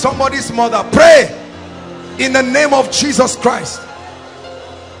 This is somebody's mother. Pray in the name of Jesus Christ.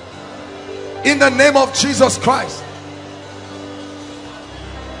 In the name of Jesus Christ.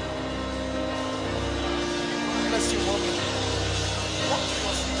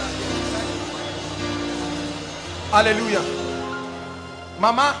 Hallelujah.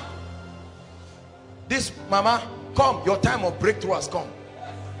 Mama, this mama, come. Your time of breakthrough has come.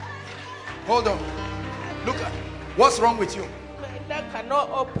 Hold on. Look at what's wrong with you. My leg cannot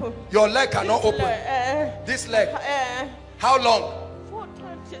open. Your leg cannot open. This leg. How long? For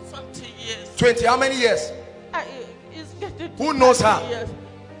 20-something years. 20. How many years? It's getting Who knows her? Years.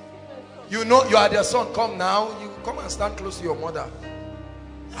 You know you are their son. Come now. You come and stand close to your mother.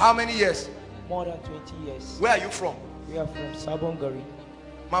 How many years? More than 20 years. Where are you from? We are from Sabongari.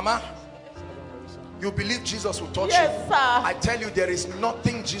 Mama, you believe Jesus will touch you? Yes, sir. I tell you, there is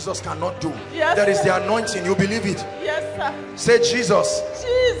nothing Jesus cannot do. Yes, there is sir. the anointing. You believe it? Yes, sir. Say, Jesus,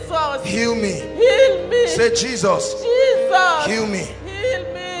 Jesus, heal me. Heal me. Say, Jesus, Jesus, heal me.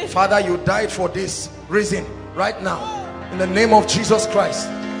 Heal me. Father, you died for this reason right now. In the name of Jesus Christ,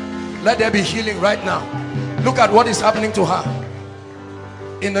 let there be healing right now. Look at what is happening to her.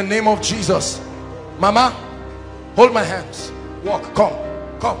 In the name of Jesus. Mama, hold my hands. Walk. Come.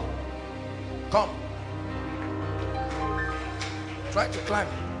 Come. Come. Try to climb.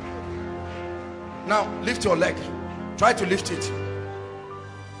 Now lift your leg. Try to lift it.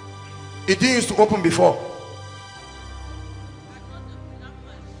 It didn't used to open before.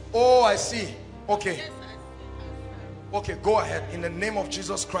 Oh, I see. Okay. Okay, go ahead. In the name of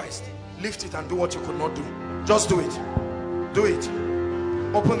Jesus Christ, lift it and do what you could not do. Just do it. Do it.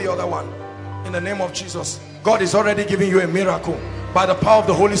 Open the other one. In the name of Jesus. God is already giving you a miracle by the power of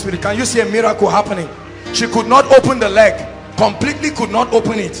the Holy Spirit. Can you see a miracle happening? She could not open the leg. Completely could not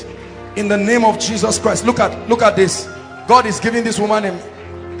open it. In the name of Jesus Christ. Look at this. God is giving this woman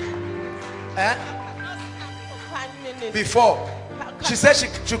a before. She said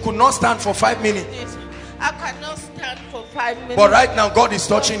she could not stand for 5 minutes. I cannot stand for 5 minutes. But right now God is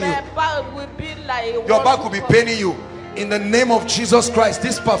touching you. My back will be like your back will be paining you. In the name of Jesus Christ,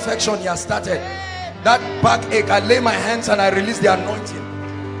 this perfection he has started. That backache, I lay my hands and I release the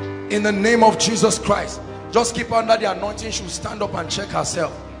anointing. In the name of Jesus Christ. Just keep under the anointing. She will stand up and check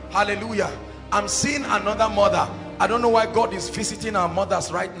herself. Hallelujah. I'm seeing another mother. I don't know why God is visiting our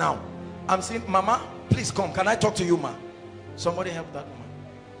mothers right now. I'm seeing, Mama, please come. Can I talk to you, ma? Somebody help that woman.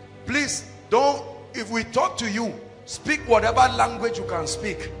 Please, Don't, if we talk to you, speak whatever language you can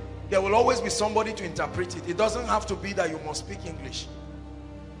speak. There will always be somebody to interpret it. It doesn't have to be that you must speak English.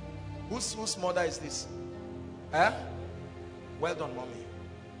 Whose mother is this? Eh? Well done, mommy.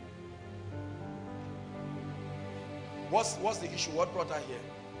 What's the issue? What brought her here?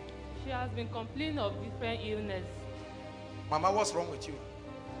 She has been complaining of different illness. Mama, what's wrong with you?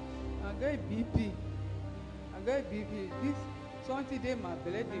 I got BP. This something day my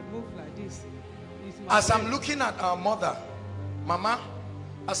belly they move like this. As I'm looking at our mother, Mama,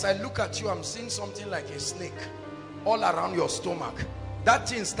 as I look at you, I'm seeing something like a snake all around your stomach. That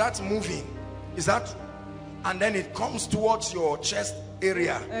thing starts moving. Is that? And then it comes towards your chest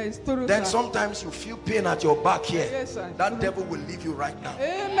area. Then sometimes you feel pain at your back here. Yes, that devil will leave you right now.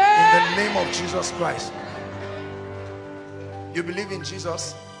 Amen. In the name of Jesus Christ. You believe in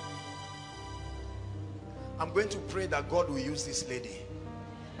Jesus? I'm going to pray that God will use this lady.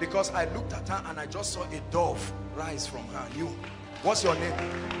 Because I looked at her and I just saw a dove rise from her. You, what's your name?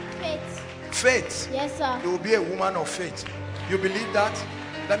 Faith. Faith. Yes, sir. You will be a woman of faith. You believe that?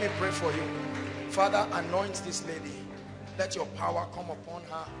 Let me pray for you. Father, anoint this lady. Let your power come upon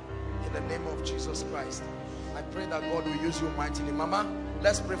her in the name of Jesus Christ. I pray that God will use you mightily. Mama,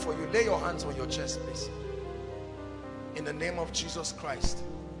 let's pray for you. Lay your hands on your chest, please. In the name of Jesus Christ.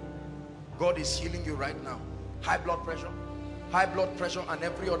 God is healing you right now. High blood pressure and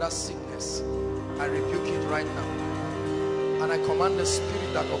every other sickness, I rebuke it right now. And I command the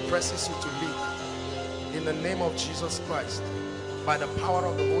spirit that oppresses you to leave. In the name of Jesus Christ. By the power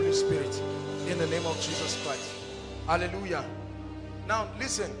of the Holy Spirit. In the name of Jesus Christ. Hallelujah. Now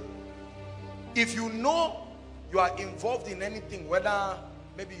listen. If you know you are involved in anything, whether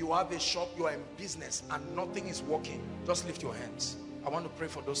maybe you have a shop, you are in business and nothing is working, just lift your hands. I want to pray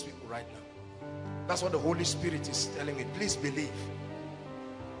for those people right now. That's what the Holy Spirit is telling me. Please believe.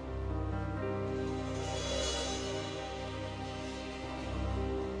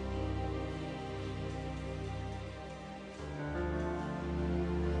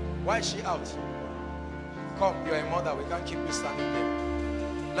 Why is she out? Come, you're a mother. We can't keep you standing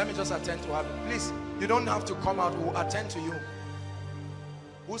there. Let me just attend to her. Please, you don't have to come out. We'll attend to you.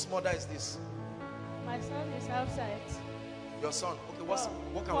 Whose mother is this? My son is outside. Your son. Okay,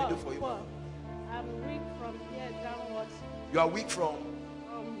 what can we do for you? I'm weak from here downwards. You are weak from?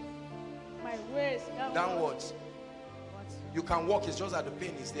 My waist Downwards. You can walk, it's just that the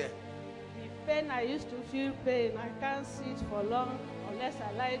pain is there. The pain, I used to feel pain. I can't sit for long. Unless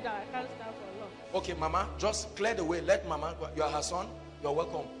I lie down, I can't stand for long. Okay, Mama, just clear the way. Let Mama, you are her son. You're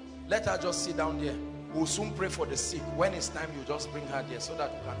welcome. Let her just sit down there. We'll soon pray for the sick. When it's time, you just bring her there so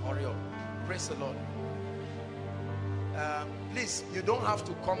that you can hurry up. Praise the Lord. Please, you don't have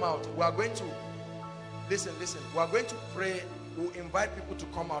to come out. We are going to, listen. We are going to pray. We'll invite people to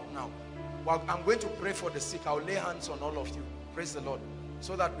come out now. I'm going to pray for the sick. I'll lay hands on all of you. Praise the Lord.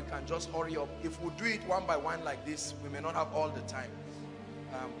 So that we can just hurry up. If we do it one by one like this, we may not have all the time.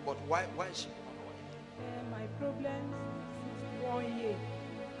 But why is she? My problem is 1 year.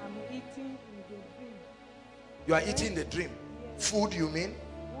 I'm eating in the dream. You are eating the dream? Yes. Food, you mean?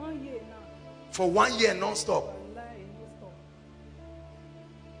 1 year now. For 1 year non-stop?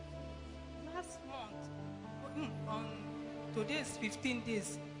 Last month, on today's 15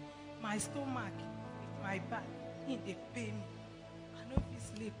 days, my stomach, with my back, they pay me. I no fit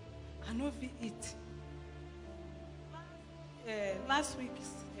sleep. I no fit eat. Last week,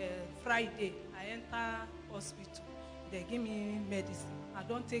 Friday, I enter hospital. They give me medicine. I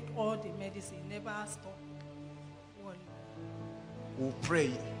don't take all the medicine. Never stop. We'll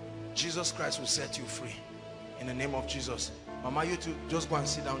pray. Jesus Christ will set you free. In the name of Jesus. Mama, you two, just go and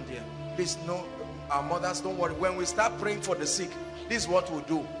sit down there. Please, no, our mothers, don't worry. When we start praying for the sick, this is what we'll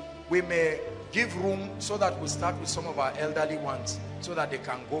do. We may give room so that we start with some of our elderly ones so that they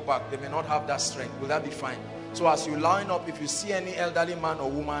can go back. They may not have that strength. Will that be fine? So as you line up, if you see any elderly man or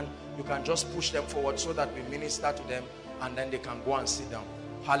woman, you can just push them forward so that we minister to them and then they can go and sit down.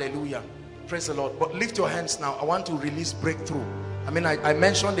 Hallelujah. Praise the Lord. But lift your hands now. I want to release breakthrough. I mean, I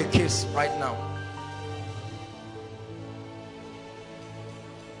mentioned the case right now.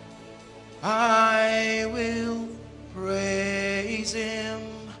 I will praise him.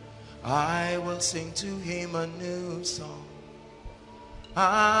 I will sing to him a new song.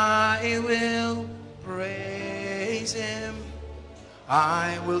 I will praise him.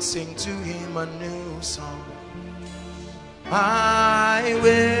 I will sing to him a new song. I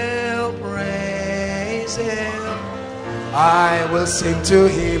will praise him. I will sing to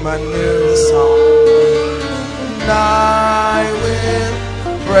him a new song. And I will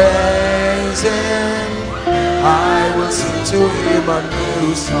praise him. I will sing to him a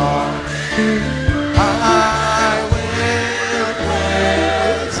new song. I will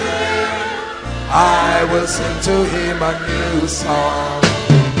praise him. I will sing to him a new song.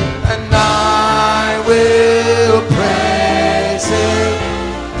 And I will praise him.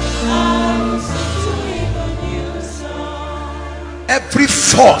 Every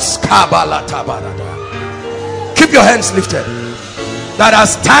force, keep your hands lifted, that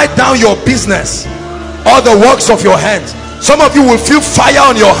has tied down your business, all the works of your hands. Some of you will feel fire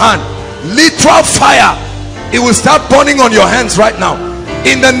on your hand, literal fire. It will start burning on your hands right now.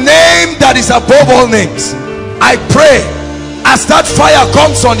 In the name that is above all names, I pray, as that fire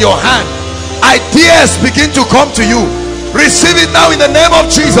comes on your hand, ideas begin to come to you. Receive it now in the name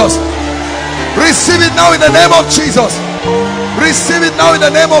of Jesus. Receive it now in the name of Jesus. Receive it now in the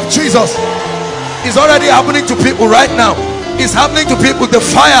name of Jesus. It's already happening to people right now. It's happening to people. The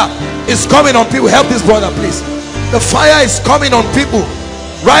fire is coming on people. Help this brother, please. The fire is coming on people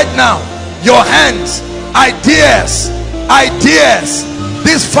right now. Your hands, ideas, ideas.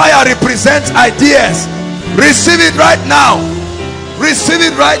 This fire represents ideas. Receive it right now. Receive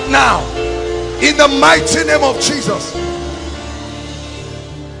it right now in the mighty name of Jesus.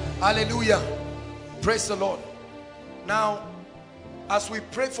 Hallelujah. Praise the Lord. Now, as we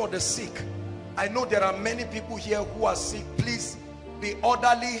pray for the sick, I know there are many people here who are sick. Please be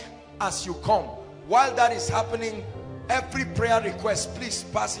orderly as you come. While that is happening, every prayer request, please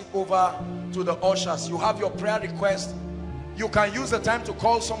pass it over to the ushers. You have your prayer request. You can use the time to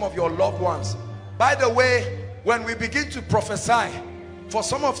call some of your loved ones. By the way, when we begin to prophesy, for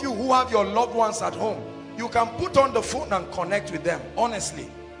some of you who have your loved ones at home, you can put on the phone and connect with them. Honestly,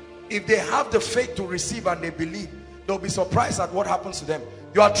 if they have the faith to receive and they believe, they'll be surprised at what happens to them.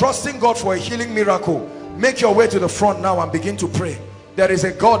 You are trusting God for a healing miracle. Make your way to the front now and begin to pray. There is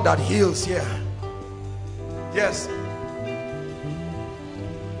a God that heals here. Yes.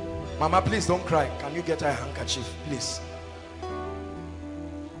 Mama, please don't cry. Can you get her handkerchief, please?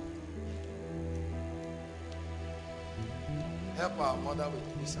 Help our mother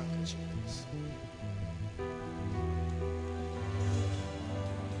with this handkerchief, please.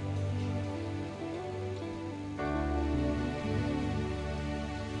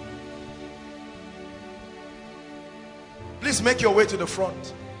 Please make your way to the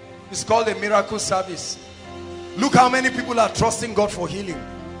front. It's called a miracle service. Look how many people are trusting God for healing.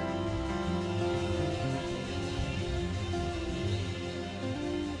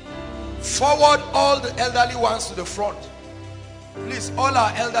 Forward all the elderly ones to the front. Please, all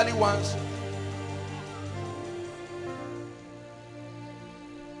our elderly ones.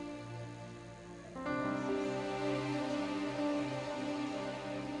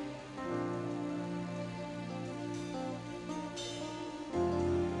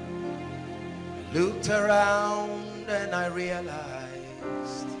 Looked around and I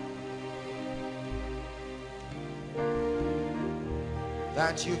realized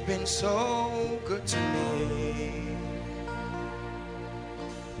that you've been so good to me.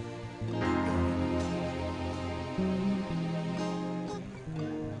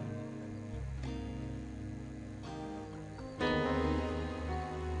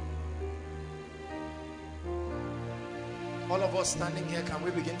 All of us standing here, can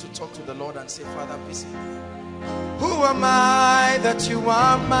we begin to talk to the Lord and say, Father, visit me. Who am I that you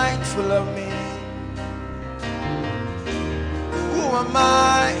are mindful of me? Who am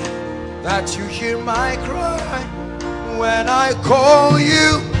I that you hear my cry when I call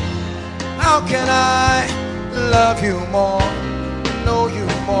you? How can I love you more, know you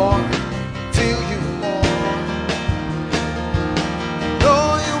more, feel you more,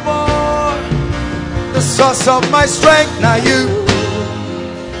 know you more? The source of my strength, now you,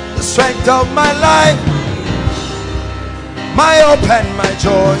 the strength of my life, my hope and my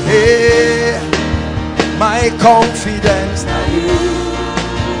joy, my confidence, now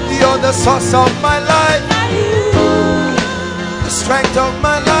you're the source of my life, the strength of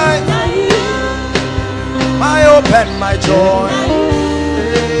my life, my hope and my joy,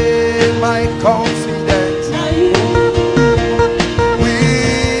 my confidence. We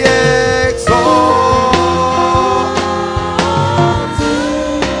exalt you.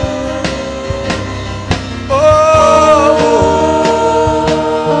 Oh,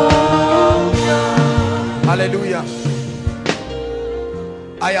 hallelujah.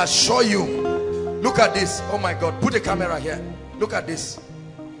 I assure you, look at this. Oh my God, put a camera here. Look at this.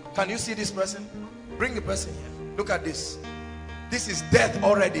 Can you see this person? Bring the person here. Look at this. This is death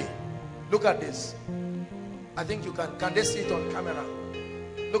already. Look at this. I think you can they see it on camera?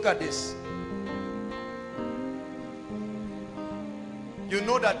 Look at this. You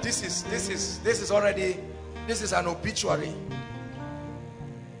know that this is already, this is an obituary.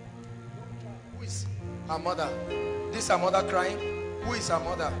 Her mother. This her mother crying? Who is her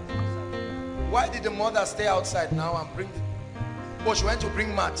mother? Why did the mother stay outside now and bring the... Oh, she went to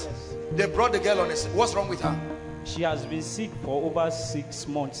bring mat. Yes. They brought the girl on this. What's wrong with her? She has been sick for over 6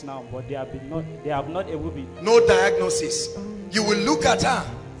 months now, but they have not able to... No diagnosis. You will look at her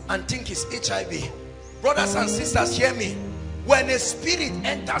and think it's HIV. Brothers and sisters, hear me. When a spirit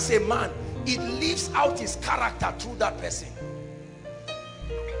enters a man, it leaves out his character through that person.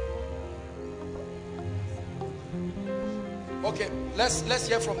 Okay, let's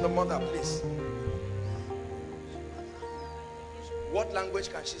hear from the mother, please. What language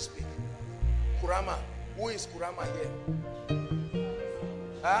can she speak? Kurama. Who is Kurama here?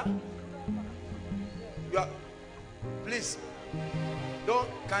 Huh? You are, please. Don't.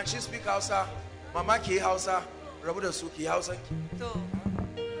 Can she speak Hausa? Mama ki Hausa. Rabu da suki Hausa.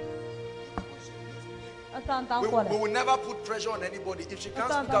 We will never put pressure on anybody. If she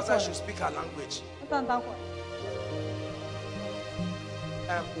can't speak Hausa, she'll speak her language.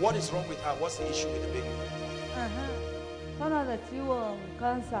 What is wrong with her? What's the issue with the baby?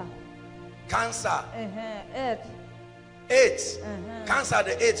 Cancer. AIDS. Cancer,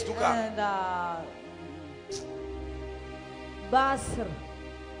 the AIDS took her. And Basr.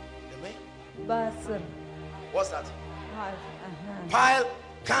 Basr. What's that? Pile,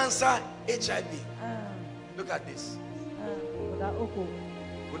 cancer, HIV. Look at this.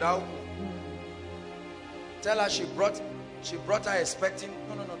 Tell her she brought her expecting.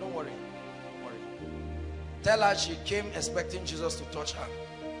 No, don't worry. Don't worry. Tell her she came expecting Jesus to touch her.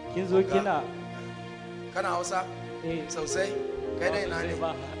 Kana Hausa? So say, Kaidan Nani?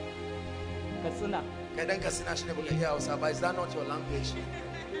 Katsina. Kaidan Katsina shine buga iya Hausa, but is that not your language?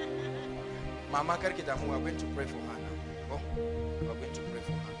 Mama karki damu, we are going to pray for her now. Oh, we are going to pray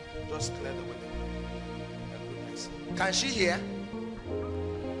for her. Just clear the way. Goodness. Can she hear?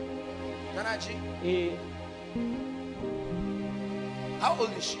 Kanaji? How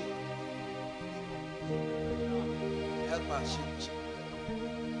old is she? Help her.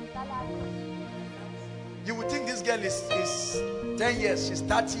 You would think this girl is 10 years. She's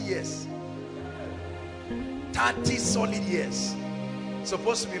 30 years. 30 solid years.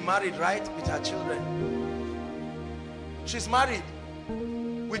 Supposed to be married, right? With her children. She's married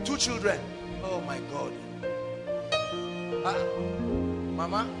with 2 children. Oh my God.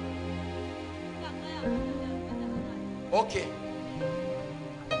 Mama? Okay.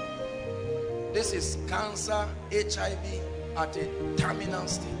 This is cancer, HIV at a terminal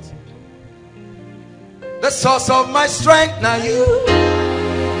state. The source of my strength, now you.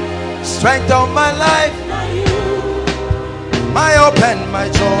 Strength of my life, now you. My hope and my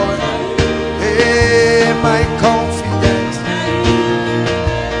joy, hey, my confidence.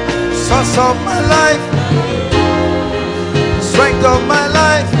 Source of my life, strength of my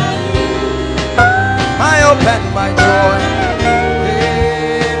life, my hope and my joy.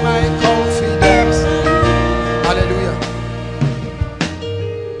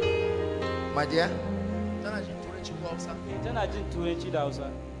 My dear,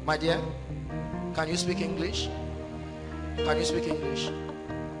 my dear, can you speak English? Can you speak English?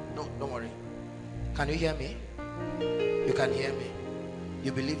 No, don't worry. Can you hear me? You can hear me.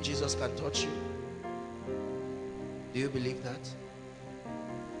 You believe Jesus can touch you? Do you believe that?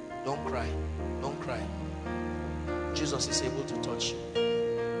 Don't cry. Don't cry. Jesus is able to touch you.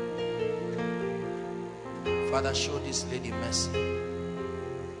 Father, show this lady mercy.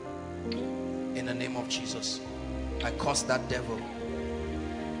 In the name of Jesus, I curse that devil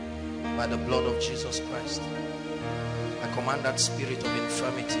by the blood of Jesus Christ. I command that spirit of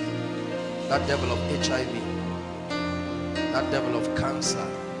infirmity, that devil of HIV, that devil of cancer,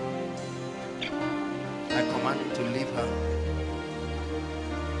 I command him to leave her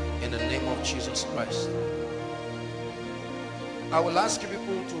in the name of Jesus Christ. I will ask you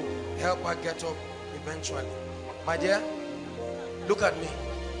people to help her get up eventually. My dear, look at me.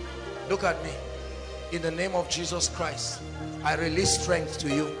 Look at me. In the name of Jesus Christ, I release strength to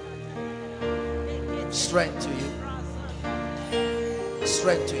you. Strength to you.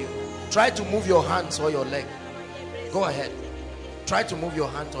 Strength to you. Try to move your hands or your leg. Go ahead. Try to move your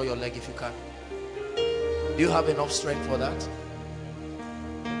hand or your leg if you can. Do you have enough strength for that?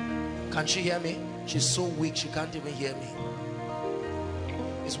 Can she hear me? She's so weak she can't even hear me.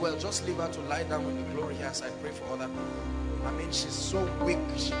 It's well, just leave her to lie down with the glory here as I pray for other people. I mean, she's so weak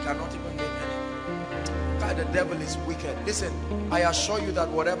she cannot even make any. God, the devil is wicked. Listen, I assure you that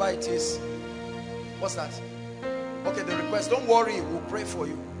whatever it is, what's that? Okay, the request, don't worry, we'll pray for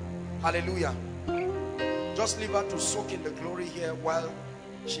you. Hallelujah. Just leave her to soak in the glory here while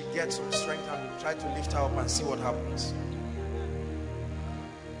she gets some strength, and we'll try to lift her up and see what happens.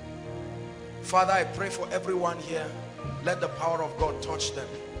 Father, I pray for everyone here. Let the power of God touch them.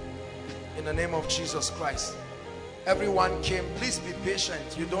 In the name of Jesus Christ. Everyone came. Please be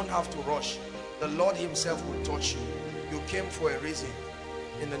patient. You don't have to rush. The Lord himself will touch you. You came for a reason.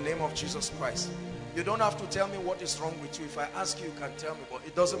 In the name of Jesus Christ. You don't have to tell me what is wrong with you. If I ask you, you can tell me, but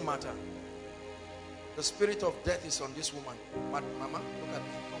it doesn't matter. The spirit of death is on this woman. Mama, look at me.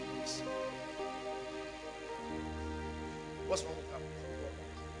 Come, please. What's wrong with her?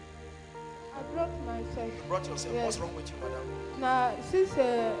 I brought myself. You brought yourself. Yes. What's wrong with you, madam? Now, since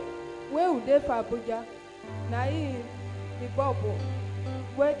where would they for Abuja? Now, the bubble,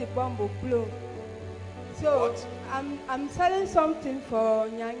 where the bomb will blow. So I'm selling something for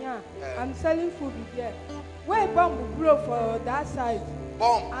Nyanya. I'm selling food there. Where bomb will blow for that side.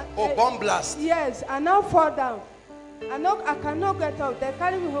 Bomb? Bomb blast? Yes, I now fall down. I cannot get out. They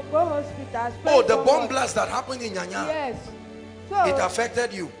carry me to go hospital. The bomb blast that happened in Nyanya? Yes. So it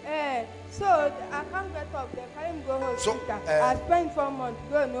affected you? So I can't get up. They carry me to go hospital. So, I spent 4 months.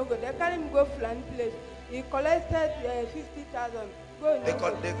 Go. They carry me to go Flan place. He collected 50,000.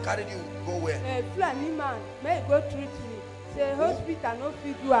 They carried you go where? Flani man, may go treat me. Say hospital no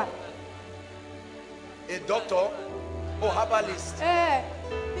fit do it. A doctor? Herbalist? Okay,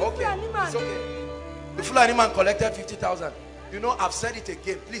 it's okay. The Fulani man collected 50,000. You know, I've said it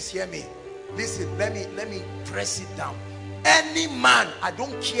again. Please hear me. Listen, let me press it down. Any man, I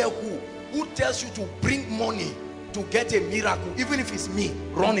don't care who tells you to bring money to get a miracle, even if it's me,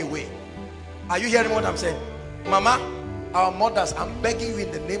 run away. Are you hearing what I'm saying? Mama, our mothers, I'm begging you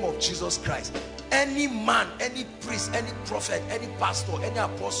in the name of Jesus Christ. Any man, any priest, any prophet, any pastor, any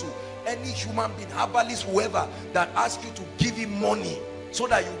apostle, any human being, herbalist, whoever that asks you to give him money so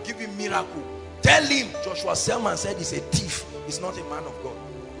that you give him miracle, tell him Joshua Selman said he's a thief. He's not a man of God.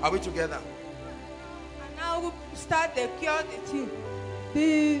 Are we together? And now we start the cure the thing.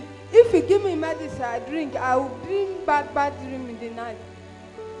 If you give me medicine I drink, I will dream bad dream in the night.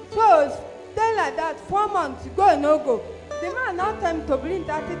 So then like that, 4 months, go no go. The man now time to bring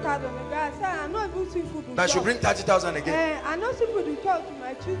 30,000 again. I said, I know even see food. That should bring 30,000 again. I know see food to talk to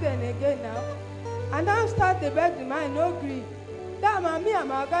my children again now. And now start the beg the man, no agree. That mommy, I'm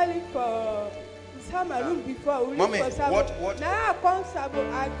going for Samaroon before. Mommy, what? Now I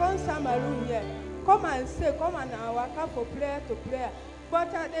come Samaroon here. Come and say, come and work out for prayer to prayer.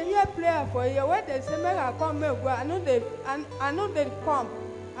 But I didn't hear prayer for you. When they say, I come, I know they come.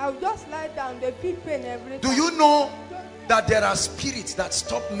 I'll just lie down, they feel pain every time. Do you know that there are spirits that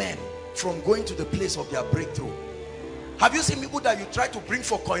stop men from going to the place of their breakthrough? Have you seen people that you try to bring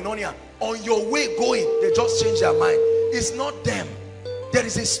for koinonia? On your way going, they just change their mind. It's not them. There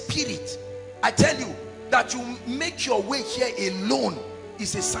is a spirit. I tell you that you make your way here alone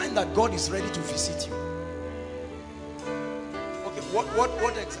is a sign that God is ready to visit you. Okay,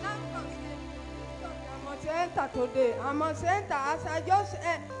 what exactly? Enter today. I must enter as I just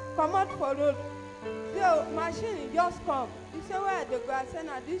come out for road. So machine just come. He said, where they go? I said,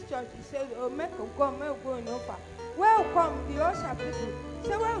 at this church. He said, oh, make them go in over. Where come the usher people? He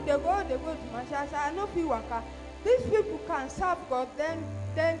said, where they go? They go to machine. I said, I know people worker. These people can serve God.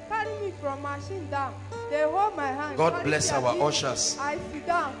 Then carry me from machine down. They hold my hand. God bless our ushers. I sit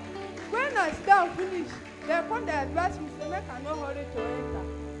down. When I sit down, finish. They come, they advise me, say, make I no hurry to enter.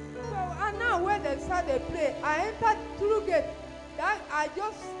 And now when they start to play, I entered through gate. That I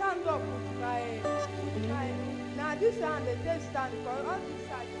just stand up with my now this hand they take stand because all this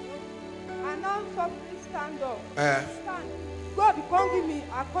side, you know. And now softly stand up. Stand. God come give me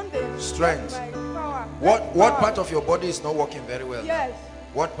I can't strength. My power. What part of your body is not working very well? Yes.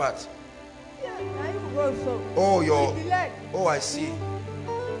 What part? Yeah, now you go so. Oh, your leg. Oh, I see.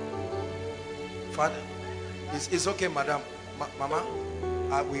 Father, it's okay, madam. Mama.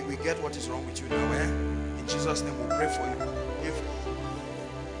 We get what is wrong with you now, In Jesus' name we pray for you. If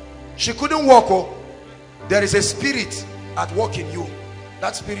she couldn't walk, there is a spirit at work in you.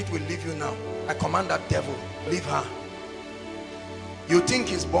 That spirit will leave you now. I command that devil, leave her. You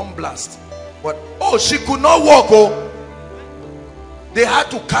think it's bomb blast, but she could not walk. They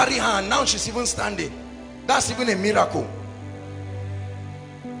had to carry her and now she's even standing. That's even a miracle.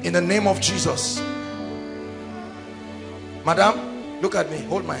 In the name of Jesus. Madam, look at me.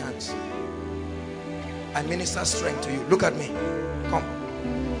 Hold my hands. I minister strength to you. Look at me. Come.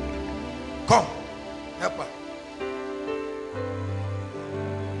 Come. Help her.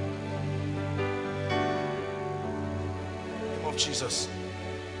 In the name of Jesus.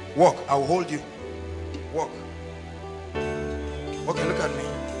 Walk. I will hold you. Walk. Okay, look at me.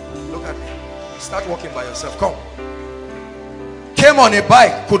 Look at me. Start walking by yourself. Come. Came on a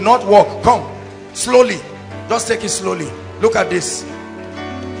bike. Could not walk. Come. Slowly. Just take it slowly. Look at this.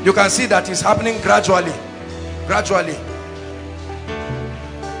 You can see that it's happening gradually. Gradually.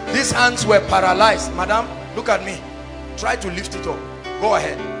 These hands were paralyzed. Madam, look at me. Try to lift it up. Go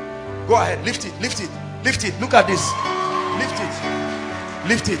ahead. Go ahead. Lift it. Lift it. Lift it. Look at this. Lift it.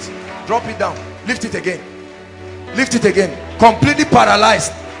 Lift it. Drop it down. Lift it again. Lift it again. Completely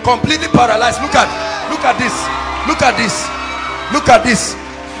paralyzed. Completely paralyzed. Look at this. Look at this. Look at this.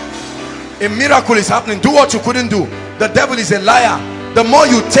 A miracle is happening. Do what you couldn't do. The devil is a liar. The more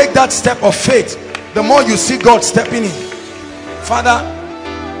you take that step of faith, the more you see God stepping in. Father,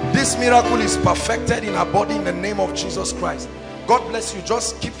 this miracle is perfected in her body in the name of Jesus Christ. God bless you.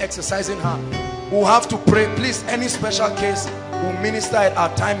 Just keep exercising her. We'll have to pray. Please, any special case, we'll minister it.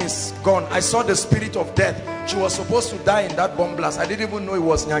 Our time is gone. I saw the spirit of death. She was supposed to die in that bomb blast. I didn't even know it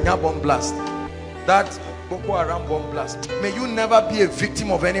was Nyanya bomb blast. That Boko Haram bomb blast. May you never be a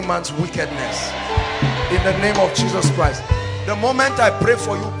victim of any man's wickedness. In the name of Jesus Christ. The moment I pray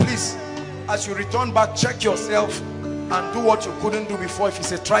for you, please, as you return back, check yourself and do what you couldn't do before. If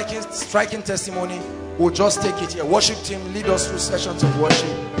it's a striking testimony, we'll just take it here. Worship team, lead us through sessions of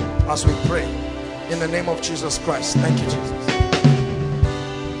worship as we pray. In the name of Jesus Christ. Thank you, Jesus.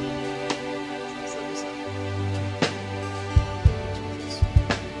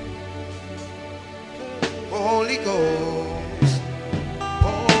 Holy Ghost,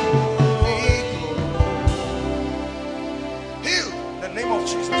 Holy Ghost, heal in the name of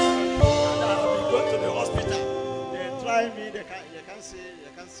Jesus. I've been going to the hospital. They try me. They can't say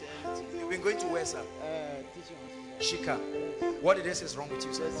anything. You've been going to where, sir? Teaching. Shika. What did they say is wrong with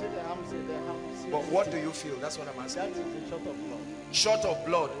you, sir? They say they have But what do you feel? That's what I'm asking. That is a short of blood. Short of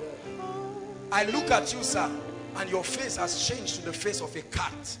blood. I look at you, sir, and your face has changed to the face of a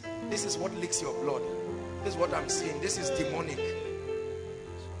cat. This is what licks your blood. This is what I'm seeing. This is demonic.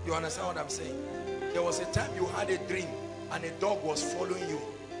 You understand what I'm saying? There was a time you had a dream and a dog was following you.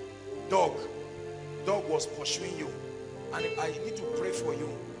 Dog was pursuing you. And I need to pray for you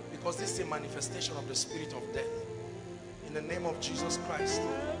because this is a manifestation of the spirit of death. In the name of Jesus Christ,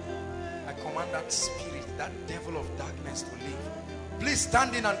 I command that spirit, that devil of darkness to leave. Please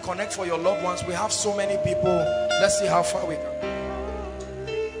stand in and connect for your loved ones. We have so many people. Let's see how far we can.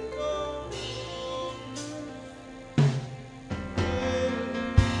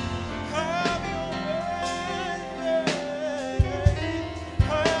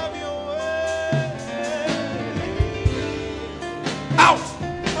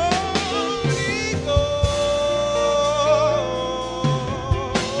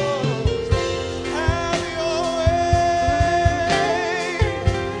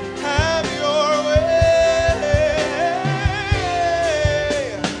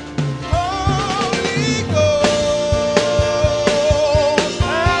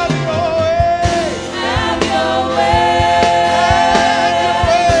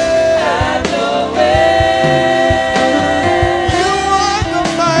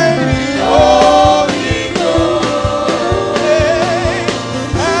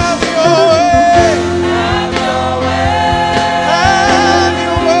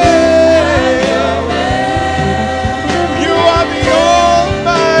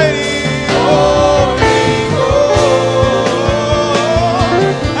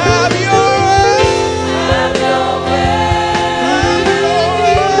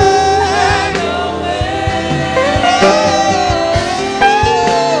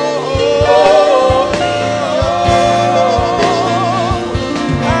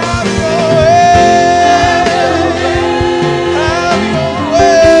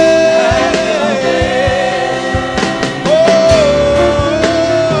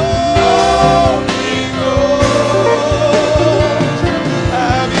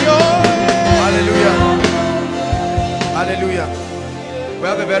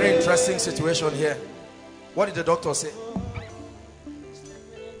 Situation here. What did the doctor say?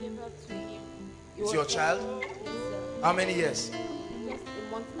 It's your child? How many years? Just a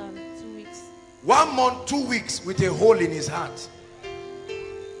month and 2 weeks. 1 month, 2 weeks with a hole in his heart.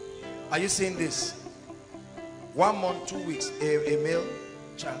 Are you seeing this? 1 month, 2 weeks, a male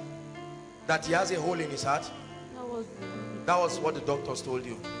child. That he has a hole in his heart? That was what the doctors told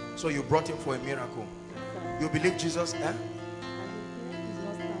you. So you brought him for a miracle. You believe Jesus? Eh?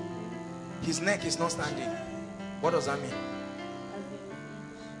 His neck is not standing. What does that mean?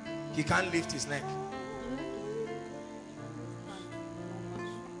 He can't lift his neck.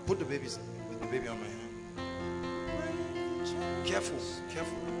 Put the baby on my hand. Careful,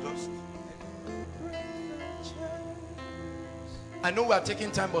 careful. Just. I know we are taking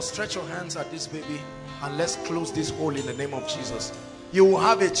time, but stretch your hands at this baby and let's close this hole in the name of Jesus. You will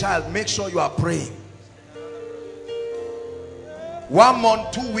have a child. Make sure you are praying. 1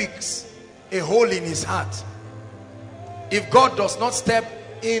 month, 2 weeks, a hole in his heart. If God does not step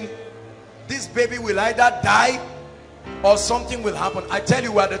in, this baby will either die or something will happen. I tell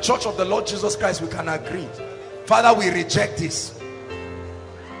you, we are the church of the Lord Jesus Christ. We can agree. Father, we reject this.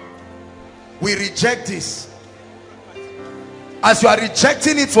 We reject this. As you are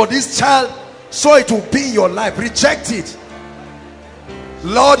rejecting it for this child, so it will be in your life. Reject it.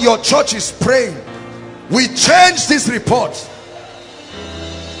 Lord, your church is praying. We change this report.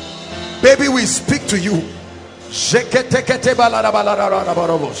 Baby, we speak to you.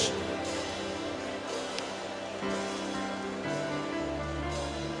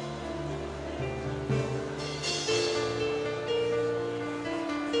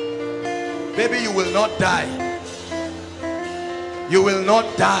 Baby, you will not die. You will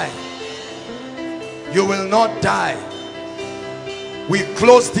not die. You will not die. We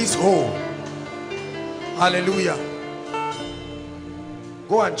close this hole. Hallelujah.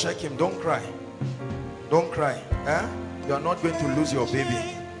 Go and check him. Don't cry. Don't cry. Eh? You are not going to lose your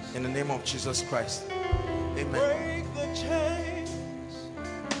baby. In the name of Jesus Christ. Amen.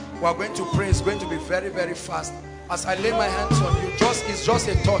 We are going to pray. It's going to be very, very fast. As I lay my hands on you, it's just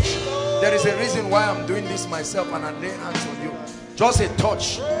a touch. There is a reason why I'm doing this myself and I lay hands on you. Just a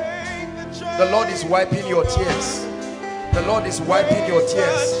touch. The Lord is wiping your tears. The Lord is wiping your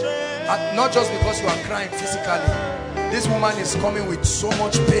tears. Not just because you are crying physically. This woman is coming with so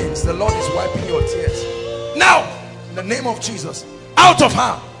much pains. The Lord is wiping your tears. Now, in the name of Jesus, out of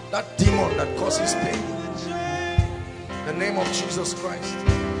her, that demon that causes pain. In the name of Jesus Christ.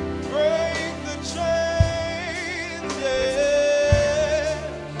 Break the chains, yeah.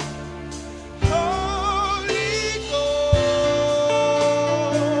 Holy Ghost.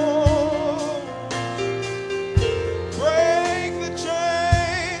 Break the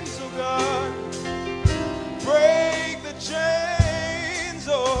chains, oh God. Break the chains,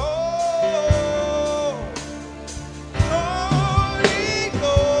 oh. Holy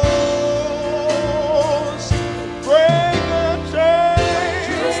Ghost. Break the chains.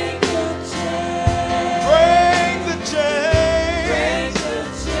 Break the chains.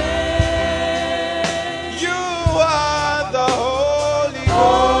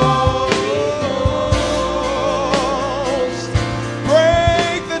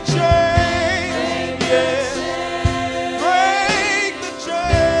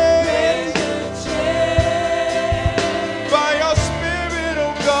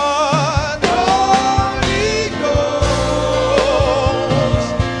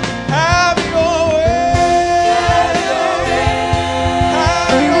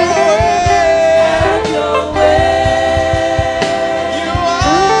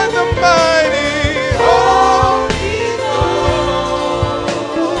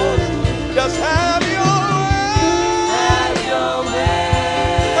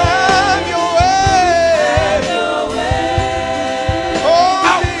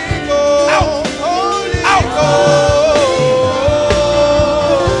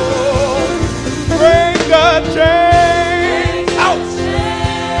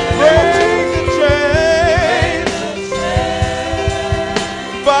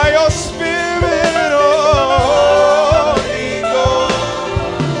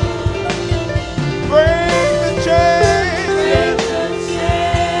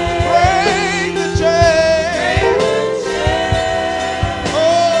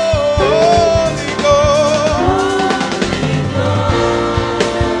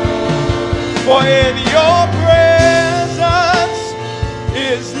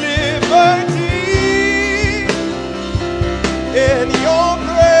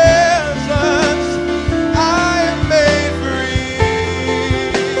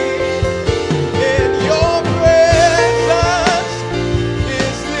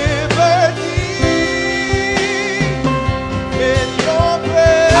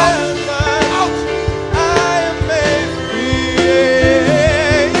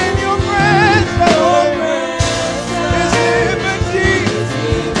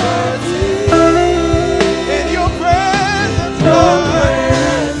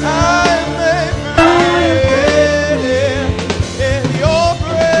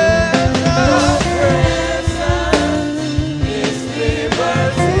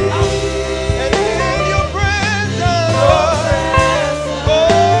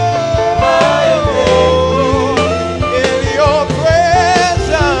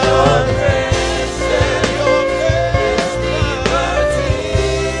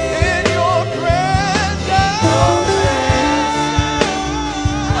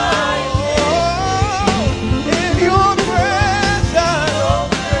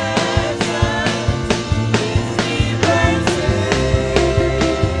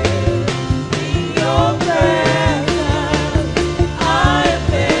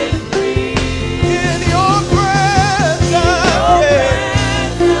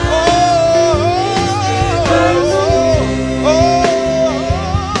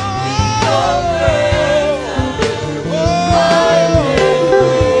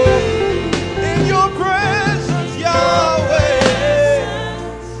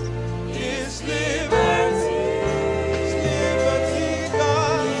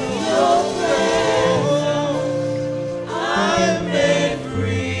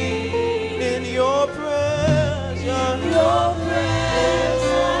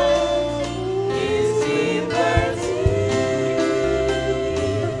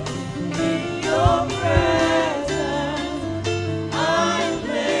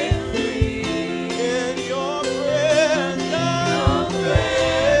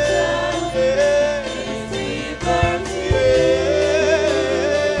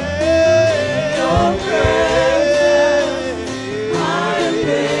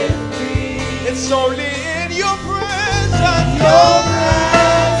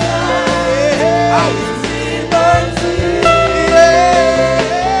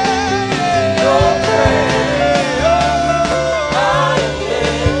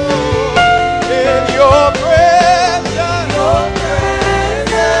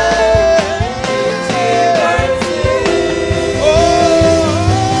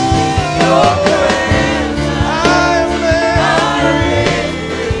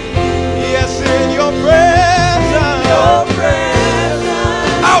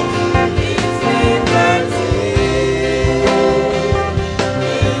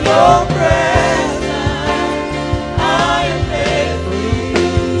 your presence I am made free.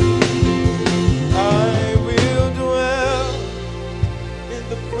 I will dwell in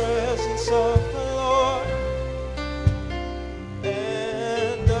the presence of the Lord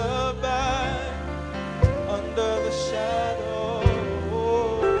and abide under the shadow.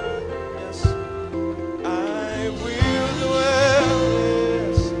 Yes, I will dwell,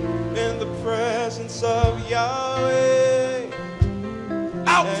 yes, in the presence of Yahweh.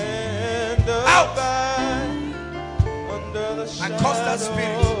 Out! And Out! abide under the shadow. I curse that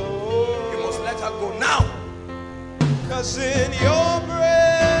spirit. You must let her go now. 'Cause in your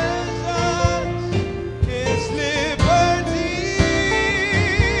presence is liberty.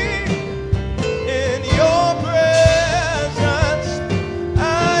 In your presence I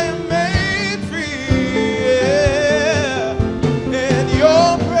am made free. Yeah. In your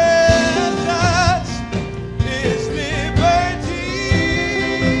presence is liberty.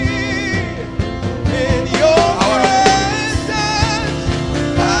 In your presence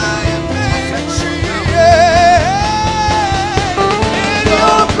I am made free. Yeah. In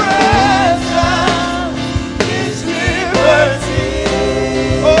your presence is liberty.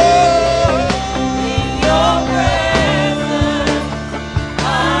 Oh, in your presence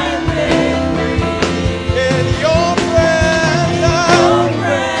I am made free. In your presence,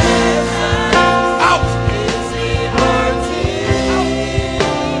 out is liberty.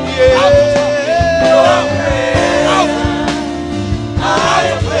 Yeah. In your presence I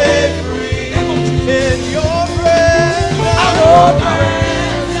am made free. In your presence.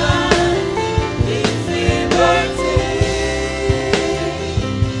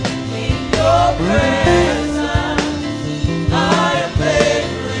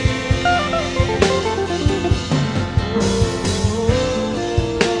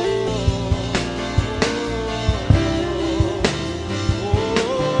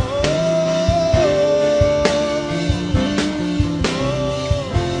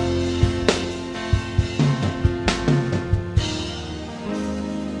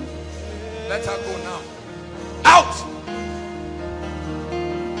 Let her go now. Out!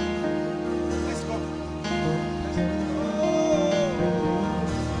 Let's go.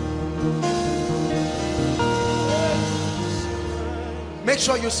 Make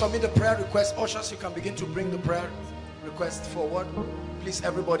sure you submit the prayer request. Ushers, you can begin to bring the prayer request forward. Please,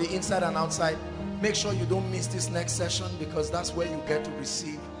 everybody inside and outside, make sure you don't miss this next session, because that's where you get to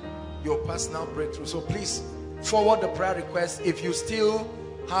receive your personal breakthrough. So please forward the prayer request. If you still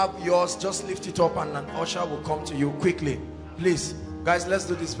have yours, just lift it up and an usher will come to you quickly. Please, guys, let's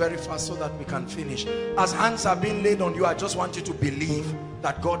do this very fast so that we can finish. As hands are being laid on you, I just want you to believe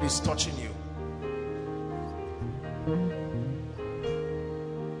that God is touching you.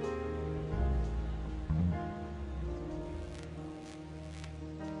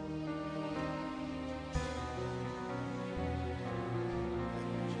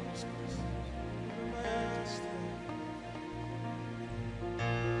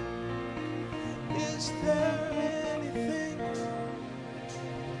 Is there anything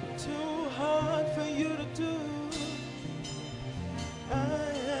too hard for you to do? I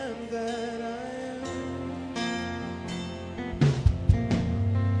am that I am.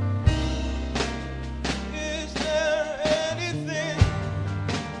 Is there anything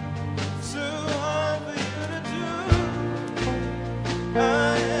too hard for you to do? I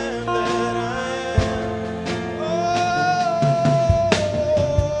am that I am. Oh,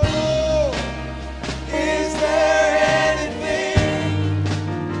 is there anything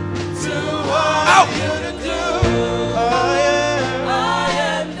too hard for you to do?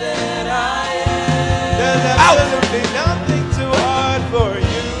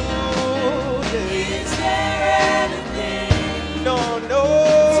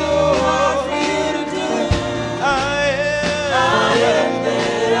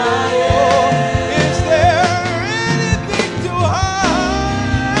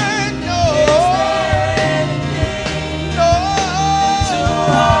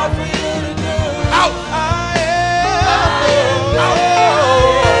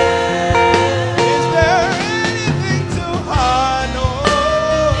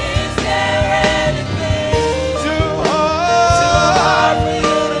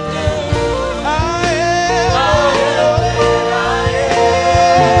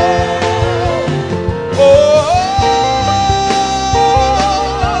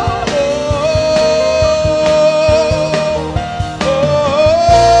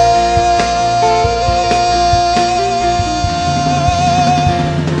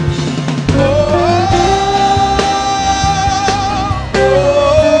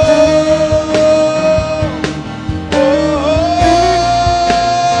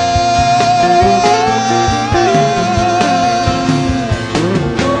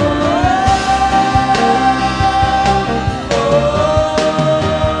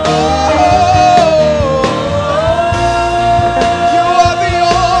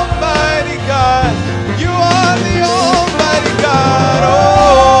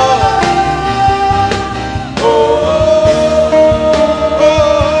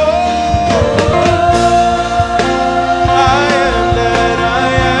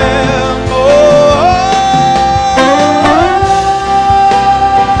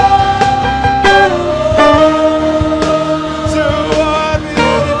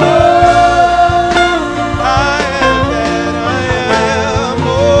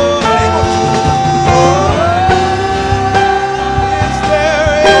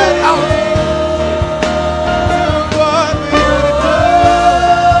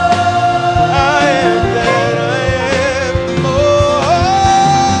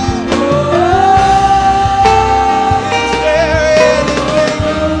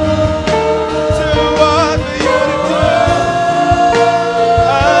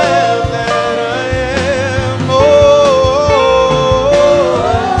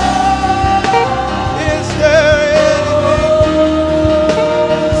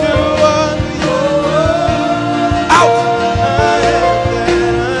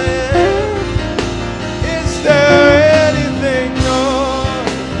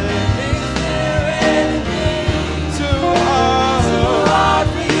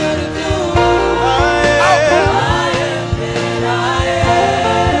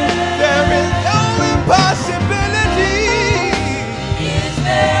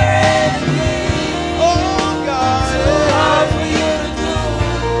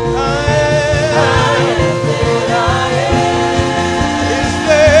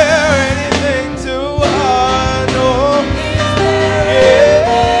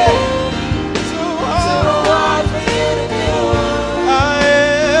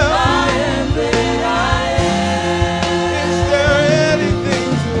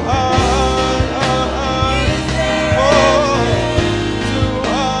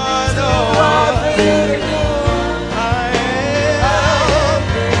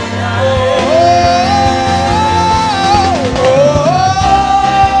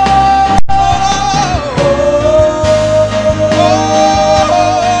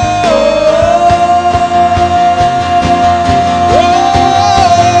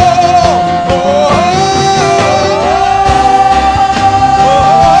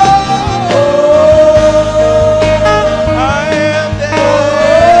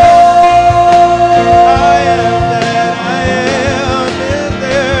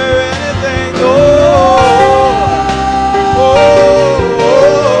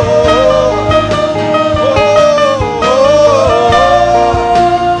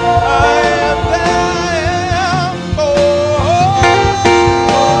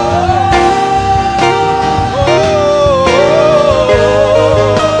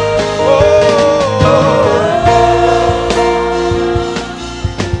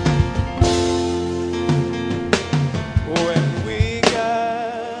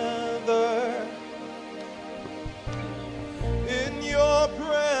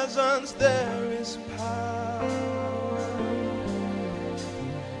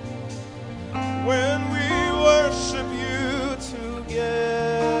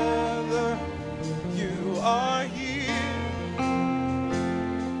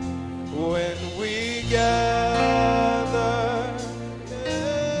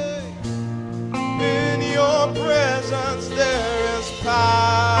 presence there is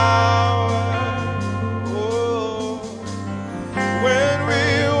power. Oh, when we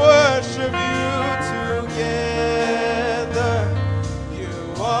worship you together, you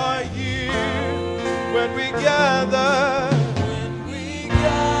are here. When we gather,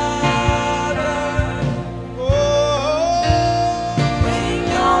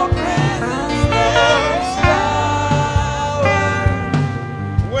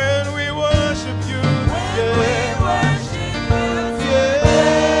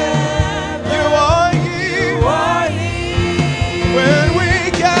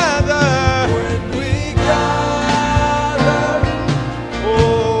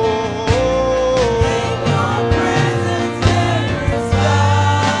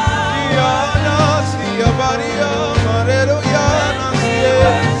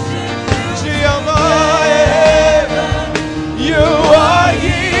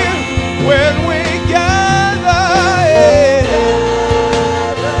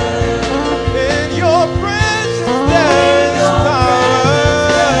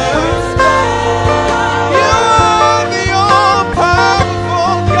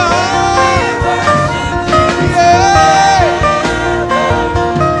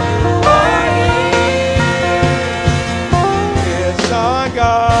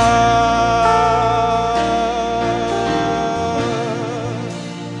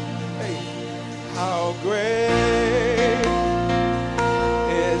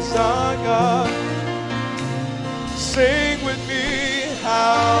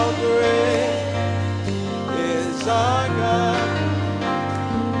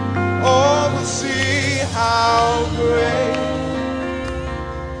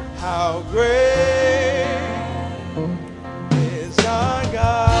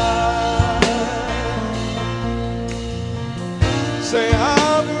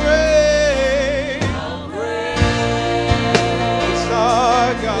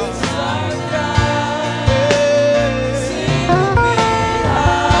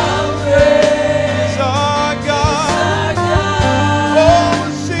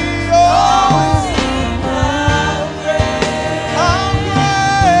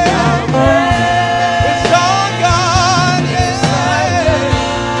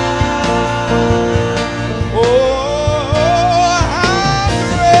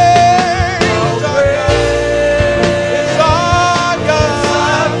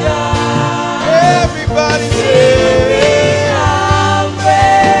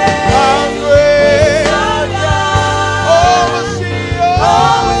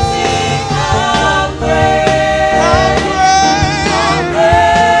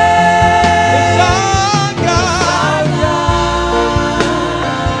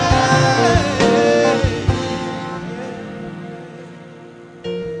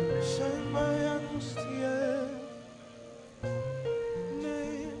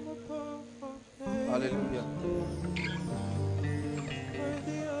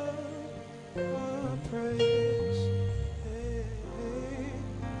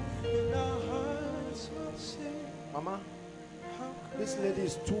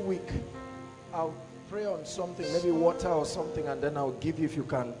 and then I'll give you, if you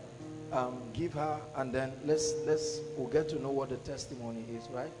can give her, and then we'll get to know what the testimony is,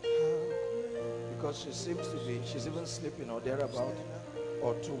 right? Because she seems to be, she's even sleeping or thereabout,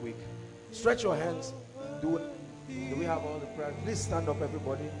 or 2 week. Stretch your hands. Do we have all the prayer? Please stand up,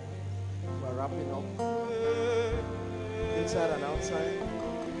 everybody. We're wrapping up. Inside and outside.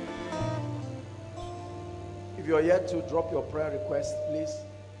 If you're yet to drop your prayer request, please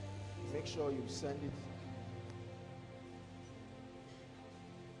make sure you send it.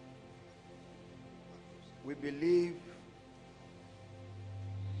 We believe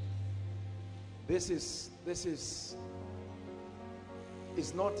this is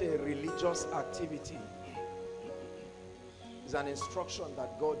not a religious activity. It's an instruction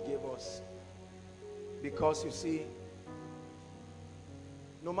that God gave us. Because you see,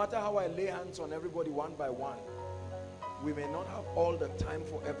 no matter how I lay hands on everybody one by one, we may not have all the time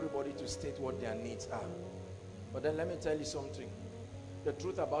for everybody to state what their needs are. But then let me tell you something. The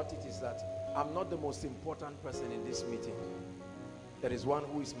truth about it is that I'm not the most important person in this meeting. There is one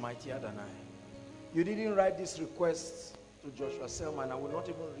who is mightier than I. You didn't write this request to Joshua Selman. I will not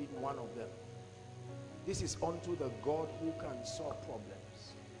even read one of them. This is unto the God who can solve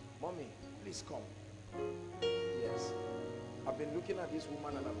problems. Mommy, please come. Yes. I've been looking at this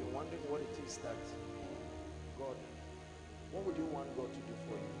woman and I've been wondering what it is that God, what would you want God to do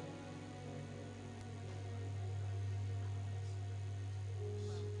for you?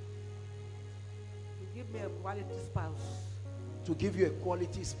 Give me a quality spouse. To give you a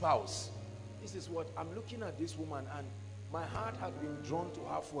quality spouse. This is what I'm looking at this woman, and my heart had been drawn to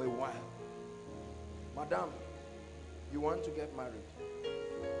her for a while. Madam, you want to get married?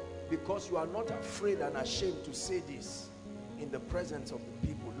 Because you are not afraid and ashamed to say this in the presence of the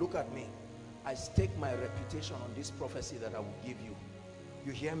people. Look at me. I stake my reputation on this prophecy that I will give you.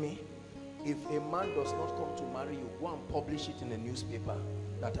 You hear me? If a man does not come to marry you, go and publish it in the newspaper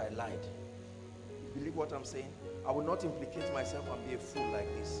that I lied. You believe what I'm saying? I will not implicate myself and be a fool like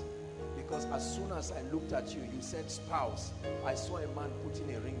this. Because as soon as I looked at you, you said spouse. I saw a man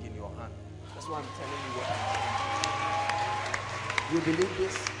putting a ring in your hand. That's why I'm telling you what I'm saying. You believe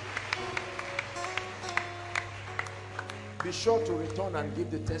this? Be sure to return and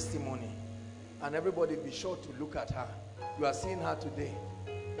give the testimony. And everybody be sure to look at her. You are seeing her today.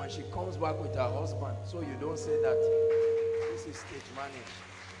 When she comes back with her husband, so you don't say that this is stage managed.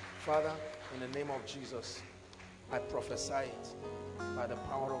 Father, in the name of Jesus, I prophesy it by the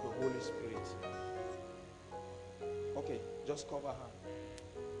power of the Holy Spirit. Okay, just cover her.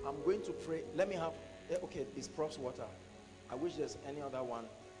 I'm going to pray. Let me have, okay, it's props water. I wish there's any other one.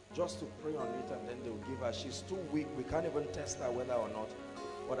 Just to pray on it, and then they'll give her. She's too weak. We can't even test her whether or not.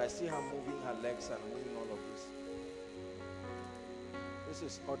 But I see her moving her legs and moving all of this. This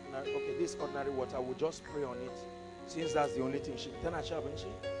is ordinary. Okay, this ordinary water. We'll just pray on it. Since that's the only thing she can achieve, isn't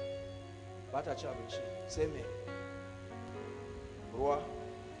she? But achieve, isn't she? Say me. Roa.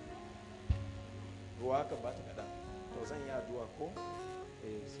 Roa ka bata kada. Tozan ya dua ko.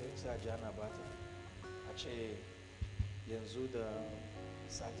 Sai sa jana bata. Ache yanzu da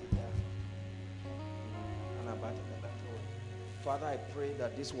sati da. Ana bata kada. Father, I pray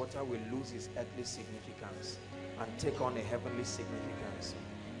that this water will lose its earthly significance and take on a heavenly significance.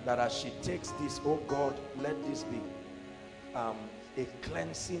 That as she takes this, oh God, let this be a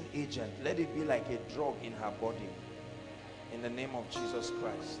cleansing agent. Let it be like a drug in her body. In the name of Jesus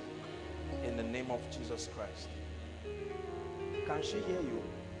Christ. In the name of Jesus Christ. Can she hear you?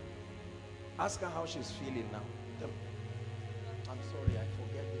 Ask her how she's feeling now. I'm sorry, I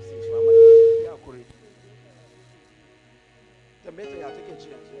forget these things.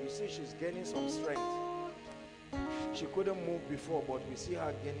 You see, she's gaining some strength. She couldn't move before, but we see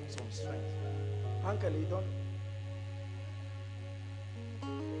her gaining some strength. Hankali, don't.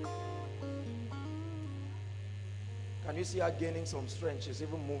 Can you see her gaining some strength? She's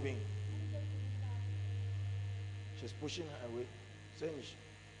even moving. She's pushing her away.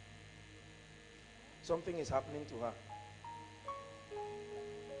 Something is happening to her.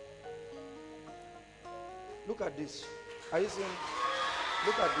 Look at this. Are you seeing?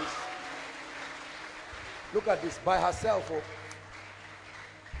 Look at this. Look at this. By herself. Oh.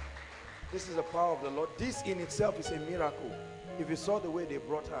 This is the power of the Lord. This in itself is a miracle. If you saw the way they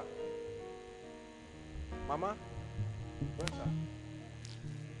brought her. Mama, brought her.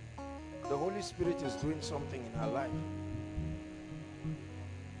 The Holy Spirit is doing something in her life.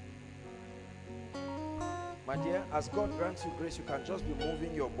 My dear, as God grants you grace, you can just be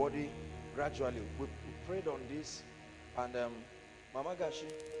moving your body gradually. We prayed on this. And Mama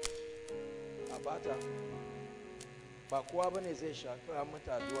Gashi, Abata,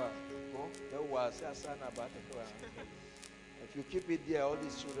 if you keep it there, all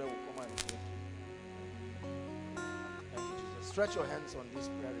these children will come and take you. Thank you, Jesus. Stretch your hands on these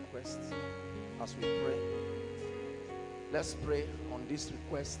prayer requests as we pray. Let's pray on these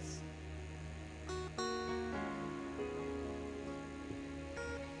requests.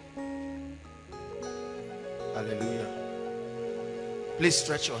 Hallelujah. Please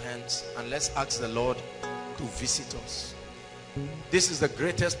stretch your hands and let's ask the Lord to visit us. This is the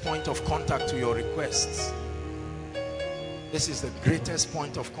greatest point of contact to your requests. This is the greatest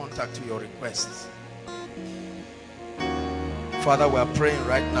point of contact to your requests. Father, we are praying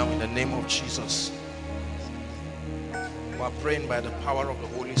right now in the name of Jesus. We are praying by the power of the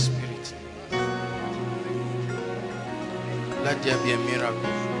Holy Spirit. Let there be a miracle.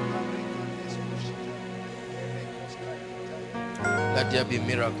 Let there be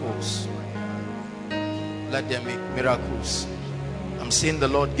miracles. Let there be miracles. I'm seeing the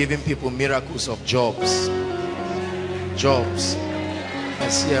Lord giving people miracles of jobs. Jobs. I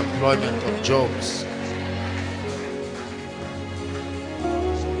see employment of jobs.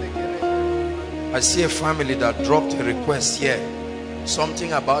 I see a family that dropped a request here.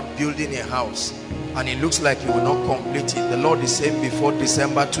 Something about building a house. And it looks like you will not complete it. The Lord is saying before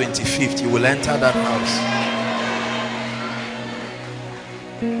December 25th, you will enter that house.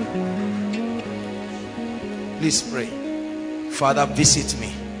 Please pray. Father, visit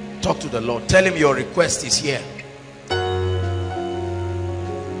me. Talk to the Lord. Tell him your request is here.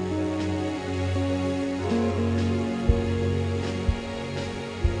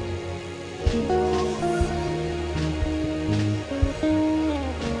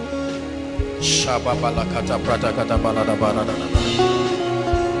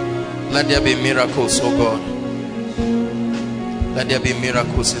 Let there be miracles, oh God. Let there be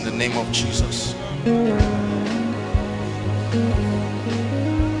miracles in the name of Jesus.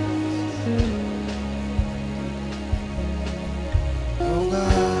 Oh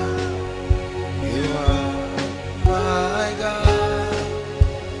God, you are my God,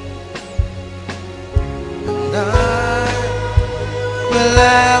 and I will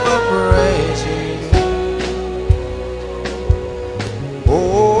ever praise you.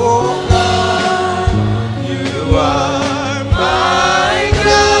 Oh God, you are my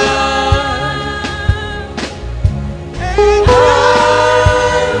God, and I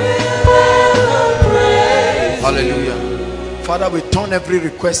will ever praise you. Hallelujah. Father, we turn every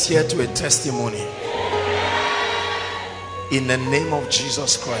request here to a testimony. In the name of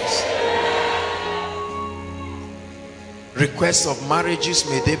Jesus Christ. Requests of marriages,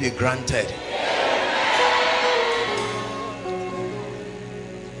 may they be granted.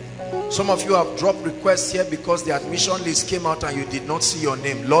 Some of you have dropped requests here because the admission list came out and you did not see your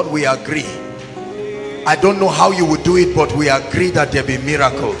name. Lord, we agree. I don't know how you would do it, but we agree that there be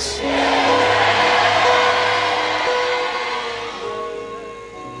miracles.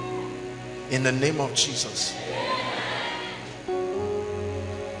 In the name of Jesus.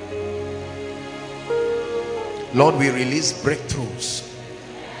 Lord, we release breakthroughs.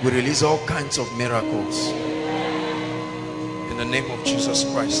 We release all kinds of miracles. In the name of Jesus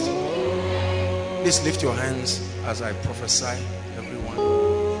Christ. Please lift your hands as I prophesy, everyone.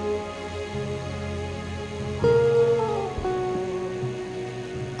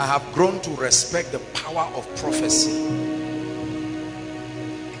 I have grown to respect the power of prophecy.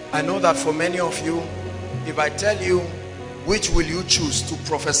 I know that for many of you, if I tell you which will you choose, to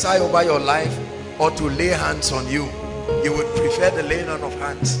prophesy over your life or to lay hands on you, you would prefer the laying on of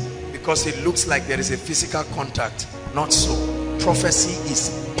hands because it looks like there is a physical contact. Not so. Prophecy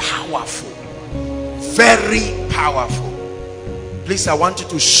is powerful, very powerful. Please, I want you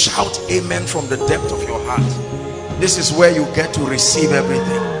to shout amen from the depth of your heart. This is where you get to receive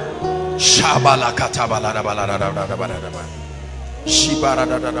everything. Shout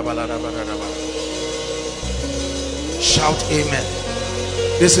amen.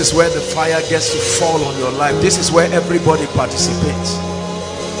 This is where the fire gets to fall on your life. This is where everybody participates.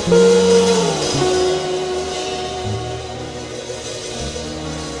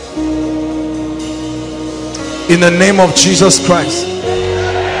 In the name of Jesus Christ.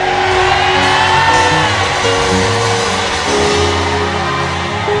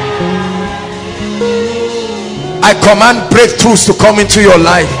 I command breakthroughs to come into your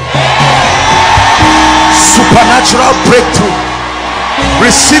life. Supernatural breakthrough.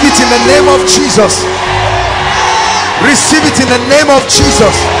 Receive it in the name of Jesus. Receive it in the name of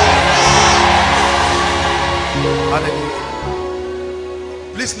Jesus. Hallelujah.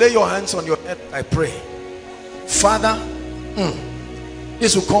 Please lay your hands on your head. I pray. Father,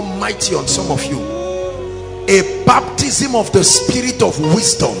 this will come mighty on some of you. A baptism of the spirit of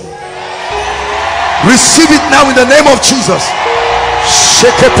wisdom. Receive it now in the name of Jesus.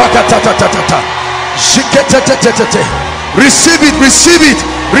 Receive it, receive it,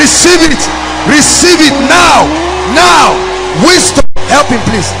 receive it, receive it now. Now, wisdom, help him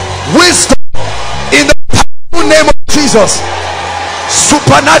please. Wisdom in the powerful name of Jesus.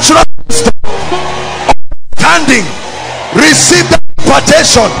 Supernatural wisdom. Understanding. Receive the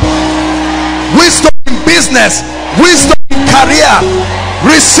impartation. Wisdom in business, wisdom in career.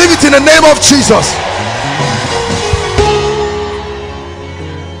 Receive it in the name of Jesus.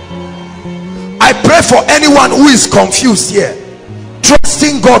 I pray for anyone who is confused here,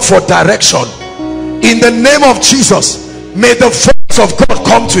 trusting God for direction. In the name of Jesus, may the voice of God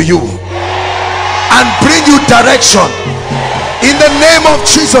come to you and bring you direction. In the name of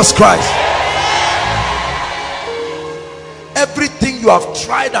Jesus Christ. Everything you have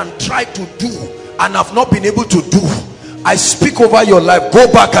tried and tried to do and have not been able to do, I speak over your life. Go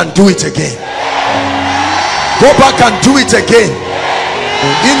back and do it again. Go back and do it again.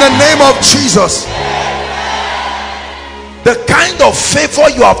 In the name of Jesus. The kind of favor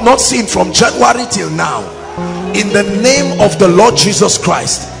you have not seen from January till now, in the name of the Lord Jesus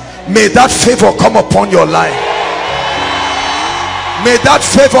Christ, may that favor come upon your life. May that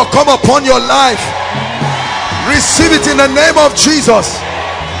favor come upon your life. Receive it in the name of Jesus.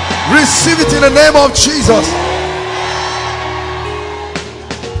 Receive it in the name of Jesus.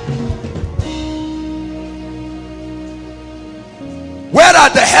 Where are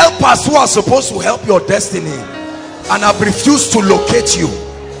the helpers who are supposed to help your destiny and have refused to locate you?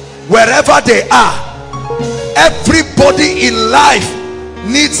 Wherever they are, everybody in life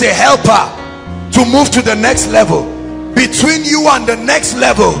needs a helper. to move to the next level. Between you and the next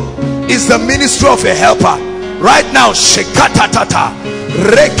level is the ministry of a helper. Right now, shekatatata,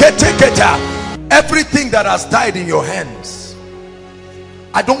 reketeketa, everything that has died in your hands,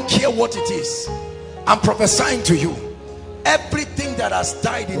 I don't care what it is, I'm prophesying to you. Everything that has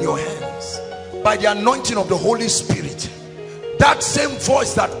died in your hands, by the anointing of the Holy Spirit, that same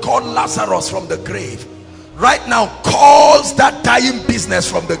voice that called Lazarus from the grave, right now calls that dying business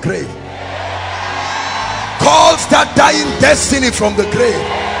from the grave, calls that dying destiny from the grave,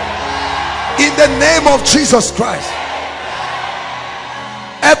 in the name of Jesus Christ.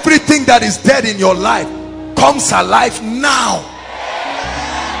 Everything that is dead in your life comes alive now.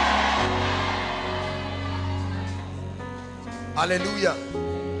 Hallelujah.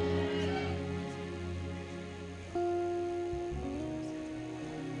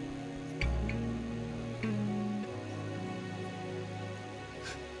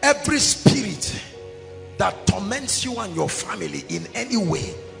 Every spirit that torments you and your family in any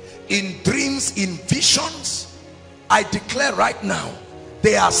way, in dreams, in visions, I declare right now,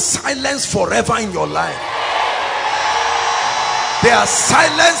 they are silenced forever in your life. They are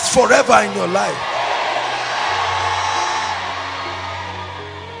silenced forever in your life.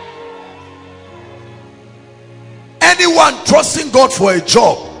 Anyone trusting God for a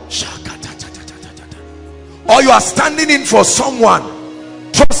job, or you are standing in for someone,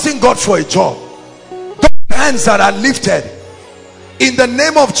 trusting God for a job, those hands that are lifted in the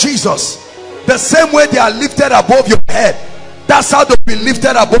name of Jesus, the same way they are lifted above your head, that's how they'll be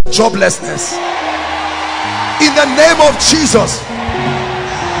lifted above joblessness. In the name of Jesus,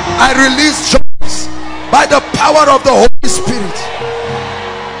 I release jobs by the power of the Holy Spirit.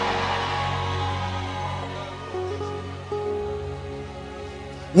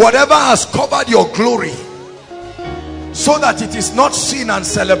 Whatever has covered your glory so that it is not seen and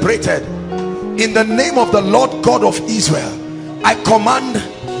celebrated, in the name of the Lord God of Israel, I command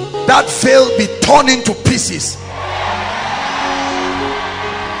that veil be torn into pieces.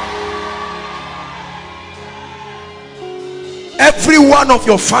 Every one of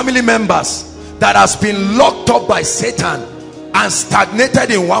your family members that has been locked up by Satan and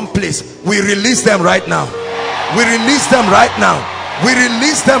stagnated in one place, we release them right now. We release them right now. We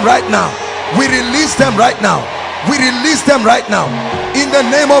release them right now. We release them right now. We release them right now in the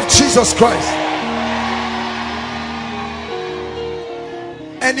name of Jesus Christ.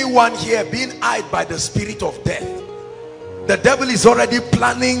 Anyone here being eyed by the spirit of death, the devil is already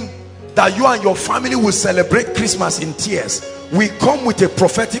planning that you and your family will celebrate Christmas in tears. We come with a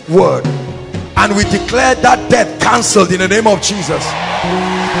prophetic word and we declare that death cancelled in the name of Jesus.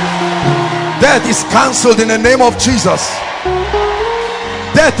 Death is cancelled in the name of Jesus.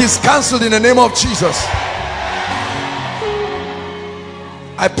 Death is cancelled in the name of Jesus.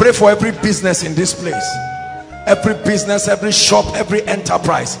 I pray for every business in this place, every business, every shop, every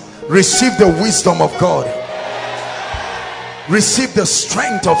enterprise. Receive the wisdom of God, receive the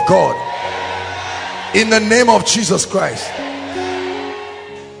strength of God in the name of Jesus Christ.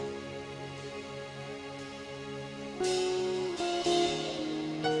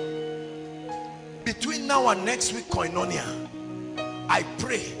 Between now and next week Koinonia, I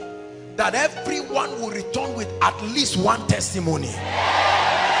pray that everyone will return with at least one testimony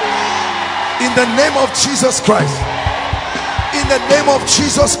in the name of Jesus Christ. In the name of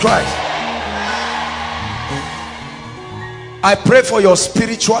Jesus Christ, I pray for your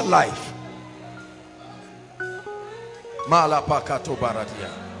spiritual life.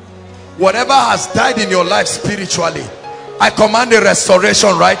 Whatever has died in your life spiritually, I command a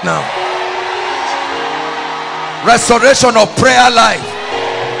restoration right now. Restoration of prayer life,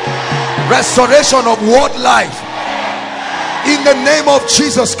 restoration of word life in the name of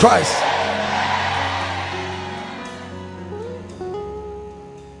Jesus Christ.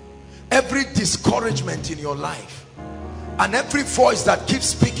 Every discouragement in your life and every voice that keeps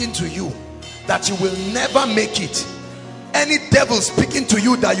speaking to you that you will never make it, any devil speaking to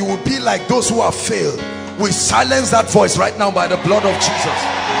you that you will be like those who have failed, we silence that voice right now by the blood of Jesus.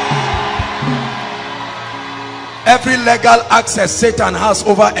 Every legal access Satan has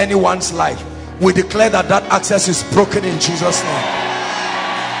over anyone's life, we declare that that access is broken in Jesus' name.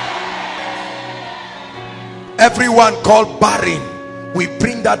 Everyone called barren, we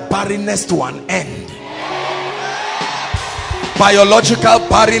bring that barrenness to an end. Biological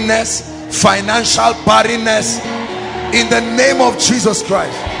barrenness, financial barrenness, in the name of Jesus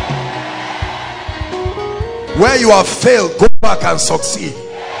Christ. Where you have failed, go back and succeed.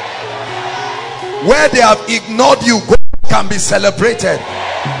 Where they have ignored you, go back and be celebrated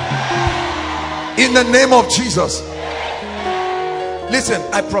in the name of Jesus. Listen,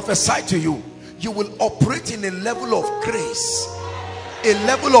 I prophesy to you, you will operate in a level of grace. A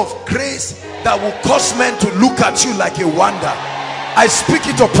level of grace that will cause men to look at you like a wonder. I speak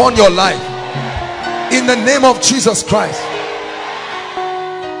it upon your life in the name of Jesus Christ.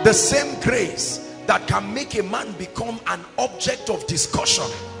 The same grace that can make a man become an object of discussion,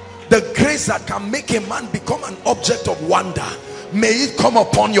 the grace that can make a man become an object of wonder, may it come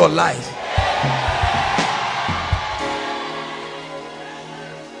upon your life.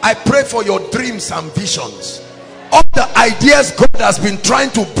 I pray for your dreams and visions. All the ideas God has been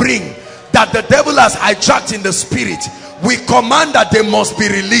trying to bring that the devil has hijacked in the spirit, we command that they must be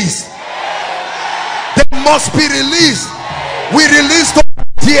released. They must be released. We release those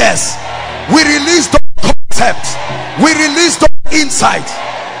ideas. We release those concepts. We release those insights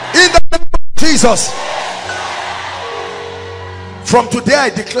in the name of Jesus. From today I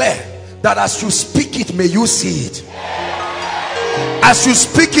declare that as you speak it, may you see it. As you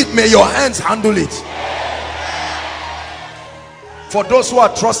speak it, may your hands handle it. For those who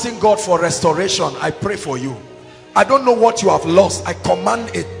are trusting God for restoration, I pray for you. I don't know what you have lost. I command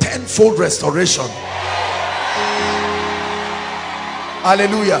a tenfold restoration.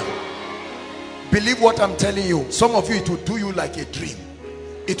 Hallelujah. Believe what I'm telling you. Some of you, it will do you like a dream.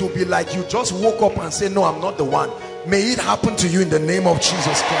 It will be like you just woke up and say, no, I'm not the one. May it happen to you in the name of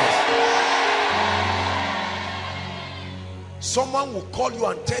Jesus Christ. Someone will call you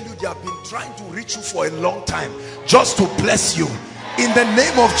and tell you they have been trying to reach you for a long time just to bless you in the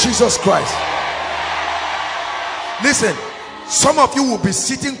name of Jesus Christ. Listen, some of you will be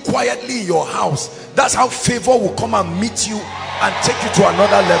sitting quietly in your house. That's how favor will come and meet you and take you to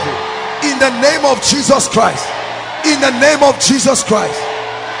another level. In the name of Jesus Christ. In the name of Jesus Christ.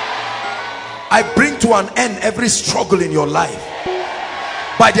 I bring to an end every struggle in your life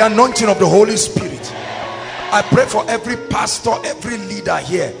by the anointing of the Holy Spirit. I pray for every pastor, every leader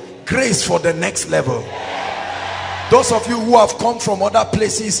here, grace for the next level. Those of you who have come from other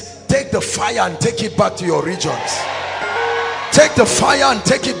places, take the fire and take it back to your regions. Take the fire and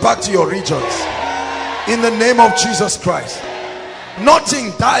take it back to your regions. In the name of Jesus Christ.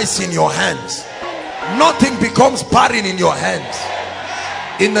 Nothing dies in your hands. Nothing becomes barren in your hands.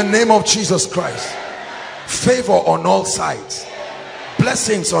 In the name of Jesus Christ. Favor on all sides.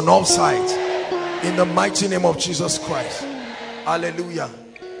 Blessings on all sides. In the mighty name of Jesus Christ. Hallelujah.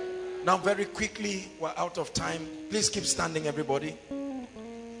 Now very quickly, we're out of time. Please keep standing, everybody.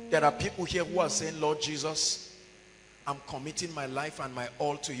 There are people here who are saying, Lord Jesus, I'm committing my life and my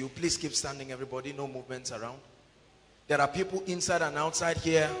all to you. Please keep standing, everybody. No movements around. There are people inside and outside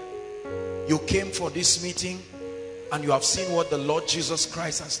here. You came for this meeting and you have seen what the Lord Jesus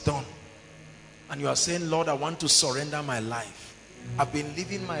Christ has done. And you are saying, Lord, I want to surrender my life. I've been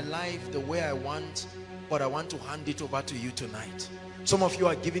living my life the way I want, but I want to hand it over to you tonight. Some of you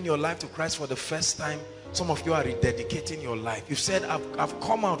are giving your life to Christ for the first time. Some of you are rededicating your life. You've said, I've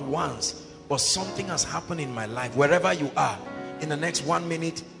come out once, but something has happened in my life. Wherever you are, in the next 1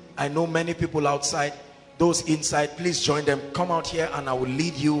 minute, I know many people outside. Those inside, please join them. Come out here and I will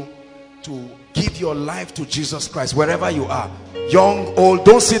lead you to give your life to Jesus Christ. Wherever you are, young, old,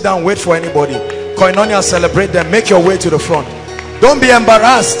 don't sit down, wait for anybody. Koinonia, celebrate them. Make your way to the front. Don't be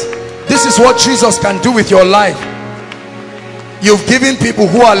embarrassed. This is what Jesus can do with your life. You've given people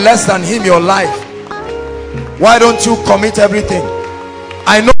who are less than him your life. Why don't you commit everything?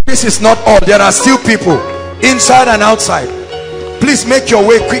 I know this is not all. There are still people inside and outside. Please make your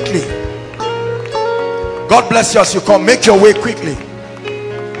way quickly. God bless you as you come. Make your way quickly.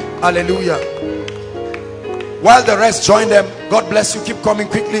 Hallelujah. While the rest join them, God bless you. Keep coming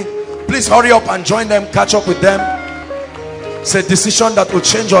quickly. Please hurry up and join them. Catch up with them. It's a decision that will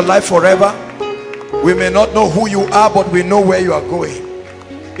change your life forever. We may not know who you are, but we know where you are going.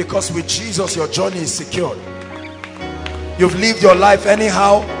 Because with Jesus, your journey is secured. You've lived your life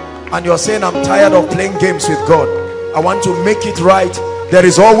anyhow, and you're saying, I'm tired of playing games with God. I want to make it right. There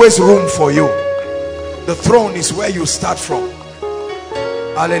is always room for you. The throne is where you start from.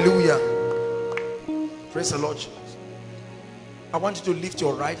 Hallelujah. Praise the Lord Jesus. I want you to lift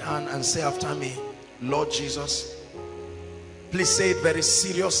your right hand and say after me, Lord Jesus. Please say it very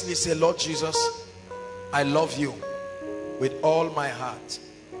seriously. Say, Lord Jesus, I love you with all my heart.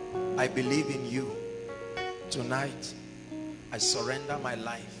 I believe in you. Tonight, I surrender my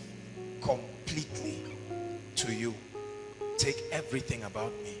life completely to you. Take everything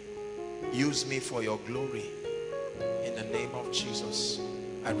about me. Use me for your glory. In the name of Jesus,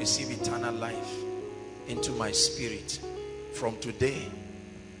 I receive eternal life into my spirit. From today,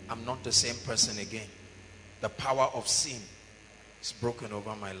 I'm not the same person again. The power of sin is broken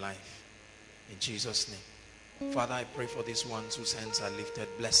over my life. In Jesus' name. Father, I pray for these ones whose hands are lifted.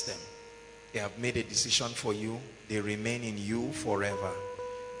 Bless them. They have made a decision for you. They remain in you forever.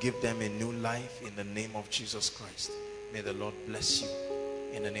 Give them a new life in the name of Jesus Christ. May the Lord bless you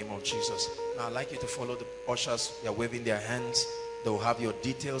in the name of Jesus. Now I'd like you to follow the ushers. They are waving their hands. They will have your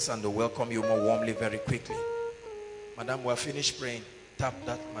details and they'll welcome you more warmly very quickly. Madam, we're finished praying. Tap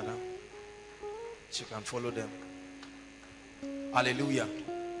that, madam. So you can follow them. Hallelujah.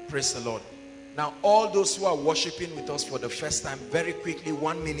 Praise the Lord. Now, all those who are worshiping with us for the first time, very quickly,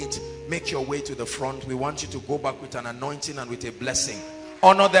 1 minute, make your way to the front. We want you to go back with an anointing and with a blessing.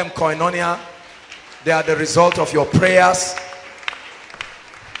 Honor them, Koinonia. They are the result of your prayers.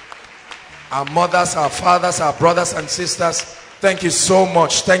 Our mothers, our fathers, our brothers and sisters, thank you so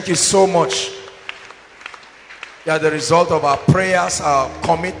much. Thank you so much. They are the result of our prayers, our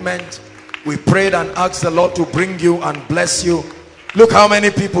commitment. We prayed and asked the Lord to bring you and bless you. Look how many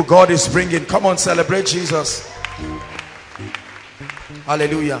people God is bringing. Come on, celebrate Jesus.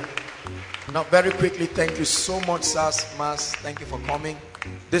 Hallelujah. Now, very quickly, thank you so much, Sars, Mas. Thank you for coming.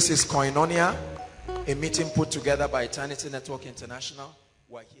 This is Koinonia, a meeting put together by Eternity Network International.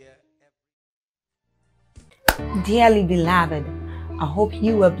 We're here. Dearly beloved, I hope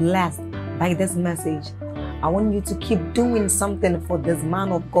you were blessed by this message. I want you to keep doing something for this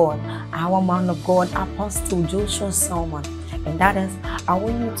man of God, our man of God, Apostle Joshua Selman. And that is, I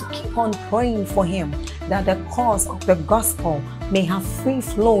want you to keep on praying for him, that the cause of the gospel may have free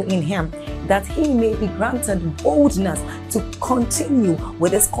flow in him, that he may be granted boldness to continue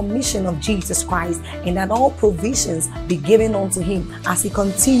with this commission of Jesus Christ, and that all provisions be given unto him as he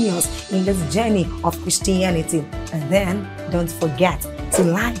continues in this journey of Christianity. And then don't forget to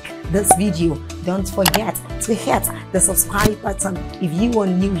like this video. Don't forget to hit the subscribe button if you are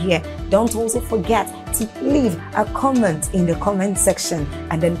new here. Don't also forget to leave a comment in the comment section,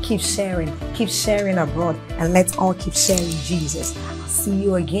 and then keep sharing abroad, and let's all keep sharing Jesus. I'll see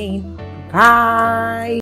you again. Bye.